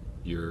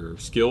 your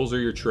skills, or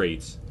your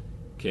traits,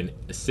 can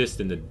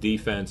assist in the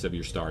defense of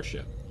your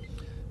starship.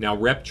 Now,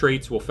 rep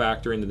traits will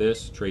factor into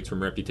this, traits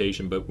from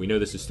reputation, but we know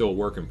this is still a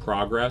work in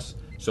progress.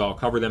 So I'll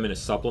cover them in a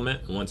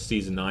supplement once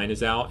Season 9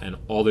 is out, and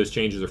all those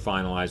changes are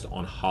finalized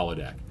on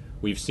Holodeck.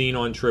 We've seen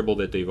on Tribble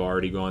that they've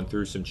already gone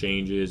through some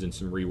changes and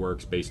some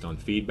reworks based on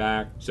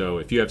feedback. So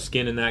if you have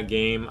skin in that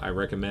game, I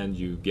recommend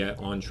you get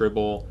on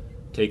Tribble,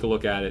 take a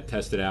look at it,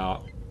 test it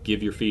out,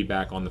 give your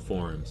feedback on the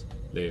forums.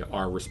 They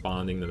are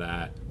responding to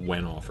that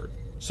when offered.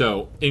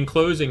 So in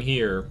closing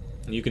here,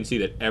 you can see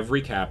that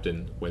every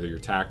captain, whether you're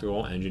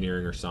tactical,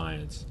 engineering, or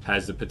science,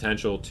 has the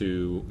potential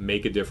to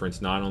make a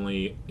difference not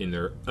only in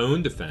their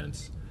own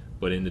defense,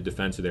 but in the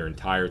defense of their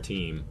entire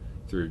team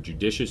through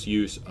judicious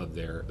use of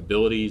their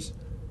abilities,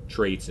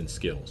 traits, and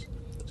skills.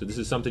 So this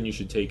is something you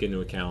should take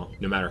into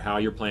account no matter how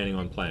you're planning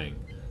on playing.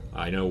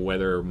 I know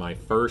whether my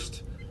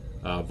first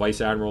Vice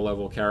Admiral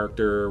level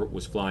character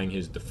was flying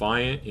his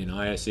Defiant in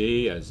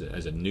ISE as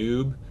a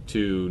noob,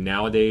 to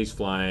nowadays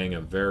flying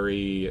a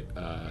very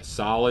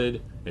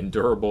solid and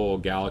durable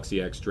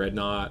Galaxy X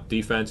Dreadnought.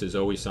 Defense is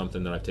always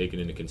something that I've taken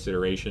into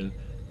consideration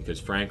because,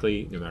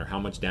 frankly, no matter how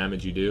much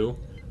damage you do,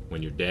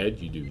 when you're dead,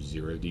 you do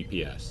 0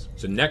 DPS.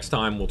 So next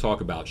time we'll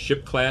talk about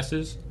ship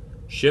classes,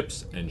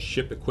 ships, and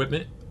ship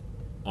equipment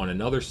on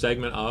another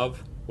segment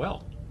of,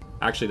 well,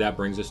 actually that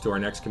brings us to our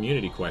next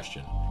community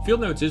question.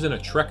 Field Notes isn't a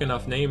Trek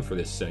enough name for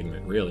this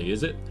segment, really,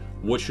 is it?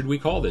 What should we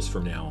call this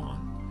from now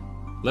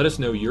on? Let us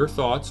know your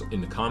thoughts in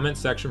the comment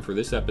section for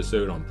this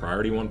episode on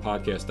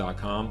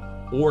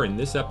PriorityOnePodcast.com or in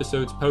this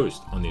episode's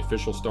post on the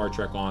official Star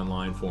Trek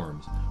Online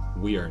forums.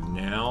 We are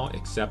now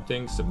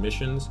accepting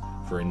submissions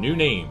for a new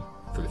name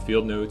for the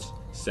Field Notes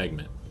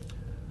segment.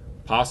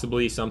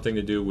 Possibly something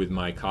to do with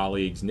my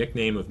colleague's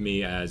nickname of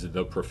me as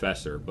the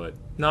Professor, but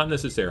not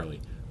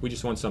necessarily. We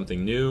just want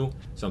something new,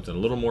 something a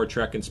little more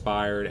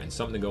Trek-inspired, and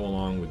something to go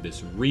along with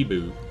this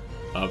reboot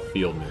of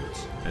Field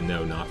Notes. And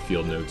no, not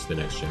Field Notes The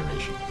Next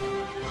Generation.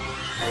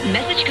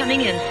 Message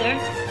coming in, sir.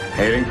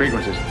 Hailing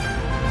frequencies.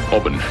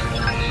 Open.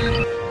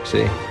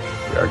 See,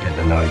 we are getting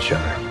to know each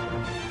other.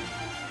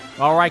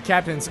 All right,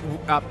 Captains.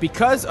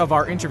 Because of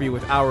our interview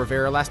with Al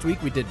Rivera last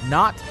week, we did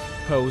not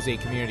pose a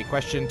community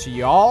question to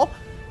y'all,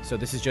 so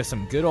this is just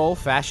some good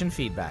old-fashioned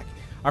feedback.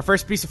 Our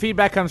first piece of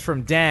feedback comes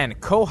from Dan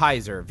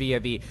Koheiser via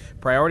the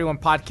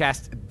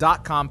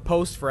PriorityOnePodcast.com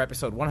post for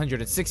episode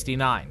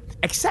 169.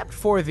 Except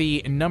for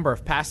the number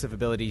of passive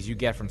abilities you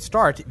get from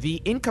start,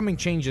 the incoming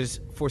changes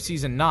for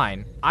Season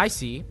 9 I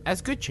see as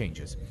good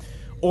changes.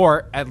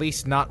 Or at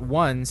least not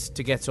ones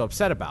to get so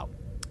upset about.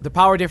 The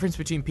power difference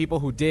between people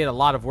who did a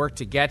lot of work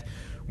to get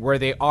where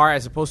they are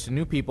as opposed to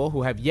new people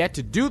who have yet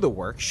to do the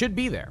work should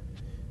be there,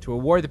 to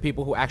award the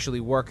people who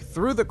actually work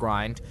through the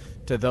grind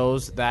to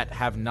those that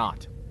have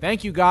not.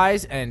 Thank you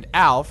guys and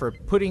Al for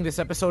putting this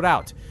episode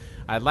out.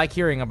 I'd like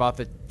hearing about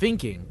the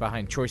thinking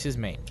behind choices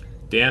made.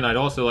 Dan, I'd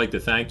also like to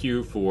thank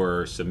you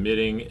for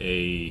submitting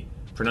a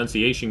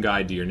pronunciation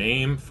guide to your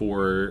name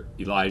for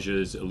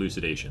Elijah's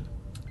elucidation.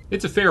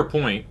 It's a fair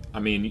point. I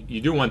mean, you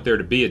do want there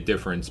to be a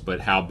difference, but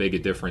how big a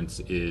difference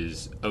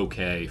is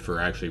okay for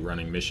actually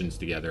running missions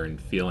together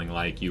and feeling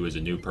like you as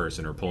a new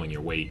person are pulling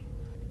your weight?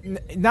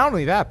 Not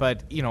only that,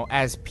 but,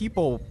 as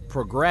people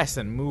progress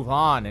and move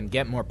on and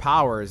get more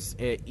powers,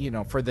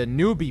 for the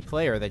newbie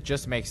player that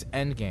just makes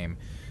endgame,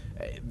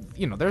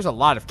 there's a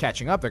lot of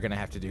catching up they're going to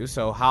have to do.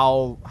 So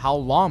how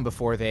long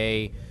before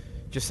they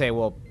just say,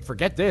 well,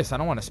 forget this. I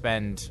don't want to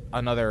spend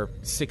another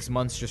 6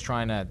 months just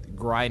trying to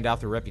grind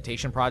out the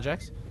reputation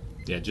projects.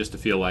 Yeah, just to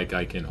feel like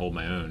I can hold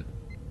my own.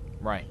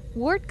 Right.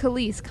 Ward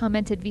Khalees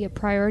commented via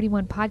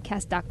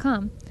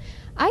PriorityOnePodcast.com,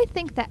 I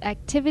think that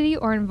activity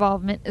or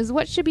involvement is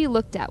what should be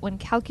looked at when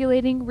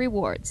calculating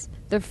rewards.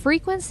 The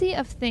frequency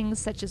of things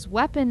such as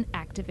weapon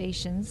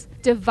activations,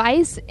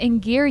 device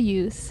and gear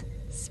use,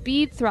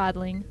 speed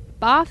throttling,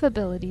 BOF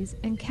abilities,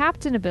 and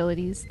captain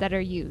abilities that are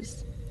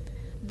used.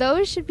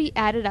 Those should be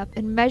added up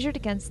and measured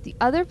against the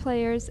other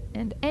players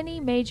and any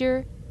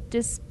major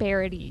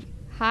disparity.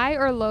 High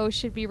or low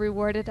should be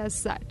rewarded as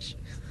such.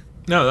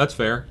 No, that's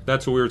fair.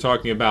 That's what we were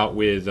talking about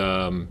with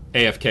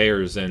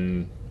AFKers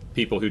and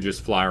people who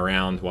just fly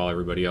around while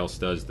everybody else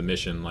does the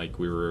mission, like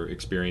we were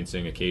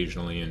experiencing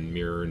occasionally in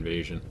Mirror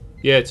Invasion.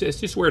 Yeah, it's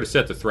just where to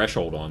set the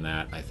threshold on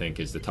that, I think,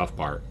 is the tough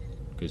part.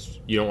 Because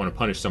you don't want to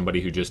punish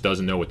somebody who just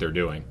doesn't know what they're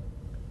doing.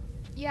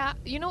 Yeah,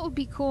 what would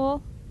be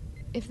cool?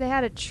 If they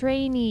had a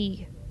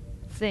trainee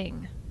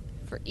thing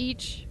for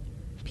each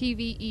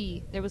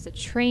PvE. There was a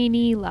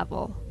trainee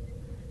level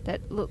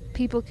that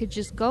people could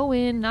just go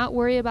in, not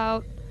worry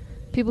about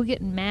people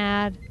getting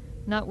mad,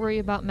 not worry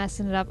about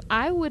messing it up.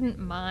 I wouldn't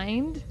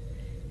mind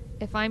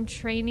if I'm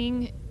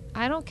training.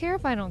 I don't care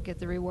if I don't get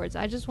the rewards.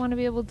 I just want to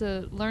be able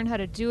to learn how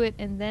to do it,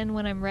 and then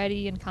when I'm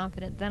ready and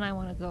confident, then I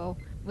want to go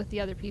with the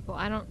other people.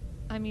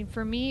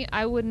 For me,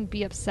 I wouldn't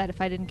be upset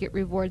if I didn't get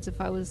rewards if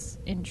I was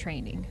in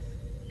training.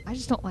 I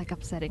just don't like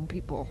upsetting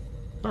people.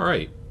 All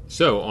right.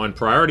 So, on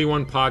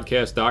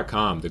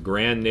PriorityOnePodcast.com, the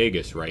Grand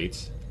Nagus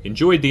writes,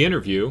 enjoyed the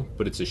interview,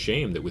 but it's a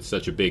shame that with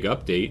such a big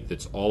update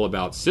that's all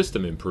about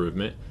system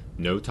improvement,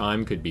 no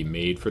time could be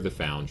made for the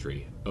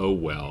Foundry. Oh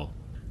well.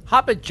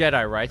 Hobbit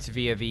Jedi writes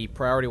via the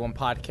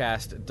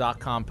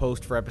PriorityOnePodcast.com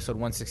post for episode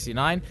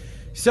 169.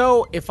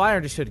 So, if I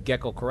understood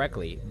Gecko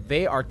correctly,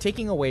 they are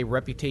taking away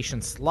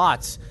reputation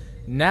slots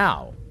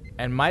now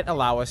and might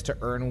allow us to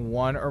earn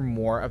one or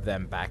more of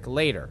them back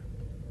later.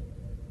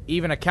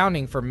 Even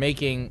accounting for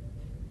making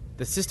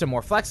the system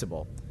more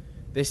flexible,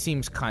 this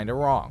seems kind of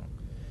wrong.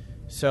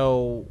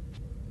 So,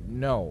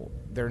 no,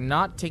 they're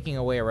not taking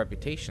away a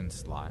reputation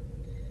slot.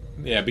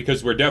 Yeah,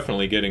 because we're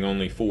definitely getting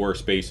only 4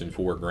 space and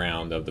 4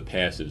 ground of the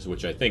passes,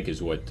 which I think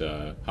is what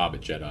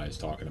Hobbit Jedi is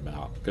talking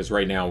about. Because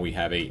right now we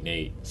have 8 and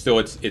 8. Still,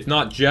 it's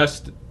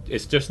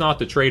just not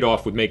the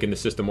trade-off with making the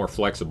system more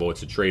flexible.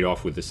 It's a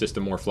trade-off with the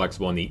system more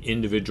flexible and the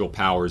individual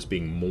powers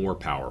being more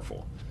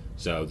powerful.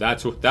 So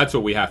that's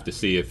what we have to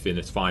see if in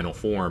its final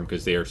form,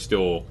 because they are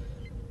still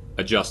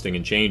adjusting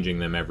and changing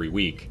them every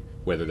week,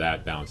 whether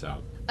that bounce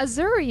out.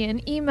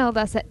 Azurian emailed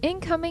us at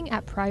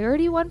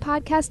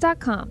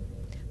incoming@PriorityOnePodcast.com.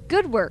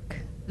 Good work.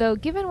 Though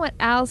given what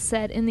Al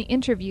said in the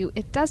interview,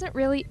 it doesn't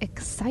really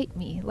excite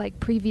me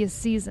like previous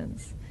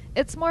seasons.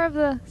 It's more of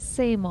the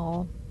same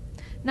old.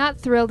 Not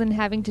thrilled in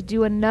having to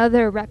do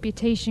another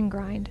reputation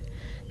grind.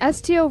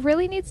 STO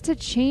really needs to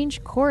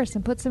change course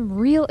and put some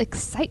real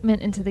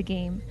excitement into the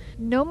game.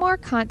 No more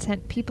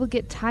content people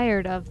get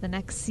tired of the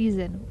next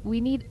season. We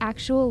need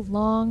actual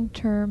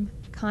long-term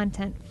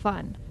content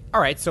fun. All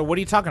right, so what are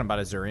you talking about,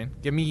 Azurian?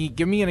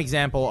 Give me an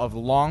example of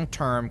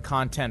long-term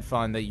content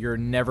fun that you're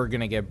never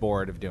going to get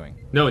bored of doing.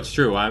 No, it's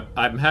true.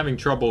 I'm having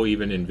trouble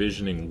even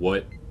envisioning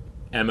what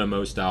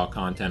MMO-style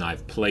content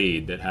I've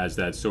played that has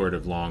that sort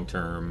of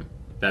long-term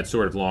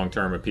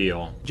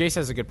appeal. Jace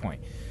has a good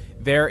point.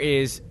 There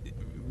is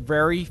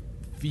very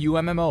few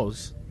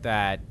MMOs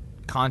that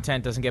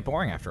content doesn't get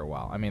boring after a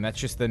while. I mean, that's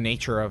just the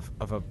nature of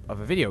a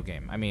video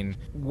game. I mean,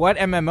 what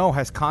MMO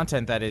has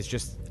content that is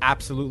just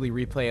absolutely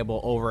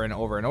replayable over and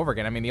over and over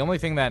again? I mean, the only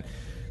thing that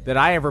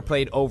I ever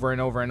played over and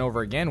over and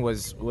over again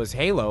was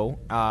Halo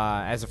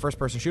as a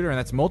first-person shooter, and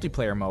that's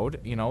multiplayer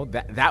mode. You know,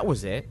 that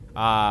was it,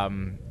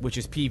 which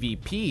is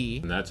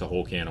PvP. And that's a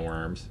whole can of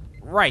worms.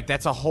 Right,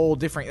 that's a whole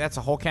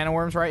can of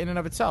worms right in and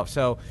of itself.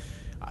 So,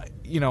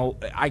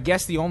 I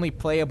guess the only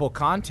playable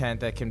content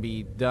that can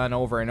be done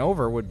over and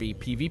over would be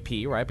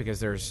PvP, right?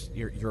 Because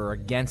you're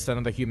against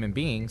another human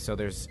being, so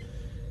there's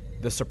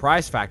the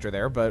surprise factor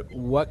there. But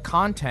what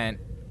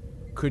content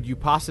could you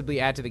possibly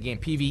add to the game?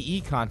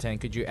 PvE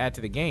content could you add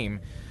to the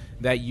game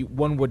that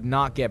one would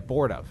not get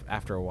bored of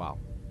after a while?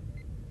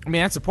 I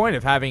mean, that's the point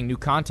of having new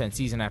content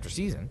season after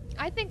season.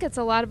 I think it's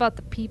a lot about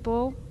the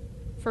people.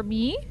 For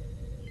me,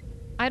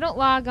 I don't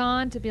log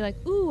on to be like,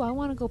 ooh, I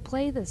want to go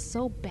play this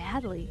so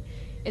badly.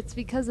 It's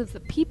because of the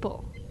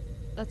people.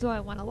 That's why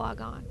I want to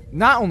log on.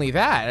 Not only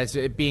that, as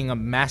it being a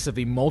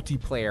massively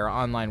multiplayer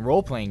online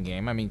role-playing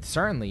game, I mean,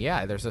 certainly,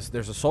 yeah, there's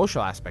a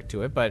social aspect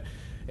to it, but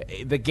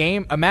the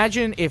game,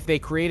 imagine if they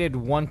created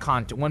one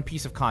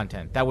piece of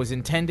content that was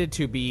intended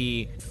to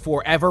be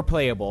forever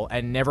playable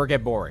and never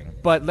get boring.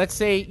 But let's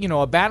say,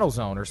 a battle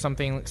zone or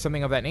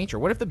something of that nature.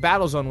 What if the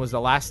battle zone was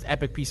the last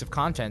epic piece of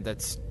content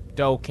that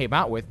STO came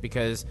out with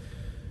because,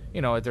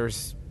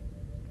 there's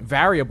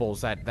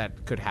variables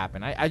that could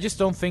happen. I just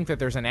don't think that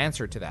there's an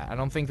answer to that. I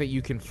don't think that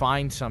you can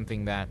find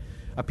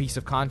a piece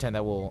of content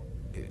that will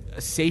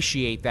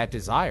satiate that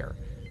desire.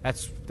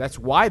 That's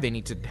why they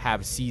need to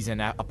have season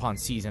upon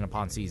season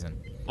upon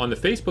season. On the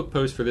Facebook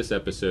post for this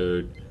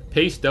episode,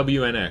 Pace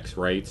WNX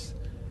writes,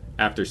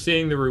 after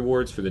seeing the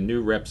rewards for the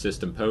new rep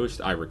system post,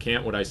 I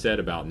recant what I said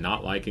about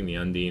not liking the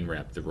Undine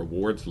rep. The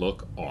rewards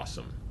look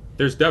awesome.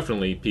 There's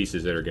definitely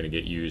pieces that are going to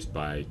get used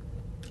by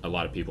a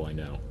lot of people I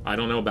know. I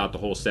don't know about the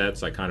whole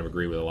sets. I kind of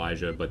agree with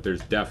Elijah, but there's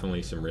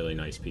definitely some really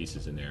nice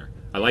pieces in there.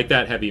 I like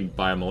that heavy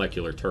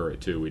biomolecular turret,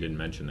 too. We didn't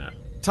mention that.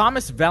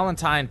 Thomas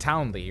Valentine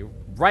Townley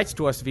writes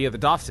to us via the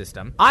DOF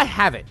system. I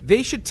have it.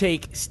 They should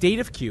take State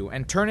of Q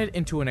and turn it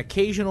into an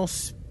occasional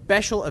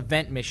special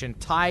event mission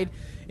tied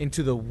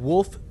into the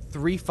Wolf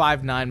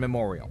 359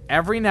 Memorial.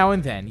 Every now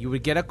and then, you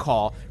would get a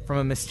call from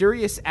a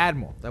mysterious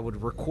admiral that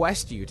would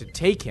request you to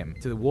take him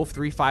to the Wolf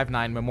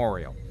 359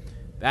 Memorial.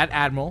 That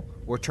admiral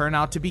would turn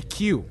out to be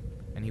Q,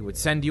 and he would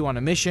send you on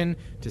a mission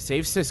to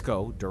save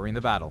Cisco during the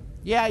battle.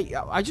 Yeah,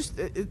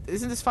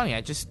 isn't this funny?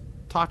 I just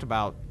talked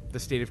about the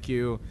State of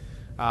Q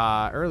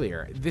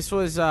earlier. This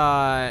was,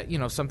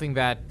 something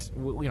that,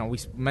 we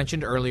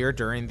mentioned earlier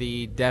during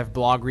the dev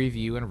blog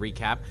review and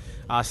recap.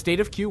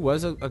 State of Q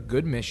was a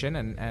good mission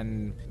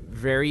and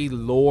very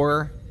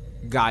lore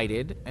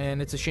guided,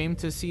 and it's a shame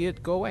to see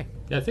it go away.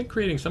 Yeah, I think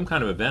creating some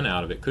kind of event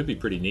out of it could be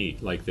pretty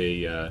neat, like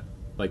they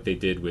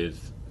did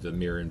with the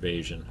Mirror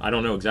Invasion. I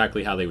don't know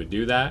exactly how they would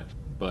do that,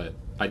 but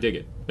I dig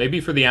it. Maybe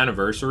for the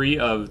anniversary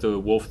of the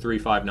Wolf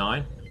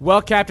 359.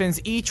 Well, Captains,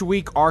 each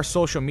week our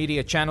social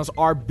media channels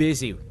are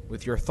busy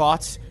with your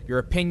thoughts, your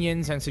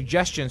opinions, and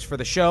suggestions for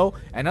the show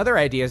and other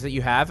ideas that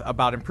you have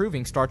about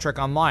improving Star Trek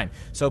Online.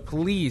 So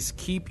please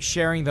keep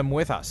sharing them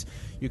with us.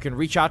 You can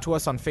reach out to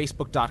us on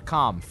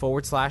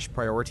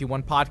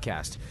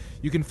Facebook.com/PriorityOnePodcast.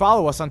 You can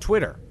follow us on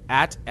Twitter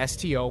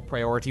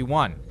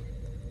 @STOPriority1.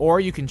 Or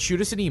you can shoot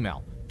us an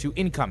email to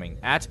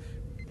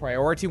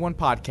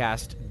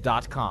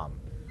incoming@PriorityOnePodcast.com.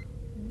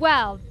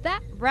 Well,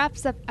 that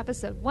wraps up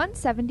episode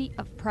 170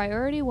 of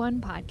Priority One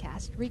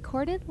Podcast,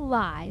 recorded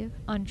live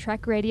on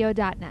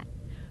TrekRadio.net.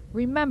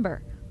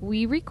 Remember,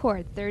 we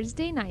record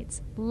Thursday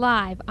nights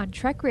live on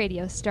Trek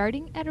Radio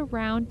starting at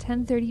around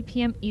 10:30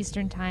 p.m.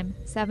 Eastern Time,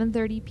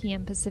 7:30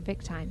 p.m.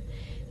 Pacific Time.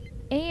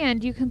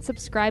 And you can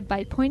subscribe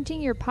by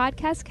pointing your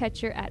podcast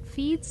catcher at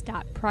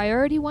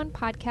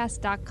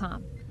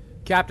feeds.PriorityOnePodcast.com.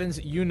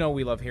 Captains, you know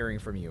we love hearing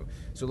from you,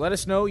 so let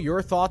us know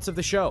your thoughts of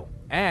the show,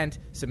 and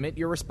submit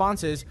your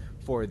responses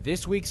for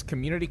this week's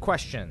community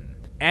question.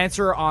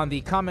 Answer on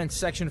the comments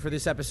section for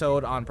this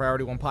episode on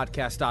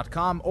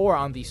PriorityOnePodcast.com or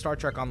on the Star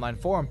Trek Online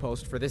forum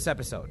post for this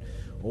episode.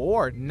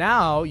 Or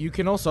now you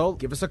can also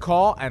give us a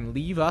call and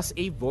leave us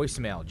a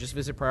voicemail. Just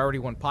visit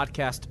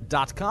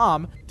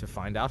PriorityOnePodcast.com to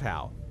find out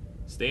how.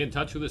 Stay in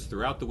touch with us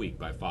throughout the week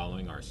by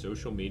following our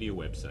social media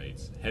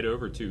websites. Head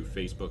over to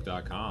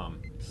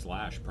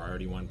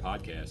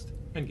Facebook.com/PriorityOnePodcast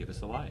and give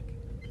us a like.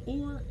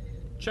 Or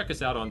check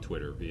us out on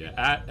Twitter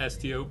via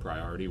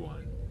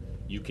 @STOPriority1.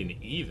 You can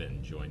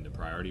even join the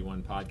Priority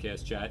One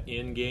Podcast chat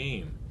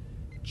in-game.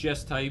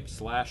 Just type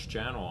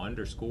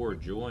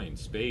 /channel_join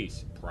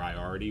space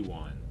Priority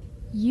One.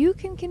 You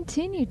can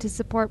continue to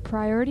support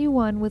Priority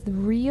One with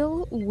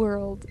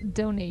real-world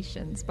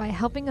donations by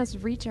helping us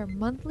reach our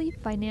monthly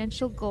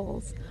financial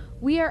goals.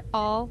 We are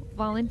all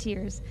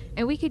volunteers,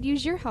 and we could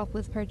use your help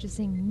with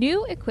purchasing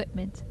new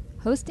equipment,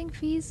 hosting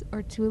fees,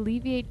 or to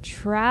alleviate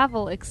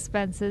travel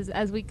expenses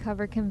as we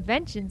cover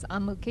conventions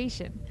on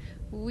location.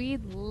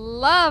 We'd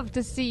love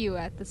to see you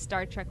at the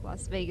Star Trek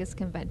Las Vegas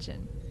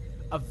convention.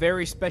 A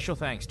very special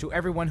thanks to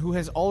everyone who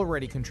has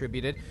already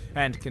contributed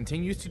and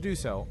continues to do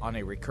so on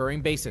a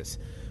recurring basis.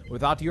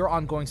 Without your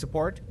ongoing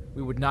support,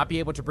 we would not be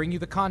able to bring you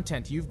the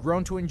content you've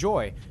grown to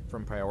enjoy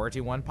from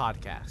Priority One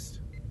Podcast.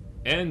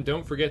 And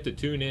don't forget to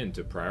tune in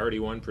to Priority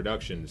One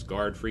Productions'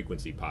 Guard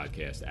Frequency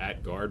podcast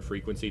at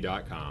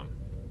guardfrequency.com.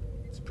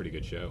 It's a pretty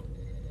good show.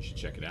 You should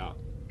check it out.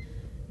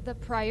 The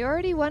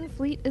Priority One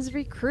fleet is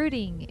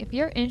recruiting. If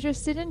you're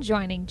interested in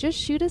joining, just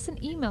shoot us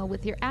an email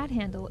with your ad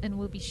handle and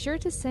we'll be sure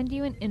to send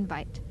you an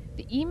invite.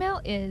 The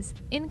email is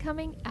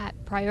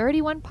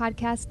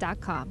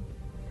incoming@PriorityOnePodcast.com.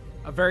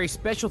 A very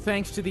special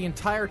thanks to the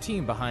entire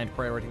team behind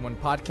Priority One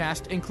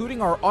Podcast,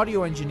 including our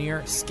audio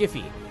engineer,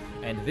 Skiffy,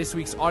 and this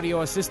week's audio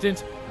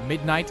assistant,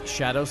 Midnight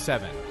Shadow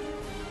 7.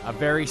 A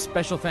very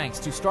special thanks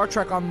to Star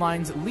Trek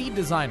Online's lead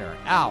designer,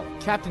 Al,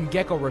 Captain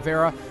Gecko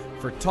Rivera,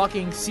 for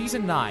talking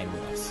Season 9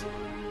 with us.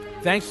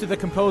 Thanks to the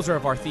composer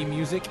of our theme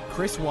music,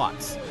 Chris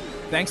Watts.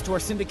 Thanks to our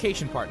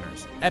syndication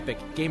partners, Epic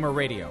Gamer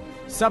Radio,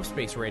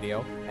 Subspace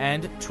Radio,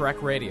 and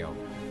Trek Radio.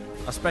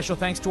 A special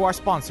thanks to our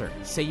sponsor,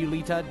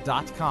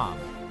 Sayulita.com.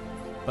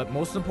 But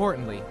most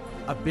importantly,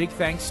 a big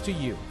thanks to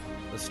you,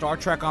 the Star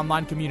Trek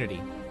Online community,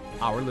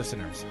 our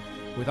listeners.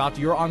 Without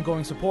your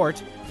ongoing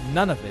support,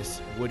 none of this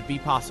would be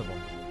possible.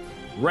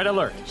 Red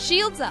alert.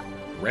 Shields up.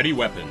 Ready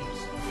weapons.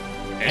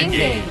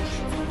 Engage.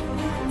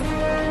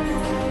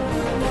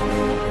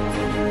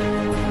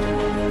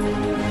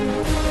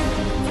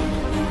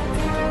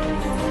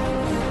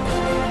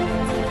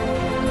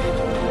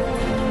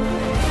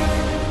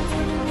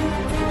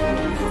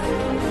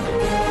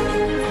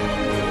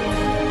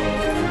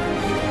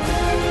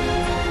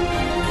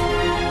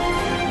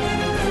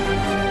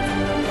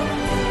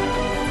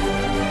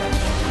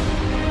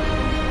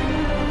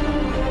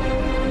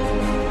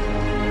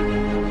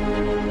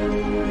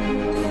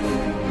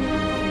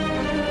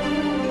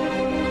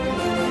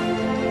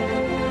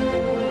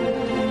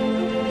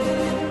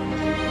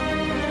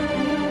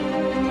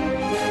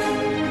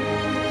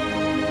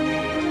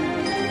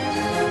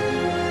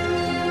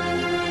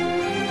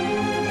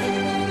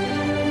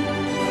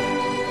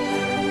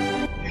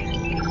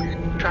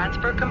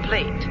 Transfer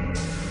complete.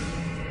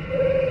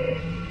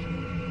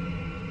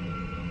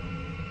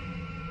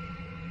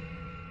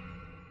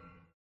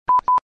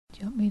 Do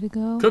you want me to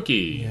go?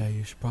 Cookie. Yeah,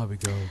 you should probably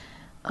go.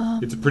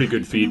 It's a pretty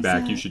good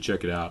feedback. You should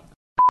check it out.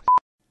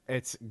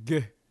 It's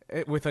G,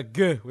 with a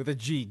G, with a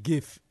G,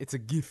 GIF. It's a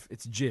GIF.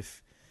 It's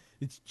GIF.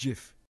 It's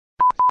GIF.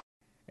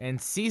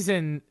 And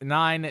Season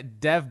 9,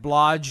 Dev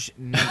Blodge,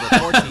 number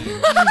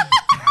 14.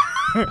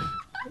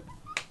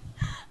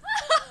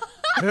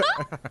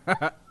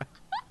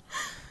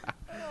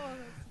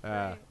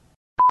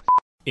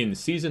 In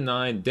Season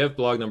 9, Dev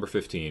Blog number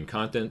 15,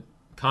 content,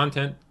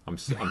 I'm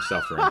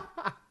suffering.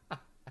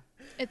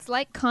 It's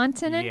like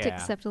continent, Yeah.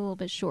 except a little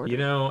bit shorter. You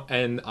know,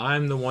 and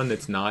I'm the one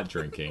that's not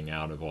drinking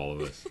out of all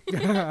of us.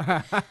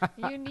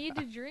 You need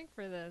to drink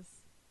for this.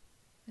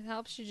 It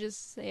helps you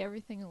just say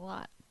everything a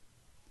lot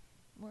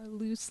more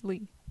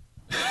loosely.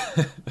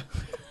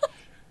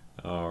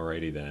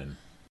 Alrighty then.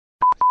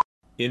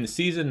 In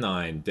Season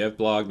 9, Dev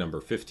Blog number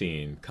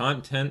 15,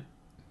 content...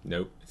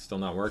 Nope, it's still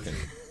not working.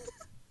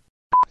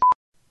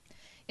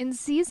 In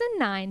Season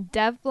 9,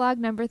 Dev Blog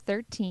number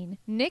 13,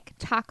 Nick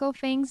Taco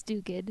Fangs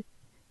Duguid.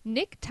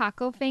 Nick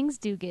Taco Fangs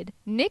Duguid.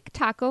 Nick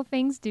Taco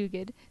Fangs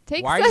Duguid.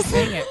 Takes Why are you us...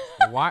 saying it?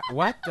 What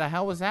the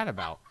hell was that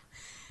about?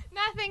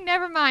 Nothing,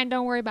 never mind.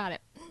 Don't worry about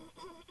it.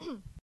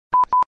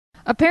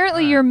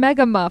 Apparently you're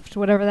mega muffed,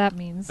 whatever that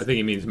means. I think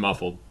he means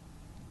muffled.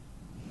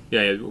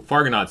 Yeah,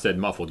 Fargonaut said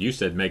muffled. You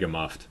said mega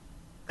muffed.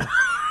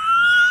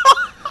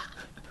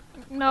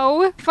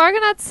 No,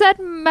 Fargonaut said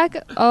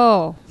mega...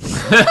 Oh.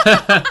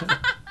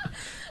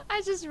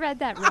 I just read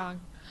that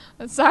wrong.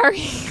 I'm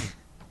sorry.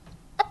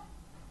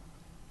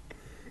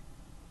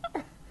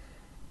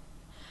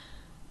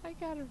 I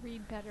gotta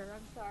read better.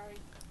 I'm sorry.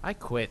 I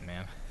quit,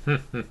 man.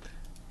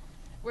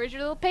 Where's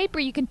your little paper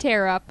you can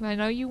tear up? I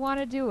know you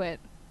want to do it.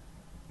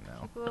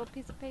 No. Keep a little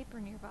piece of paper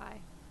nearby.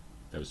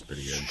 That was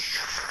pretty good.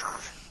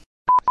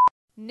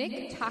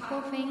 Nick Taco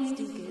Fangs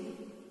do good.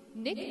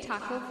 Nick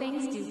Taco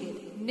Fangs do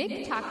good.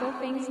 Nick Taco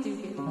Fangs do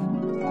good.